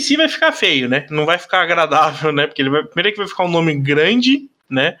nome em si vai ficar feio, né? Não vai ficar agradável, né? Porque primeiro que vai ficar um nome grande,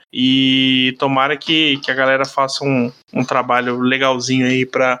 né? E tomara que a galera faça um trabalho legalzinho aí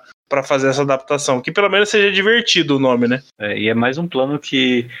pra fazer essa adaptação, que pelo menos seja divertido o nome, né? E é mais um plano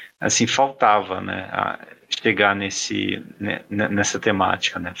que, assim, faltava, né? Chegar nessa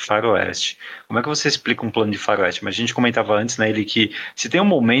temática, né? Faroeste. Como é que você explica um plano de faroeste? Mas a gente comentava antes, né, ele que se tem um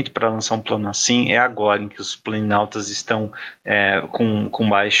momento para lançar um plano assim, é agora em que os planinautas estão com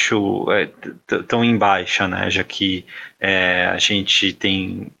baixo, estão em baixa, né? Já que a gente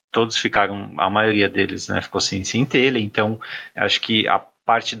tem... Todos ficaram, a maioria deles, né, ficou sem telha, então acho que a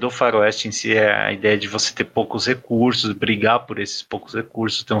parte do faroeste em si é a ideia de você ter poucos recursos, brigar por esses poucos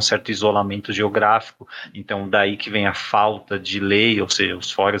recursos, ter um certo isolamento geográfico, então daí que vem a falta de lei, ou seja,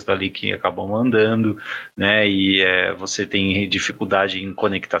 os foras da lei que acabam mandando, né, e você tem dificuldade em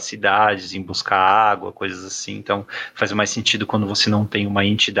conectar cidades, em buscar água, coisas assim, então faz mais sentido quando você não tem uma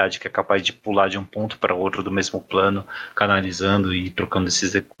entidade que é capaz de pular de um ponto para outro do mesmo plano, canalizando e trocando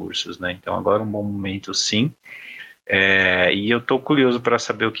esses recursos, né, então agora é um bom momento sim. E eu estou curioso para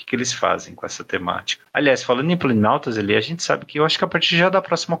saber o que eles fazem com essa temática. Aliás, falando em planinautas, a gente sabe que eu acho que a partir já da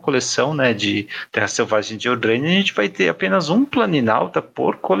próxima coleção, né, de Terra Selvagem de Eldraine, a gente vai ter apenas um planinauta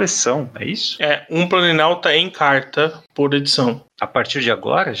por coleção, é isso? Um planinauta em carta por edição. A partir de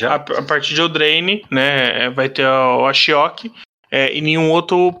agora, já? A partir de Eldraine, né, vai ter o Ashiok, e nenhum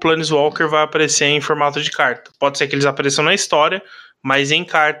outro Planeswalker vai aparecer em formato de carta. Pode ser que eles apareçam na história, mas em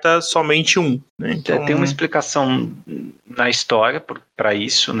carta somente um. Né? Então... Tem uma explicação na história para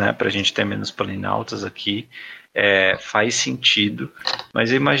isso, né? Para a gente ter menos planinautas aqui. Faz sentido, mas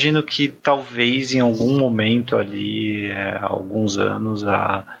eu imagino que talvez em algum momento ali, alguns anos,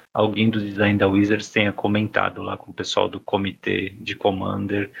 alguém do design da Wizards tenha comentado lá com o pessoal do comitê de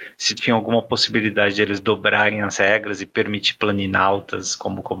Commander se tinha alguma possibilidade de eles dobrarem as regras e permitir planinautas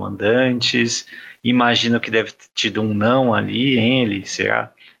como comandantes. Imagino que deve ter tido um não ali,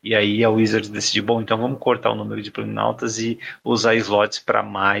 será? E aí a Wizards decidiu, bom, então vamos cortar o número de planinautas e usar slots para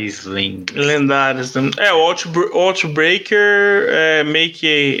mais lendários. O Outbreaker meio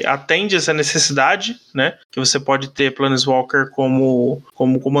que atende essa necessidade, né? Que você pode ter Planeswalker como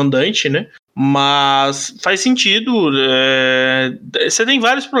comandante, né? Mas faz sentido. Você tem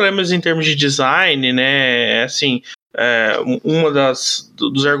vários problemas em termos de design, né? Assim,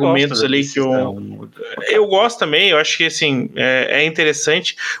 dos argumentos ali que eu gosto também, eu acho que assim, é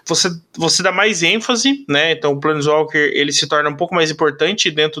interessante você dá mais ênfase, né? Então o Planeswalker ele se torna um pouco mais importante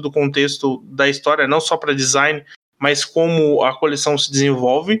dentro do contexto da história, não só para design, mas como a coleção se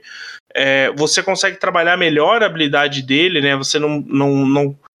desenvolve. Você consegue trabalhar melhor a habilidade dele, né? Você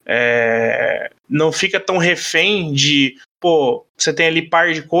não fica tão refém de você tem ali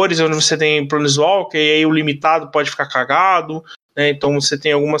par de cores onde você tem Planeswalker e aí o limitado pode ficar cagado, né? Então você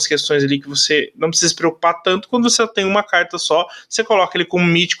tem algumas questões ali que você não precisa se preocupar tanto. Quando você tem uma carta só, você coloca ele como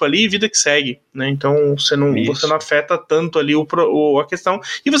mítico ali e vida que segue, né? Então você não afeta tanto ali a questão,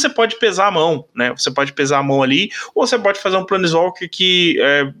 e você pode pesar a mão, né? Você pode pesar a mão ali, ou você pode fazer um Planeswalker que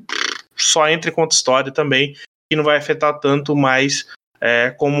só entra e conta história também, que não vai afetar tanto mais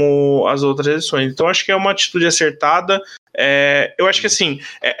como as outras edições. Então acho que é uma atitude acertada. Eu acho que assim,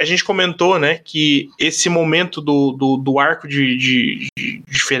 a gente comentou, né, que esse momento do arco de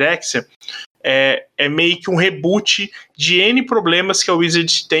Phyrexia é meio que um reboot de N problemas que a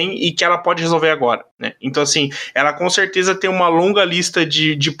Wizards tem e que ela pode resolver agora, né? Então assim, ela com certeza tem uma longa lista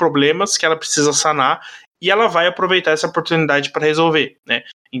de problemas que ela precisa sanar e ela vai aproveitar essa oportunidade para resolver, né?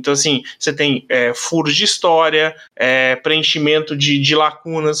 Então, assim, você tem furos de história, preenchimento de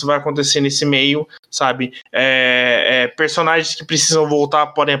lacunas vai acontecer nesse meio, sabe? Personagens que precisam voltar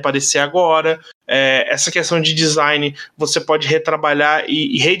podem aparecer agora. Essa questão de design você pode retrabalhar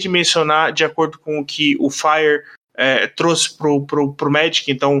e redimensionar de acordo com o que o Fire trouxe pro Magic.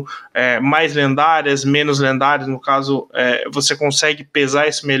 Então, mais lendárias, menos lendárias, no caso, você consegue pesar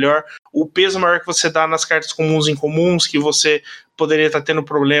isso melhor. O peso maior que você dá nas cartas comuns e incomuns, que você poderia estar tendo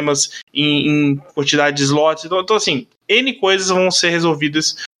problemas em quantidade de slots. Então, assim, N coisas vão ser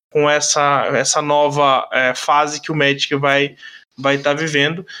resolvidas com essa nova fase que o Magic vai vai estar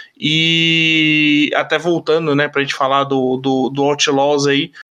vivendo. E até voltando, né, pra gente falar do Outlaws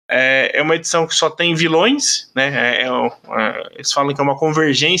aí, é uma edição que só tem vilões, né? Eles falam que é uma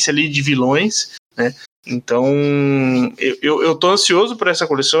convergência ali de vilões, né? Então, eu tô ansioso por essa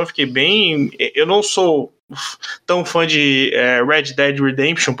coleção, eu fiquei bem... Eu não sou tão fã de Red Dead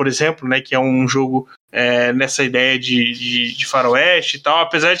Redemption, por exemplo, né? Que é um jogo nessa ideia de faroeste e tal,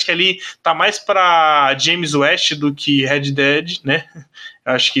 apesar de que ali tá mais pra James West do que Red Dead, né?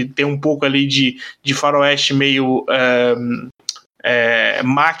 Acho que tem um pouco ali de faroeste meio...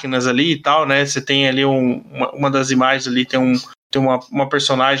 máquinas ali e tal, né? Você tem ali uma das imagens ali, tem uma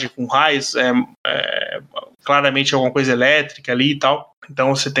personagem com raios, claramente alguma coisa elétrica ali e tal.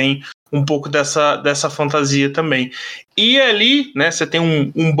 Então você tem um pouco dessa fantasia também. E ali, né, você tem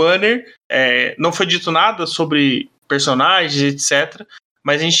um banner, não foi dito nada sobre personagens, etc.,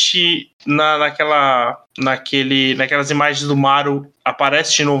 mas a gente, naquelas imagens do Maru,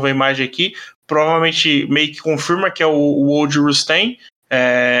 aparece de novo a imagem aqui, provavelmente meio que confirma que é o Old Rustem,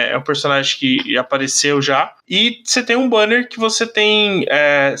 é um personagem que apareceu já. E você tem um banner que você tem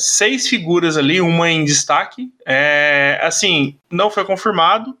 6 figuras ali, uma em destaque. Assim, não foi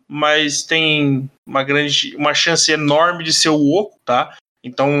confirmado, mas tem uma chance enorme de ser o Oco, tá?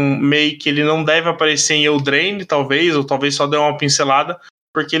 Então, meio que ele não deve aparecer em Eldraine, talvez, ou talvez só dê uma pincelada,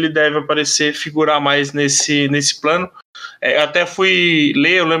 porque ele deve aparecer, figurar mais nesse plano. Eu até fui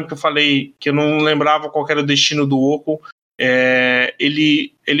ler, eu lembro que eu falei que eu não lembrava qual era o destino do Oco.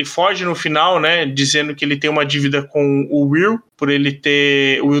 Ele foge no final, né, dizendo que ele tem uma dívida com o Will, por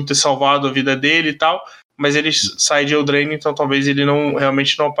o Will ter salvado a vida dele e tal, mas ele sai de Eldraine, então talvez ele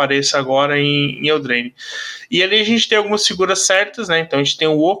realmente não apareça agora em Eldraine. E ali a gente tem algumas figuras certas, né? Então a gente tem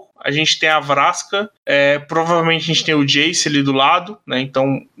o Oco, a gente tem a Vraska, provavelmente a gente tem o Jace ali do lado, né?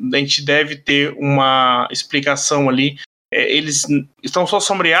 Então a gente deve ter uma explicação ali. Eles estão só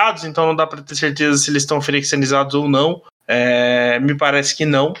sombreados, então não dá para ter certeza se eles estão flexionizados ou não. Me parece que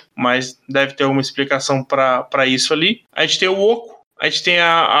não, mas deve ter alguma explicação para isso ali. A gente tem o Oco, a gente tem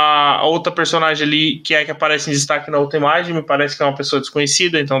a outra personagem ali que aparece em destaque na outra imagem, me parece que é uma pessoa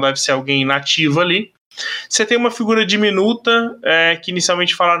desconhecida, então deve ser alguém nativo ali. Você tem uma figura diminuta, que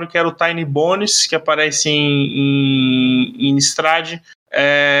inicialmente falaram que era o Tiny Bones, que aparece em Strade,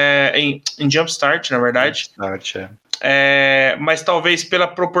 em Jumpstart, na verdade. Jumpstart, mas talvez pela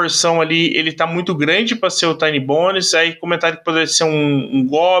proporção ali, ele tá muito grande para ser o Tiny Bones. Aí comentaram que poderia ser um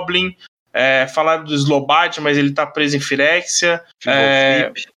Goblin. Falaram do Slobat, mas ele tá preso em Firexia.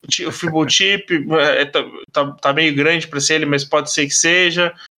 O Fibotip tá meio grande para ser ele, mas pode ser que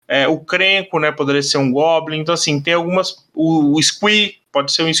seja. O Crenco, né, poderia ser um Goblin. Então, assim, tem algumas... O Squee,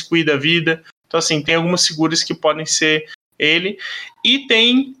 pode ser um Squee da vida. Então, assim, tem algumas figuras que podem ser ele. E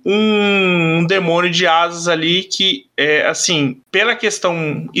tem um demônio de asas ali que, assim, pela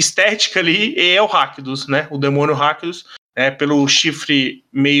questão estética ali, é o Rakdos, né? O demônio Rakdos, pelo chifre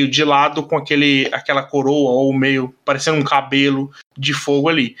meio de lado com aquela coroa ou meio parecendo um cabelo de fogo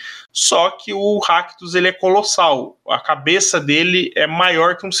ali. Só que o Rakdos, ele é colossal. A cabeça dele é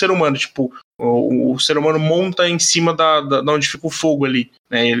maior que um ser humano. Tipo, o ser humano monta em cima da onde fica o fogo ali,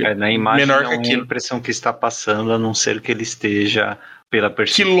 né? Ele na imagem menor não que é a aquilo. impressão que está passando, a não ser que ele esteja pela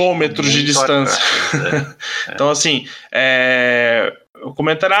perspectiva quilômetros de distância. Então, assim,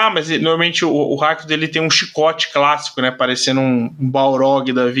 comentaram, mas normalmente o Rakdos dele tem um chicote clássico, né? Parecendo um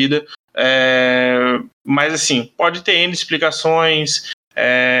Balrog da vida. Mas, assim, pode ter N explicações.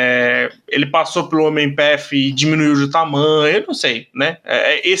 Ele passou pelo Homem Path e diminuiu de tamanho, eu não sei, né?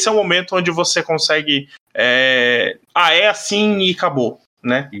 Esse é o momento onde você consegue assim e acabou,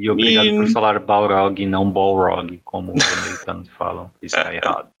 né? E obrigado por falar Balrog e não Balrog, como os americanos falam. Está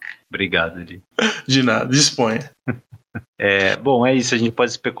errado. Obrigado, Di. De nada, disponha. Bom, é isso, a gente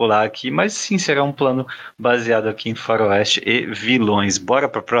pode especular aqui, mas sim, será um plano baseado aqui em faroeste e vilões. Bora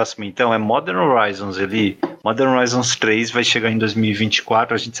para a próxima, então, Modern Horizons ali. Modern Horizons 3 vai chegar em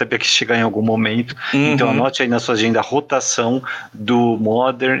 2024, a gente sabia que ia chegar em algum momento, então anote aí na sua agenda a rotação do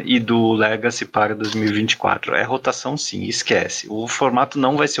Modern e do Legacy para 2024. É rotação sim, esquece. O formato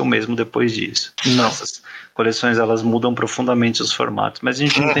não vai ser o mesmo depois disso. Não. Essas coleções, elas mudam profundamente os formatos, mas a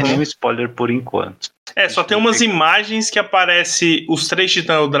gente não tem nenhum spoiler por enquanto. Só tem umas imagens que aparece os 3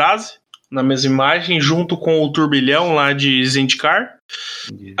 Titãs Eldrazi na mesma imagem, junto com o turbilhão lá de Zendikar.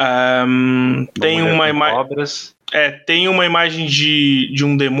 Tem uma imagem. Tem uma imagem de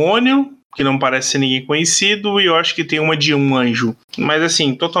um demônio, que não parece ser ninguém conhecido, e eu acho que tem uma de um anjo. Mas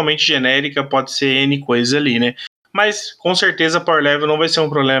assim, totalmente genérica, pode ser N coisa ali, né? Mas com certeza Power Level não vai ser um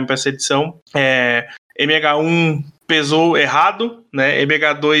problema para essa edição. MH1 pesou errado, né?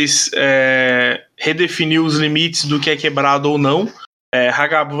 MH2 redefiniu os limites do que é quebrado ou não.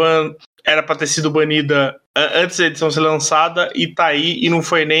 Hagavan era para ter sido banida antes da edição ser lançada e tá aí e não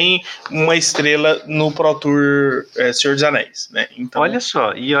foi nem uma estrela no Pro Tour Senhor dos Anéis, né? Então... Olha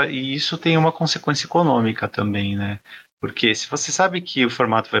só, e isso tem uma consequência econômica também, né? Porque se você sabe que o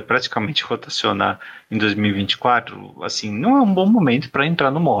formato vai praticamente rotacionar em 2024, assim, não é um bom momento para entrar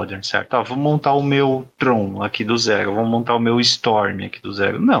no Modern, certo? Vou montar o meu Tron aqui do zero, vou montar o meu Storm aqui do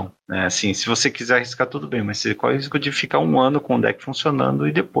zero. Não, né? Assim, se você quiser arriscar, tudo bem, mas você corre o risco de ficar um ano com o deck funcionando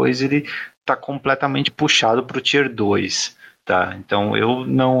e depois ele tá completamente puxado para o Tier 2. Tá, então eu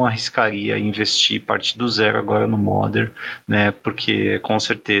não arriscaria investir parte do zero agora no Modern, né? Porque com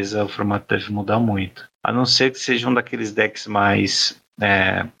certeza o formato deve mudar muito. A não ser que seja um daqueles decks mais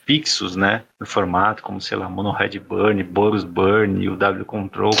fixos, né? No formato, como sei lá, Mono Red Burn, Boros Burn, o W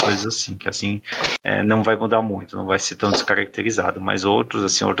Control, coisas assim, que assim não vai mudar muito, não vai ser tão descaracterizado. Mas outros,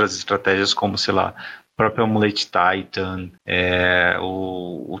 assim, outras estratégias como, sei lá, o próprio Amulet Titan,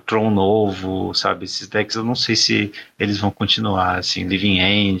 o Tron novo, sabe? Esses decks eu não sei se eles vão continuar, assim, Living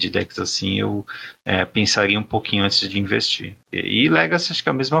End, decks assim, eu pensaria um pouquinho antes de investir. E Legacy acho que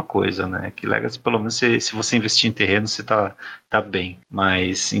é a mesma coisa, né? Que Legacy, pelo menos, se você investir em terreno, você tá bem.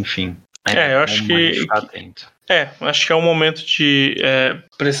 Mas, enfim, eu acho que ficar atento. Acho que é um momento de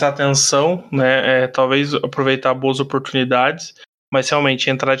prestar atenção, né? Talvez aproveitar boas oportunidades, mas realmente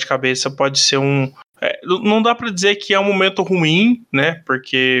entrar de cabeça pode ser não dá para dizer que é um momento ruim, né?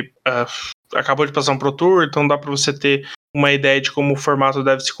 Porque acabou de passar um Pro Tour, então dá para você ter uma ideia de como o formato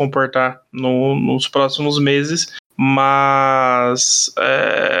deve se comportar nos próximos meses. Mas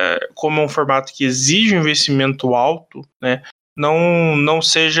como é um formato que exige um investimento alto, né? Não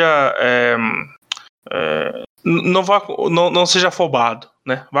seja não seja afobado,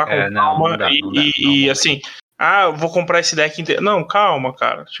 né? Vá com calma não dá, e assim, eu vou comprar esse deck inteiro. Não, calma,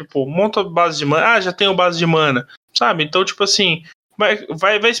 cara. Tipo, monta base de mana. Já tenho base de mana, sabe? Então, tipo assim,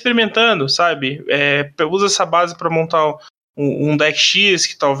 vai experimentando, sabe? Usa essa base para montar um deck X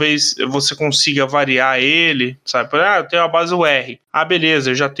que talvez você consiga variar ele, sabe? Eu tenho a base UR. Beleza,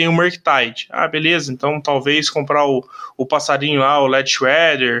 eu já tenho o Murktide. Beleza, então talvez comprar o passarinho lá, o Led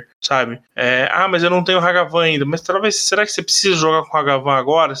Shredder, sabe? Mas eu não tenho o Hagavan ainda. Mas talvez, será que você precisa jogar com o Hagavan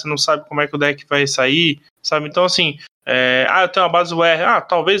agora? Você não sabe como é que o deck vai sair, sabe? Então, assim, eu tenho a base UR.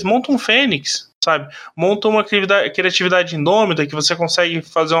 Talvez monta um Fênix, sabe? Monta uma criatividade indômita que você consegue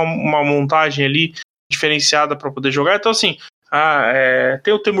fazer uma montagem ali diferenciada para poder jogar. Então, assim,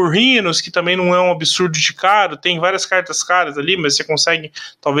 tem o Temurrinos, que também não é um absurdo de caro, tem várias cartas caras ali, mas você consegue,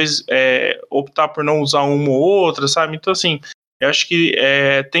 talvez, optar por não usar uma ou outra, sabe? Então, assim, eu acho que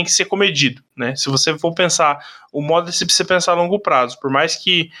tem que ser comedido, né? Se você for pensar, o modo é você pensar a longo prazo, por mais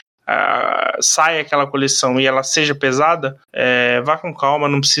que saia aquela coleção e ela seja pesada, vá com calma,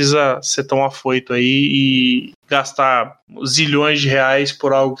 não precisa ser tão afoito aí e gastar zilhões de reais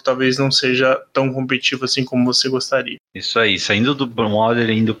por algo que talvez não seja tão competitivo assim como você gostaria. Isso aí, saindo do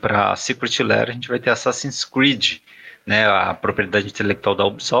Modern e indo para Secret Lair, a gente vai ter Assassin's Creed, né, a propriedade intelectual da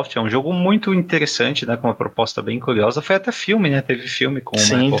Ubisoft. É um jogo muito interessante, né, com uma proposta bem curiosa. Foi até filme, né, teve filme com o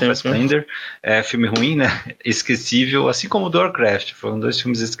Michael Fassbender, filme ruim, né, esquecível, assim como o do Warcraft. Foram 2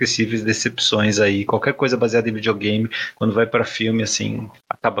 filmes esquecíveis, decepções aí. Qualquer coisa baseada em videogame, quando vai para filme, assim,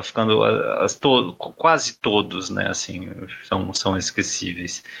 acaba ficando quase todos, né, assim, são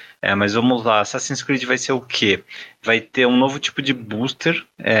esquecíveis. Mas vamos lá, Assassin's Creed vai ser o quê? Vai ter um novo tipo de booster,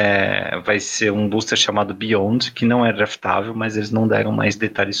 vai ser um booster chamado Beyond, que não é draftável, mas eles não deram mais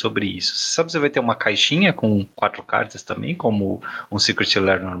detalhes sobre isso. Você sabe se vai ter uma caixinha com 4 cartas também, como um Secret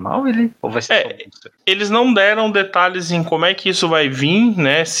Lair normal, ou vai ser só booster? Eles não deram detalhes em como é que isso vai vir,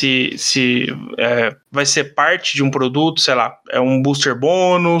 né, se vai ser parte de um produto, sei lá, é um booster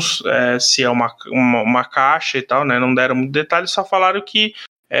bônus, se é uma caixa e tal, né, não deram muito detalhes, só falaram que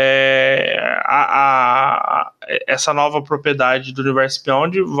essa nova propriedade do Universe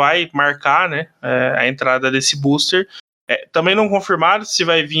Beyond vai marcar, né, a entrada desse booster. Também não confirmaram se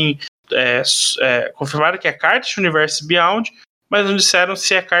vai vir. Confirmaram que é carta de Universe Beyond, mas não disseram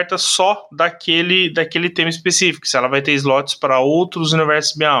se é carta só daquele tema específico, se ela vai ter slots para outros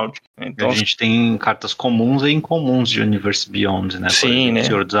Universe Beyond. Então, a gente tem cartas comuns e incomuns de Universe Beyond, né? Sim, por exemplo, né? O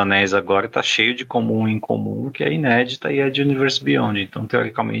Senhor dos Anéis agora tá cheio de comum e incomum, que é inédita e é de Universe Beyond. Então,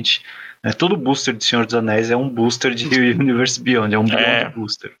 teoricamente, todo booster de Senhor dos Anéis é um booster de Universe Beyond, é um Beyond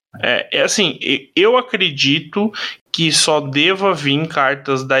booster. Assim, eu acredito que só deva vir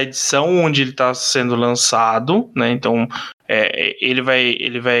cartas da edição onde ele está sendo lançado, né? Então ele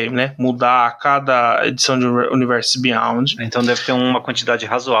vai né, mudar a cada edição de Universe Beyond. Então deve ter uma quantidade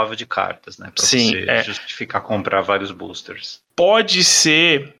razoável de cartas, né? Para Sim, você justificar comprar vários boosters. Pode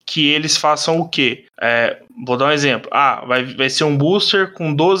ser que eles façam o quê? Vou dar um exemplo. Vai ser um booster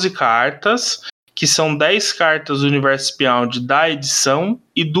com 12 cartas, que são 10 cartas do Universe Beyond da edição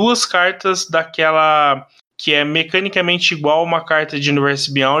e 2 cartas daquela que é mecanicamente igual a uma carta de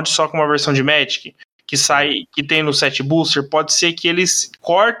Universe Beyond, só com uma versão de Magic, que tem no set booster. Pode ser que eles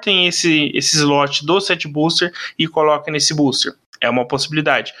cortem esse slot do set booster e coloquem nesse booster. É uma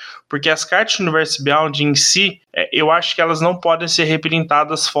possibilidade. Porque as cartas do Universe Beyond em si, eu acho que elas não podem ser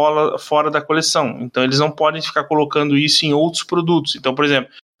reprintadas fora da coleção. Então eles não podem ficar colocando isso em outros produtos. Então, por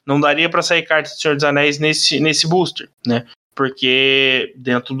exemplo, não daria para sair cartas do Senhor dos Anéis nesse booster, né? Porque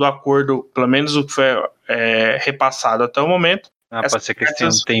dentro do acordo, pelo menos o que foi repassado até o momento, pode ser que eles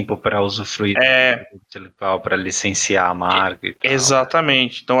tenham tempo para usufruir para licenciar a marca e tal.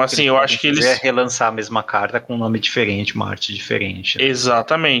 Exatamente. Então, assim, eu acho que eles relançar a mesma carta com um nome diferente, uma arte diferente. Né?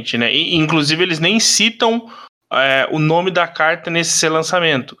 Exatamente, né? E, inclusive, eles nem citam o nome da carta nesse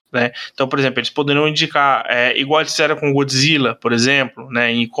relançamento, né? Então, por exemplo, eles poderiam indicar, igual eles fizeram com Godzilla, por exemplo,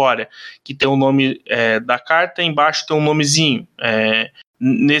 né, em Ikoria, que tem o nome da carta e embaixo tem um nomezinho.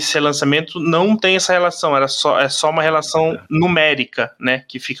 Nesse relançamento não tem essa relação, é só uma relação numérica, né,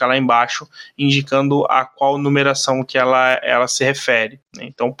 que fica lá embaixo, indicando a qual numeração que ela se refere. Né?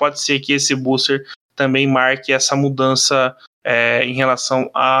 Então pode ser que esse booster também marque essa mudança em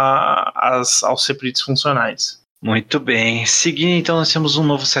relação aos separates funcionais. Muito bem. Seguindo, então, nós temos um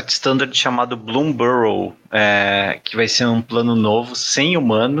novo set standard chamado Bloom Burrow, que vai ser um plano novo, sem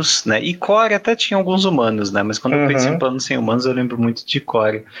humanos, né? E Core até tinha alguns humanos, né? Mas quando eu penso em plano sem humanos, eu lembro muito de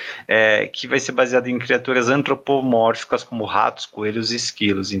Core, que vai ser baseado em criaturas antropomórficas como ratos, coelhos e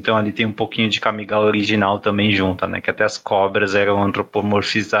esquilos. Então, ali tem um pouquinho de Kamigawa original também junto, né? Que até as cobras eram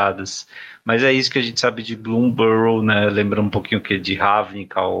antropomorfizadas. Mas é isso que a gente sabe de Bloom Burrow, né? Lembra um pouquinho que de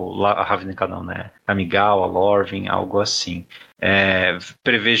Ravnica, Ravnica não, né? Kamigawa, Lorvin, algo assim.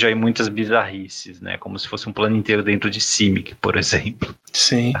 Prevejo aí muitas bizarrices, né? Como se fosse um plano inteiro dentro de Simic, por exemplo.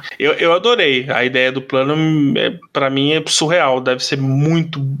 Sim, eu adorei. A ideia do plano, pra mim, é surreal. Deve ser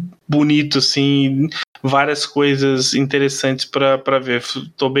muito bonito, assim, várias coisas interessantes pra ver.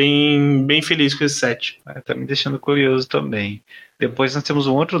 Tô bem feliz com esse set. Tá me deixando curioso também. Depois nós temos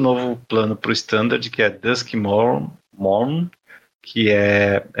um outro novo plano para o Standard, que é Dusk Morn, que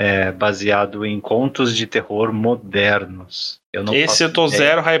é baseado em contos de terror modernos. Esse eu tô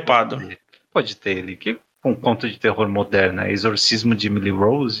zero hypado. Pode ter ele. Que um conto de terror moderno? É Exorcismo de Emily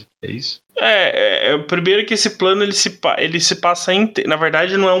Rose? É isso? Primeiro que esse plano ele se passa na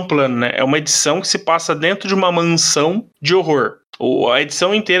verdade não é um plano, né? É uma edição que se passa dentro de uma mansão de horror. A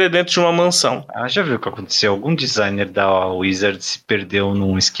edição inteira é dentro de uma mansão. Já viu o que aconteceu? Algum designer da Wizard se perdeu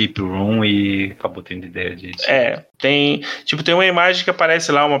num escape room e acabou tendo ideia disso. Tem uma imagem que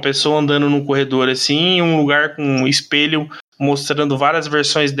aparece lá, uma pessoa andando num corredor assim, em um lugar com um espelho mostrando várias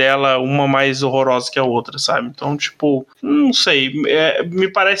versões dela, uma mais horrorosa que a outra, sabe? Então, não sei,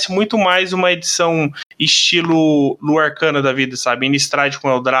 me parece muito mais uma edição estilo Lua Arcana da vida, sabe? Innistrad com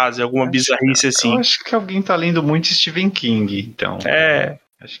Eldrazi, alguma bizarrice assim. Eu acho que alguém tá lendo muito Stephen King, então.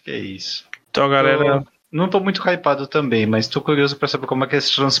 Acho que é isso. Então, galera... Não tô muito hypado também, mas tô curioso para saber como é que eles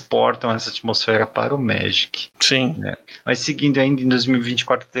transportam essa atmosfera para o Magic. Sim. Né? Mas seguindo ainda, em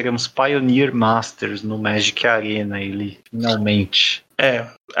 2024 teremos Pioneer Masters no Magic Arena, ele finalmente.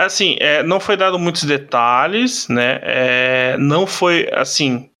 Não foi dado muitos detalhes, né?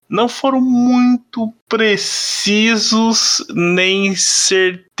 Não foram muito precisos nem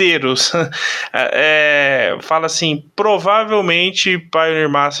certeiros. Fala assim, provavelmente Pioneer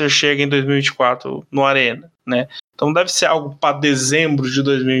Master chega em 2024 no Arena, né? Então deve ser algo para dezembro de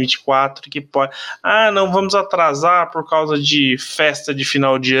 2024 que pode... não, vamos atrasar por causa de festa de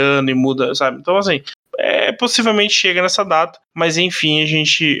final de ano e muda, sabe? Então assim, possivelmente chega nessa data, mas enfim, a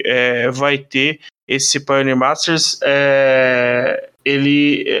gente vai ter esse Pioneer Masters...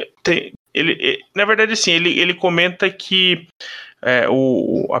 na verdade, assim, ele comenta que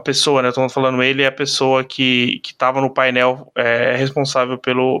a pessoa, né, estamos falando ele, é a pessoa que estava no painel responsável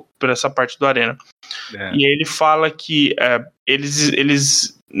por essa parte do Arena. E ele fala que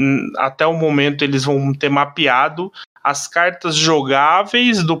eles até o momento eles vão ter mapeado as cartas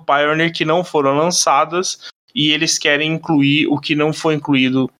jogáveis do Pioneer que não foram lançadas e eles querem incluir o que não foi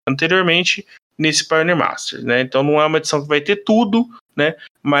incluído anteriormente nesse Pioneer Masters, né? Então não é uma edição que vai ter tudo, né?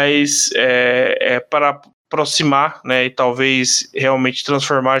 Mas para aproximar, né, e talvez realmente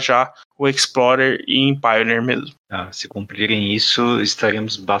transformar já o Explorer em Pioneer mesmo. Se cumprirem isso,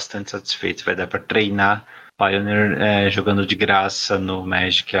 estaremos bastante satisfeitos. Vai dar para treinar Pioneer jogando de graça no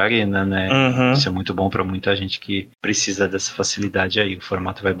Magic Arena, né? Isso é muito bom para muita gente que precisa dessa facilidade aí. O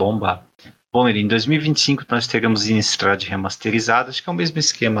formato vai bombar. Bom, em 2025 nós teremos Innistrad remasterizado, acho que é o mesmo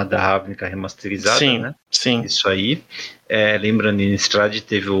esquema da Ravnica remasterizada, sim, né? Sim. Isso aí. Lembrando, Innistrad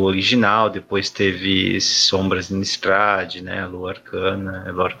teve o original, depois teve Sombras Innistrad, né? Lua Arcana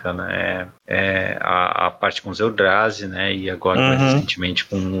é a parte com os Eldrazi, né? E agora mais recentemente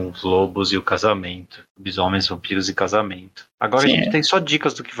com os Lobos e o Casamento. Lobisomens, Vampiros e Casamento. Agora a gente tem só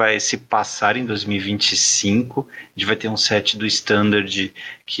dicas do que vai se passar em 2025. A gente vai ter um set do Standard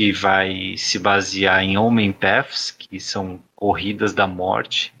que vai se basear em Omen Paths, que são corridas da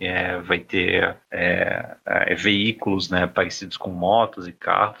morte. Vai ter veículos, né, parecidos com motos e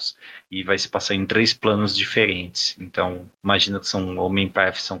carros, e vai se passar em 3 planos diferentes. Então, imagina que são Omen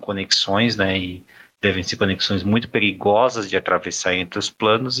Paths, são conexões, né, e devem ser conexões muito perigosas de atravessar entre os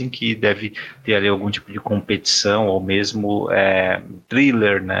planos, em que deve ter ali algum tipo de competição ou mesmo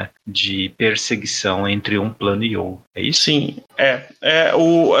thriller, né, de perseguição entre um plano e outro. É isso? Sim,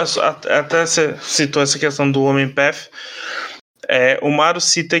 até você citou essa questão do Omen Path. O Maru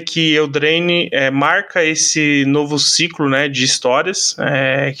cita que Eldraine marca esse novo ciclo, né, de histórias,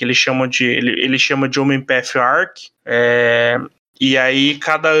 que ele chama de Omen Path Arc. E aí,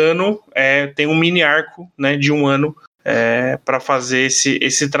 cada ano tem um mini arco, né, de um ano para fazer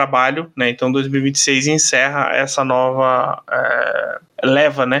esse trabalho, né? Então, 2026 encerra essa nova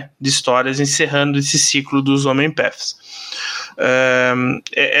leva, né, de histórias, encerrando esse ciclo dos Omen Paths.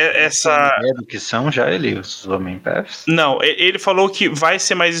 Essa ideia do que são já os Omen Paths? Não, ele falou que vai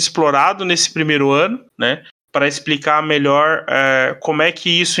ser mais explorado nesse primeiro ano, né? Para explicar melhor como é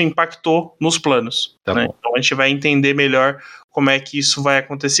que isso impactou nos planos. Né? Então a gente vai entender melhor como é que isso vai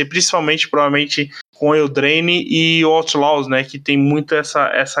acontecer, principalmente, provavelmente, com Eldraine e Outlaws, né? Que tem muito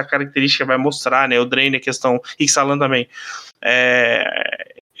essa característica, vai mostrar, né? Eldraine, a questão... Ixalan também.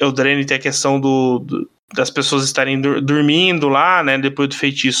 Eldraine tem a questão das pessoas estarem dormindo lá, né? Depois do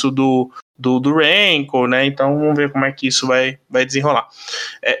feitiço do Rancor, né? Então vamos ver como é que isso vai desenrolar.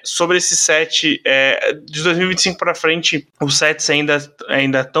 Sobre esse set, de 2025 para frente, os sets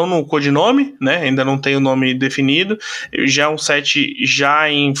ainda estão no codinome, né? Ainda não tem o nome definido. Já é um set já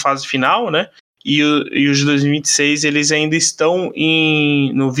em fase final, né? E os de 2026 eles ainda estão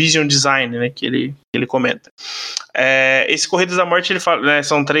no Vision Design, né? Que ele comenta. Esse Corridas da Morte, ele fala, né,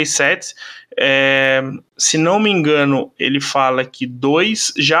 são 3 sets. Se não me engano, ele fala que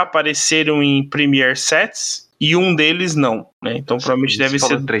 2 já apareceram em Premier Sets e um deles não, né? Então provavelmente deve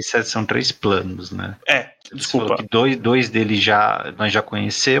ser... 3 sets são 3 planos, né? Desculpa. Que dois deles nós já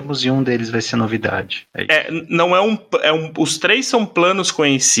conhecemos e um deles vai ser novidade. Não os 3 são planos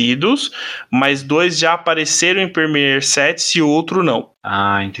conhecidos, mas 2 já apareceram em Premier Sets e o outro não.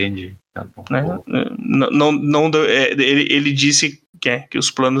 Entendi. Tá bom. Ele disse que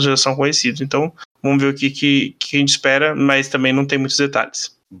os planos já são conhecidos. Então, vamos ver o que a gente espera, mas também não tem muitos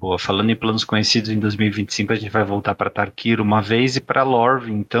detalhes. Boa, falando em planos conhecidos, em 2025 a gente vai voltar para Tarkir uma vez e para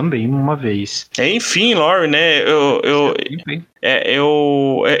Lorwyn também uma vez. Enfim, Lorwyn, né?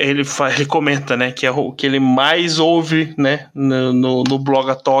 Ele comenta, né, que é o que ele mais ouve, né, no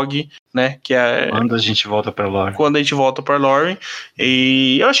Blogatog, né, que quando a gente volta para Lorwyn. Quando a gente volta para Lorwyn.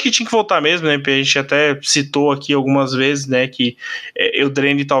 E eu acho que tinha que voltar mesmo, né? Porque a gente até citou aqui algumas vezes, né, que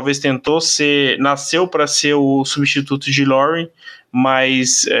Eldraine talvez nasceu para ser o substituto de Lorwyn,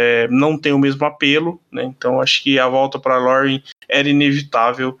 mas não tem o mesmo apelo, né? Então acho que a volta para Lorwyn era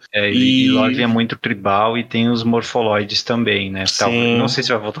inevitável. E Lorwyn é muito tribal e tem os morfoloides também, né? Sim. Não sei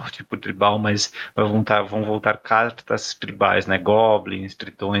se vai voltar o tipo tribal, mas vão voltar cartas tribais, né? Goblins,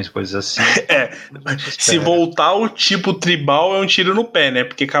 tritões, coisas assim. Se voltar o tipo tribal é um tiro no pé, né?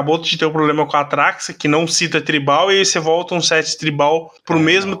 Porque acabou de ter um problema com a Atraxa, que não cita tribal, e aí você volta um set tribal pro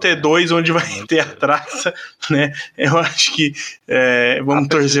mesmo T2, onde vai ter a Atraxa, né? Eu acho que vamos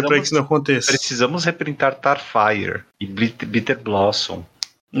torcer para que isso não aconteça. Precisamos reprintar Starfire e Bitter Blossom.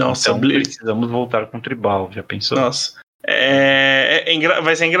 Nossa, então precisamos voltar com tribal, já pensou? Nossa.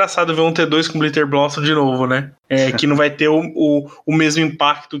 Vai ser engraçado ver um T2 com Bitter Blossom de novo, né? que não vai ter o mesmo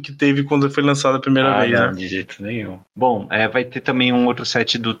impacto que teve quando foi lançado a primeira vez. Não, né? de jeito nenhum. Bom, vai ter também um outro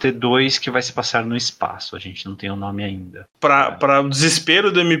set do T2 que vai se passar no espaço. A gente não tem o nome ainda. Para o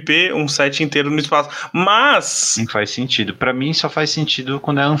desespero do MP, um set inteiro no espaço. Mas... Não faz sentido. Pra mim só faz sentido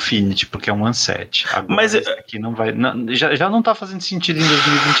quando é Infinity, porque é um one set. Agora Mas esse aqui não vai... já não tá fazendo sentido em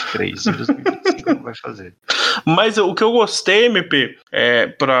 2023. Em 2025 não vai fazer. Mas o que eu gostei, MP,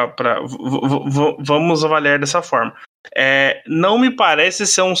 vamos avaliar dessa forma. Não me parece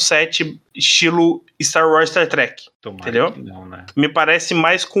ser um set estilo Star Wars, Star Trek. Tomara entendeu? Que não, né? Me parece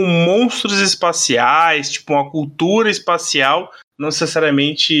mais com monstros espaciais, tipo uma cultura espacial, não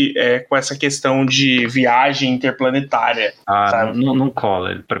necessariamente com essa questão de viagem interplanetária. Não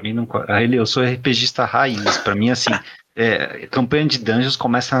cola. Pra mim não cola. Eu sou RPGista raiz. Pra mim, assim, campanha de dungeons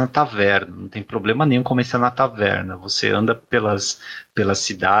começa na taverna. Não tem problema nenhum começar na taverna. Você anda pelas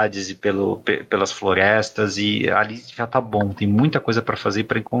cidades e pelas florestas e ali já tá bom. Tem muita coisa pra fazer e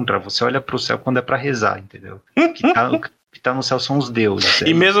pra encontrar. Você olha pro céu quando é pra rezar, entendeu? O que tá no céu são os deuses.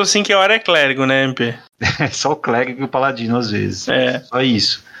 E mesmo assim que a hora é clérigo, né, MP? É só o clérigo e o paladino às vezes. Só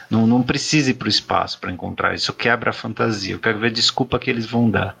isso. Não precisa ir pro espaço pra encontrar. Isso quebra a fantasia. Eu quero ver a desculpa que eles vão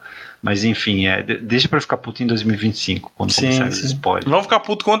dar. Mas enfim, deixa pra ficar puto em 2025, quando começar os spoilers. Vamos ficar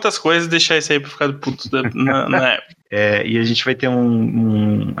puto com outras coisas e deixar isso aí pra ficar puto na época. E a gente vai ter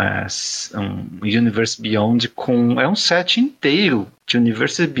um Universe Beyond com... É um set inteiro de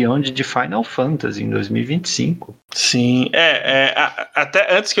Universe Beyond de Final Fantasy em 2025. Sim,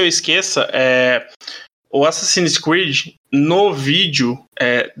 até antes que eu esqueça, o Assassin's Creed, no vídeo,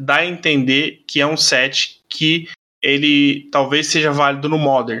 dá a entender que é um set que ele talvez seja válido no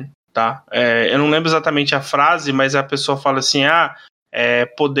Modern, tá? Eu não lembro exatamente a frase, mas a pessoa fala assim,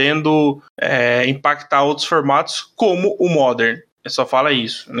 podendo impactar outros formatos como o Modern. Só fala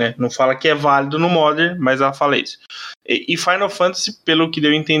isso, né? Não fala que é válido no Modern, mas ela fala isso. E Final Fantasy, pelo que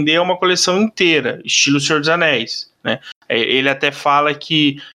deu a entender, é uma coleção inteira, estilo Senhor dos Anéis, né? Ele até fala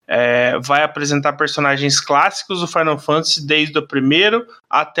que vai apresentar personagens clássicos do Final Fantasy desde o primeiro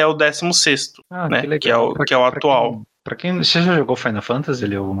até o 16º, né? Que é o atual. Pra quem você já jogou Final Fantasy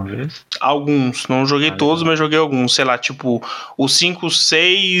ali alguma vez? Alguns, não joguei todos, mas joguei alguns, sei lá, tipo o 5, o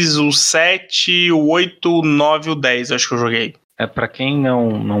 6, o 7, o 8, o 9 e o 10, acho que eu joguei. Pra quem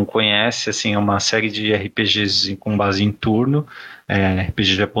não conhece, assim, é uma série de RPGs com base em turno,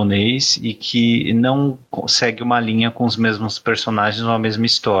 RPG japonês, e que não segue uma linha com os mesmos personagens ou a mesma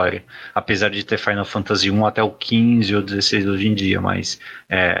história, apesar de ter Final Fantasy 1 até o 15 ou 16 hoje em dia, mas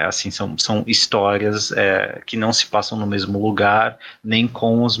assim, são histórias que não se passam no mesmo lugar, nem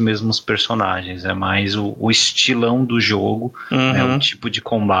com os mesmos personagens, é mais o estilão do jogo, né, o tipo de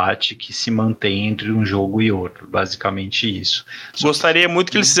combate que se mantém entre um jogo e outro, basicamente isso. Gostaria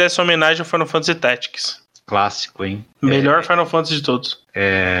muito que eles fizessem homenagem ao Final Fantasy Tactics. Clássico, hein? Melhor Final Fantasy de todos.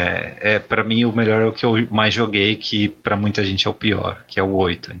 Pra mim o melhor é o que eu mais joguei, que pra muita gente é o pior, que é o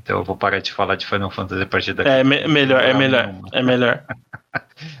 8. Então eu vou parar de falar de Final Fantasy a partir daqui. Melhor.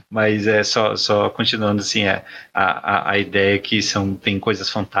 Mas só continuando assim, a ideia é que tem coisas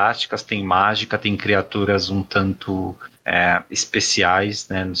fantásticas, tem mágica, tem criaturas um tanto especiais,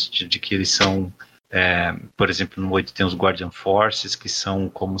 né? No sentido de que eles são... por exemplo, no 8 tem os Guardian Forces, que são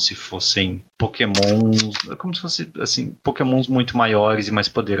como se fossem pokémons, como se fossem assim, pokémons muito maiores e mais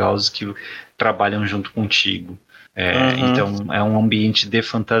poderosos que trabalham junto contigo. Então é um ambiente de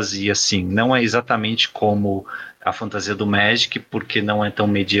fantasia, assim. Não é exatamente como a fantasia do Magic, porque não é tão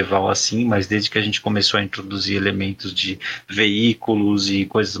medieval assim, mas desde que a gente começou a introduzir elementos de veículos e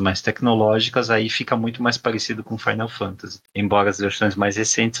coisas mais tecnológicas, aí fica muito mais parecido com Final Fantasy. Embora as versões mais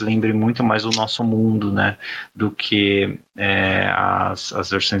recentes lembrem muito mais o nosso mundo, né, do que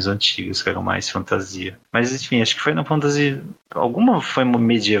as versões antigas, que eram mais fantasia. Mas enfim, acho que Final Fantasy... Alguma foi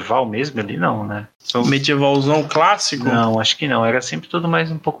medieval mesmo ali? Não, né? Medievalzão clássico? Não, acho que não. Era sempre tudo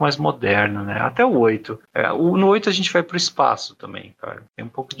um pouco mais moderno, né? Até o 8. No 8 a gente vai pro espaço também, cara. Tem um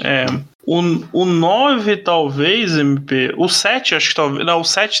pouco de... O 9 talvez, MP. O 7 acho que talvez... Não, o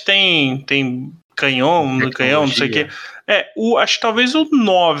 7 tem canhão, não sei o quê. Acho que talvez o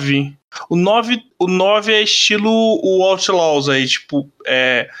 9. O 9 é estilo o Outlaws aí, tipo...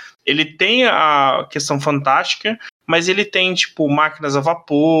 ele tem a questão fantástica, mas ele tem, tipo, máquinas a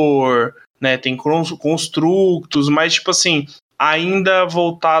vapor, né? Tem construtos, mas, tipo assim, ainda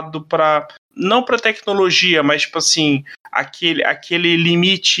voltado para... Não para tecnologia, mas, tipo assim, aquele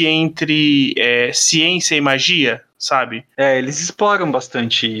limite entre ciência e magia, sabe? Eles exploram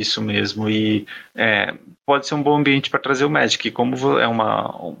bastante isso mesmo, e pode ser um bom ambiente para trazer o Magic, como é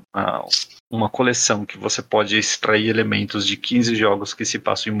uma coleção que você pode extrair elementos de 15 jogos que se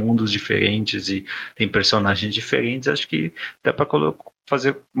passam em mundos diferentes e tem personagens diferentes, acho que dá para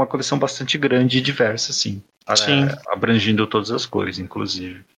fazer uma coleção bastante grande e diversa, assim. Sim. Abrangindo todas as cores,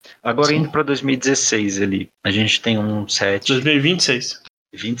 inclusive. Agora, indo para 2016 ali, a gente tem um set... 2026.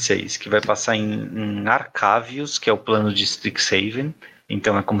 26, que vai passar em Arcavius, que é o plano de Strixhaven.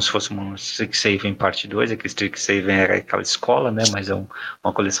 Então é como se fosse uma Strixhaven parte 2, é que Strixhaven era aquela escola, né? Mas é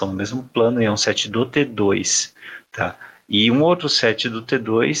uma coleção no mesmo plano e é um set do T2, tá? E um outro set do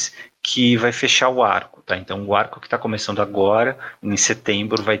T2 que vai fechar o arco, tá? Então o arco que está começando agora, em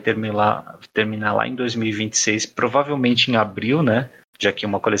setembro, vai terminar lá em 2026, provavelmente em abril, né? Já que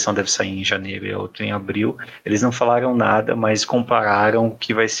uma coleção deve sair em janeiro e a outra em abril. Eles não falaram nada, mas compararam o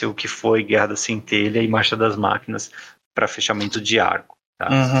que vai ser o que foi Guerra da Centelha e Marcha das Máquinas para fechamento de arco. Tá?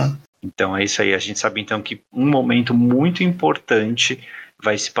 Uhum. Então é isso aí. A gente sabe então que um momento muito importante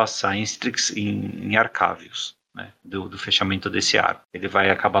vai se passar em Arcavius, né? do fechamento desse arco. Ele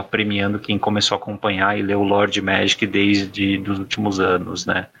vai acabar premiando quem começou a acompanhar e ler o Lord Magic desde os últimos anos,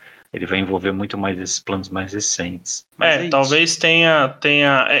 né? Ele vai envolver muito mais esses planos mais recentes. Mas talvez tenha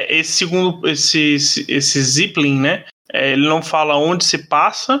esse Zipling, né? Ele não fala onde se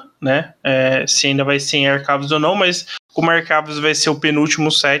passa, né? Se ainda vai ser em Arcavius ou não, mas como Arcavius vai ser o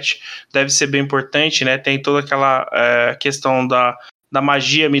penúltimo set, deve ser bem importante, né? Tem toda aquela questão da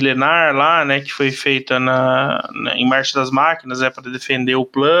magia milenar lá, né? Que foi feita em Marcha das Máquinas, para defender o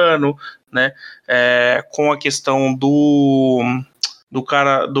plano, né? Com a questão do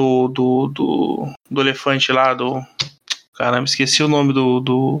cara, do elefante lá, caramba, esqueci o nome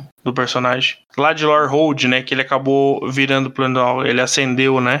do personagem. Lá de Lorehold, né, que ele acabou virando plano, ele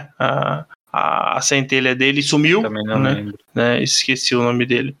acendeu, né, a centelha dele e sumiu. Também não lembro. Né, esqueci o nome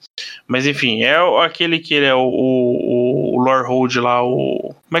dele. Mas enfim, é aquele que ele é o Lorehold lá,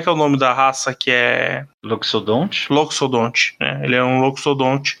 como é que é o nome da raça que é? Loxodonte? Loxodonte, né, ele é um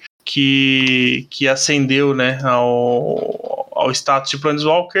Loxodonte que ascendeu, né, ao status de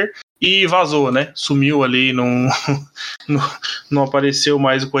Planeswalker e vazou, né? Sumiu ali, não apareceu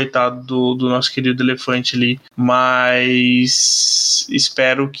mais o coitado do nosso querido elefante ali. Mas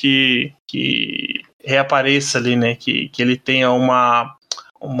espero que reapareça ali, né? Que ele tenha uma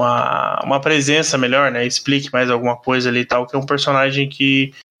presença melhor, né? Explique mais alguma coisa ali e tal, que é um personagem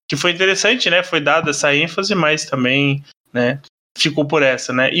que foi interessante, né? Foi dada essa ênfase, mas também, né? Ficou por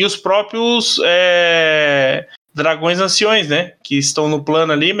essa, né? E os próprios dragões anciões, né? Que estão no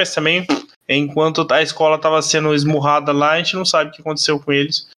plano ali, mas também, enquanto a escola estava sendo esmurrada lá, a gente não sabe o que aconteceu com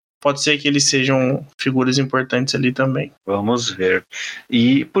eles. Pode ser que eles sejam figuras importantes ali também. Vamos ver.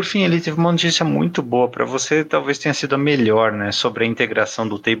 E, por fim, ele teve uma notícia muito boa para você, talvez tenha sido a melhor, né? Sobre a integração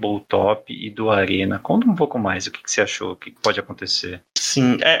do Tabletop e do Arena. Conta um pouco mais o que você achou, o que pode acontecer.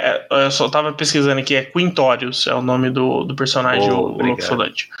 Sim, eu só estava pesquisando aqui, é Quintorius, é o nome do personagem, o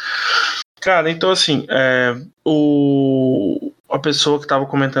Loxodonte. Cara, então assim, a pessoa que estava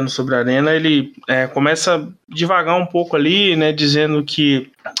comentando sobre a Arena, ele começa devagar um pouco ali, né, dizendo que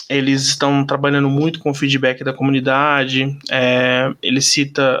eles estão trabalhando muito com o feedback da comunidade. Ele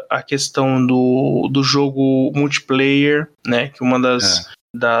cita a questão do jogo multiplayer, né, que uma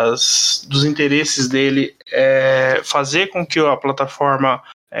dos interesses dele é fazer com que a plataforma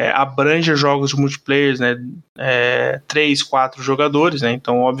abranja jogos de multiplayer, né, 3, 4 jogadores, né,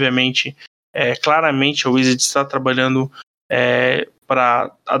 então obviamente claramente a Wizard está trabalhando para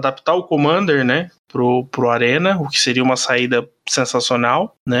adaptar o Commander, né, pro Arena, o que seria uma saída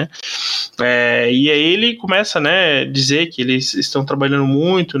sensacional, né, e aí ele começa, né, dizer que eles estão trabalhando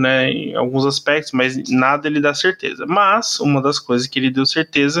muito, né, em alguns aspectos, mas nada ele dá certeza. Mas uma das coisas que ele deu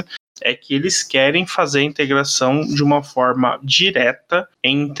certeza é que eles querem fazer a integração de uma forma direta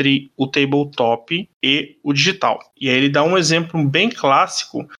entre o tabletop e o digital. E aí ele dá um exemplo bem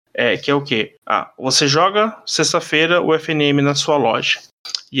clássico, que é o quê? Você joga sexta-feira o FNM na sua loja.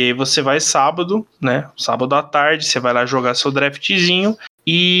 E aí você vai sábado, né? Sábado à tarde, você vai lá jogar seu draftzinho.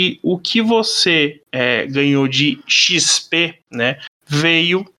 E o que você ganhou de XP, né?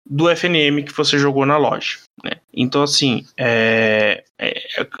 Veio do FNM que você jogou na loja, né? Então, assim,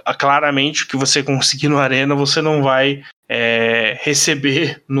 claramente o que você conseguir no Arena, você não vai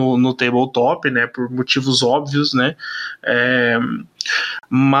receber no tabletop, né? Por motivos óbvios, né?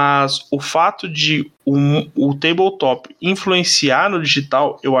 Mas o fato de o tabletop influenciar no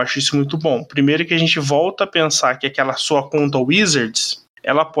digital, eu acho isso muito bom. Primeiro que a gente volta a pensar que aquela sua conta Wizards,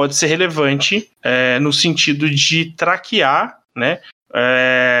 ela pode ser relevante no sentido de traquear, né,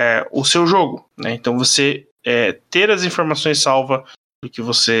 o seu jogo, né? Então você ter as informações salvas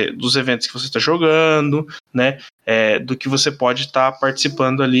dos eventos que você está jogando, né? Do que você pode estar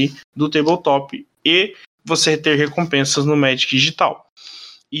participando ali do tabletop e você ter recompensas no Magic digital.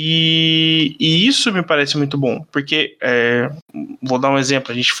 E isso me parece muito bom, porque vou dar um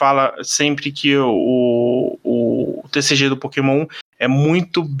exemplo, a gente fala sempre que o TCG do Pokémon é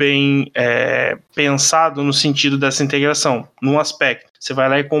muito bem pensado no sentido dessa integração, num aspecto. Você vai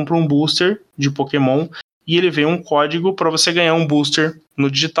lá e compra um booster de Pokémon e ele vem um código para você ganhar um booster no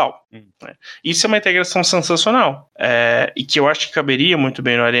digital. Né? Isso é uma integração sensacional e que eu acho que caberia muito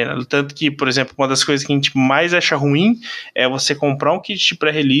bem no Arena. Tanto que, por exemplo, uma das coisas que a gente mais acha ruim é você comprar um kit de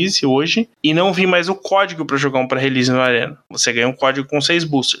pré-release hoje e não vir mais o código para jogar um pré-release no Arena. Você ganha um código com 6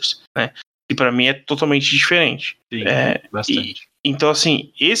 boosters, né? E para mim é totalmente diferente. Sim, bastante. Então,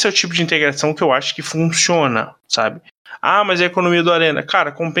 assim, esse é o tipo de integração que eu acho que funciona, sabe? Ah, mas é a economia do Arena.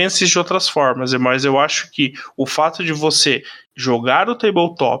 Cara, compensa isso de outras formas, mas eu acho que o fato de você jogar o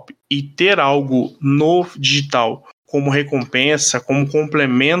tabletop e ter algo no digital como recompensa, como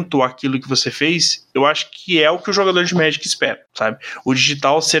complemento àquilo que você fez, eu acho que é o que o jogador de Magic espera, sabe? O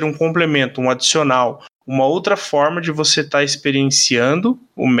digital ser um complemento, um adicional, uma outra forma de você estar experienciando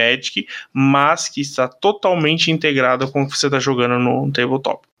o Magic, mas que está totalmente integrada com o que você está jogando no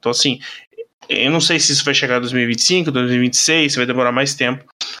tabletop. Então, assim, eu não sei se isso vai chegar em 2025, 2026, se vai demorar mais tempo,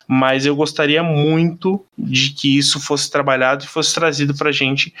 mas eu gostaria muito de que isso fosse trabalhado e fosse trazido pra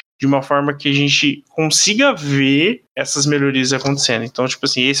gente de uma forma que a gente consiga ver essas melhorias acontecendo. Então, tipo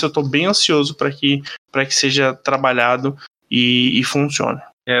assim, esse eu tô bem ansioso para que seja trabalhado e funcione.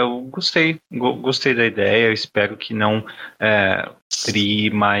 Eu gostei da ideia, eu espero que não crie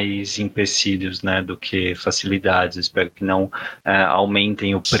mais empecilhos, né, do que facilidades. Eu espero que não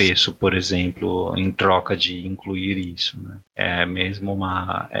aumentem o preço, por exemplo, em troca de incluir isso, né.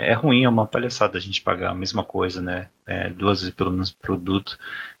 É ruim, é uma palhaçada a gente pagar a mesma coisa, né, 2 vezes pelo mesmo produto.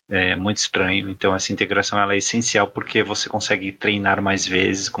 É muito estranho, então essa integração ela é essencial porque você consegue treinar mais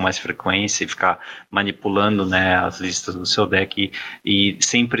vezes, com mais frequência e ficar manipulando, né, as listas do seu deck e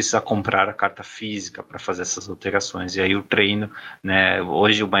sem precisar comprar a carta física para fazer essas alterações. E aí o treino, né,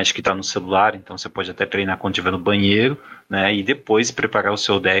 hoje o Magic está no celular, então você pode até treinar quando estiver no banheiro, né, e depois preparar o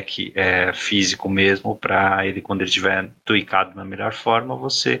seu deck físico mesmo para ele, quando ele estiver tweakado na melhor forma,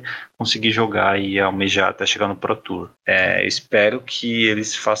 você conseguir jogar e almejar até chegar no Pro Tour. Espero que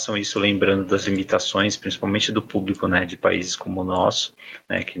eles façam isso lembrando das limitações, principalmente do público, né, de países como o nosso,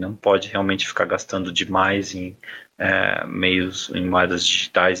 né, que não pode realmente ficar gastando demais em meios, em moedas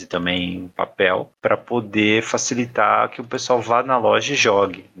digitais e também em papel, para poder facilitar que o pessoal vá na loja e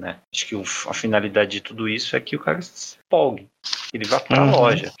jogue, né. Acho que a finalidade de tudo isso é que o cara se empolgue, que ele vá para a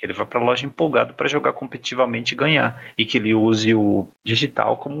loja, que ele vá para a loja empolgado para jogar competitivamente e ganhar, e que ele use o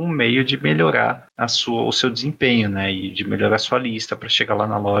digital como um meio de melhorar o seu desempenho, né, e de melhorar a sua lista para chegar lá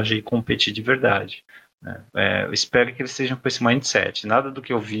na loja e competir de verdade. Eu espero que eles estejam com esse mindset. Nada do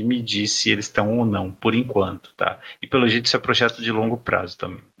que eu vi me diz se eles estão ou não, por enquanto, tá? E pelo jeito isso é projeto de longo prazo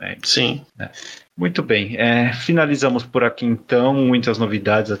também, né? Sim. Muito bem, finalizamos por aqui então, muitas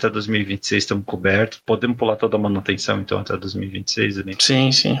novidades até 2026 estamos cobertos. Podemos pular toda a manutenção então até 2026, né?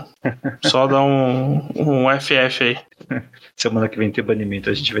 Sim. Só dar um FF aí. Semana que vem tem banimento,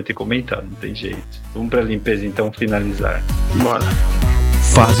 a gente vai ter comentado, não tem jeito. Vamos para a limpeza então, finalizar. Bora.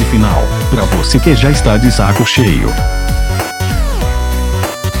 Fase final, para você que já está de saco cheio.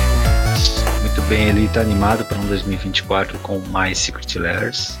 Muito bem, ele está animado para um 2024 com mais Secret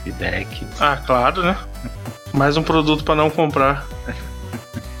Lairs e deck. Ah, claro, né? Mais um produto para não comprar.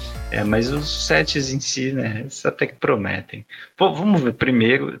 Mas os sets em si, né? Eles até que prometem. Vamos ver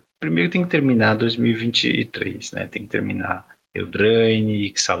primeiro. Primeiro tem que terminar 2023, né? Tem que terminar Eldraine,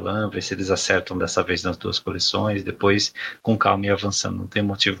 Ixalan, ver se eles acertam dessa vez nas 2 coleções. Depois, com calma e avançando. Não tem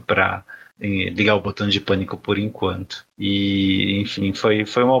motivo para ligar o botão de pânico por enquanto. E, enfim,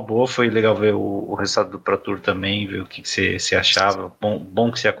 foi uma boa. Foi legal ver o resultado do Pro Tour também, ver o que você achava.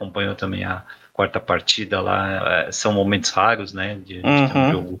 Bom que você acompanhou também a 4ª partida lá. São momentos raros, né, de ter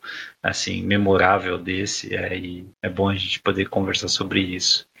um jogo assim, memorável desse, e é bom a gente poder conversar sobre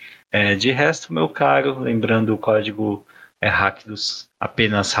isso. De resto, meu caro, lembrando o código Rakdos,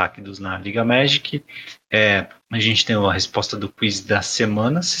 apenas Rakdos na Liga Magic. A gente tem a resposta do quiz da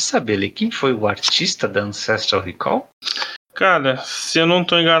semana. Você sabe, Ale, quem foi o artista da Ancestral Recall? Cara, se eu não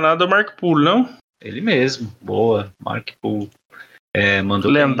tô enganado, é o Mark Poole, não? Ele mesmo, boa, Mark Poole.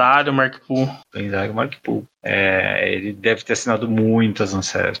 Lendário Mark Poole. Lendário Mark Poole. Ele deve ter assinado muitas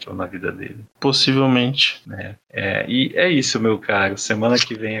Ancestral na vida dele. Possivelmente. E é isso, meu caro. Semana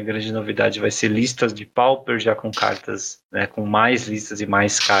que vem a grande novidade vai ser listas de Pauper já com cartas né, com mais listas e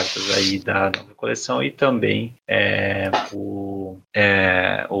mais cartas aí da nova coleção, e também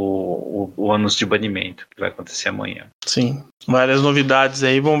o ânus de banimento, que vai acontecer amanhã. Sim, várias novidades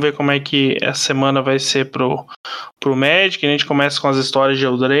aí. Vamos ver como é que essa semana vai ser pro Magic. A gente começa com as histórias de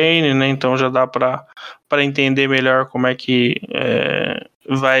Eldraine, né? Então já dá para entender melhor como é que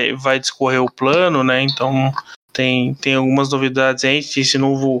vai discorrer o plano, né? Então tem algumas novidades aí, esse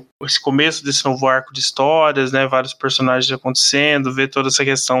começo desse novo arco de histórias, né? Vários personagens acontecendo, ver toda essa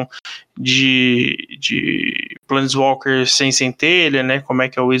questão de Planeswalker sem centelha, né? Como é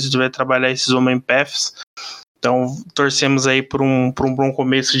que a Wizard vai trabalhar esses Omen Paths. Então, torcemos aí por um bom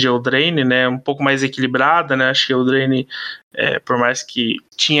começo de Eldraine, né? Um pouco mais equilibrada, né? Acho que Eldraine, por mais que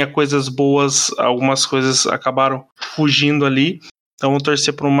tinha coisas boas, algumas coisas acabaram fugindo ali. Então, vou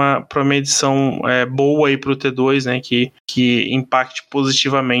torcer por uma edição boa aí pro T2, né? Que impacte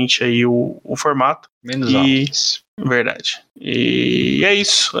positivamente aí o formato. Menos altos. Verdade. E é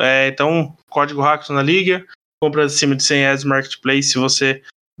isso. Então, código Rakdos na liga, compra acima de R$100 no Marketplace, se você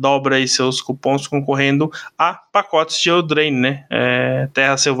dobra aí seus cupons concorrendo a pacotes de Eldraine, né?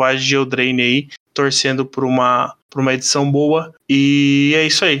 Terra Selvagem de Eldraine aí, torcendo por uma edição boa. E é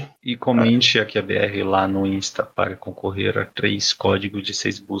isso aí. E comente aqui a BR lá no Insta para concorrer a 3 códigos de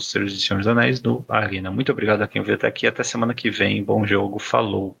 6 boosters de Senhor dos Anéis do Arena. Muito obrigado a quem veio até aqui. Até semana que vem. Bom jogo.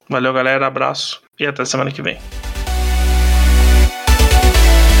 Falou. Valeu, galera. Abraço. E até semana que vem.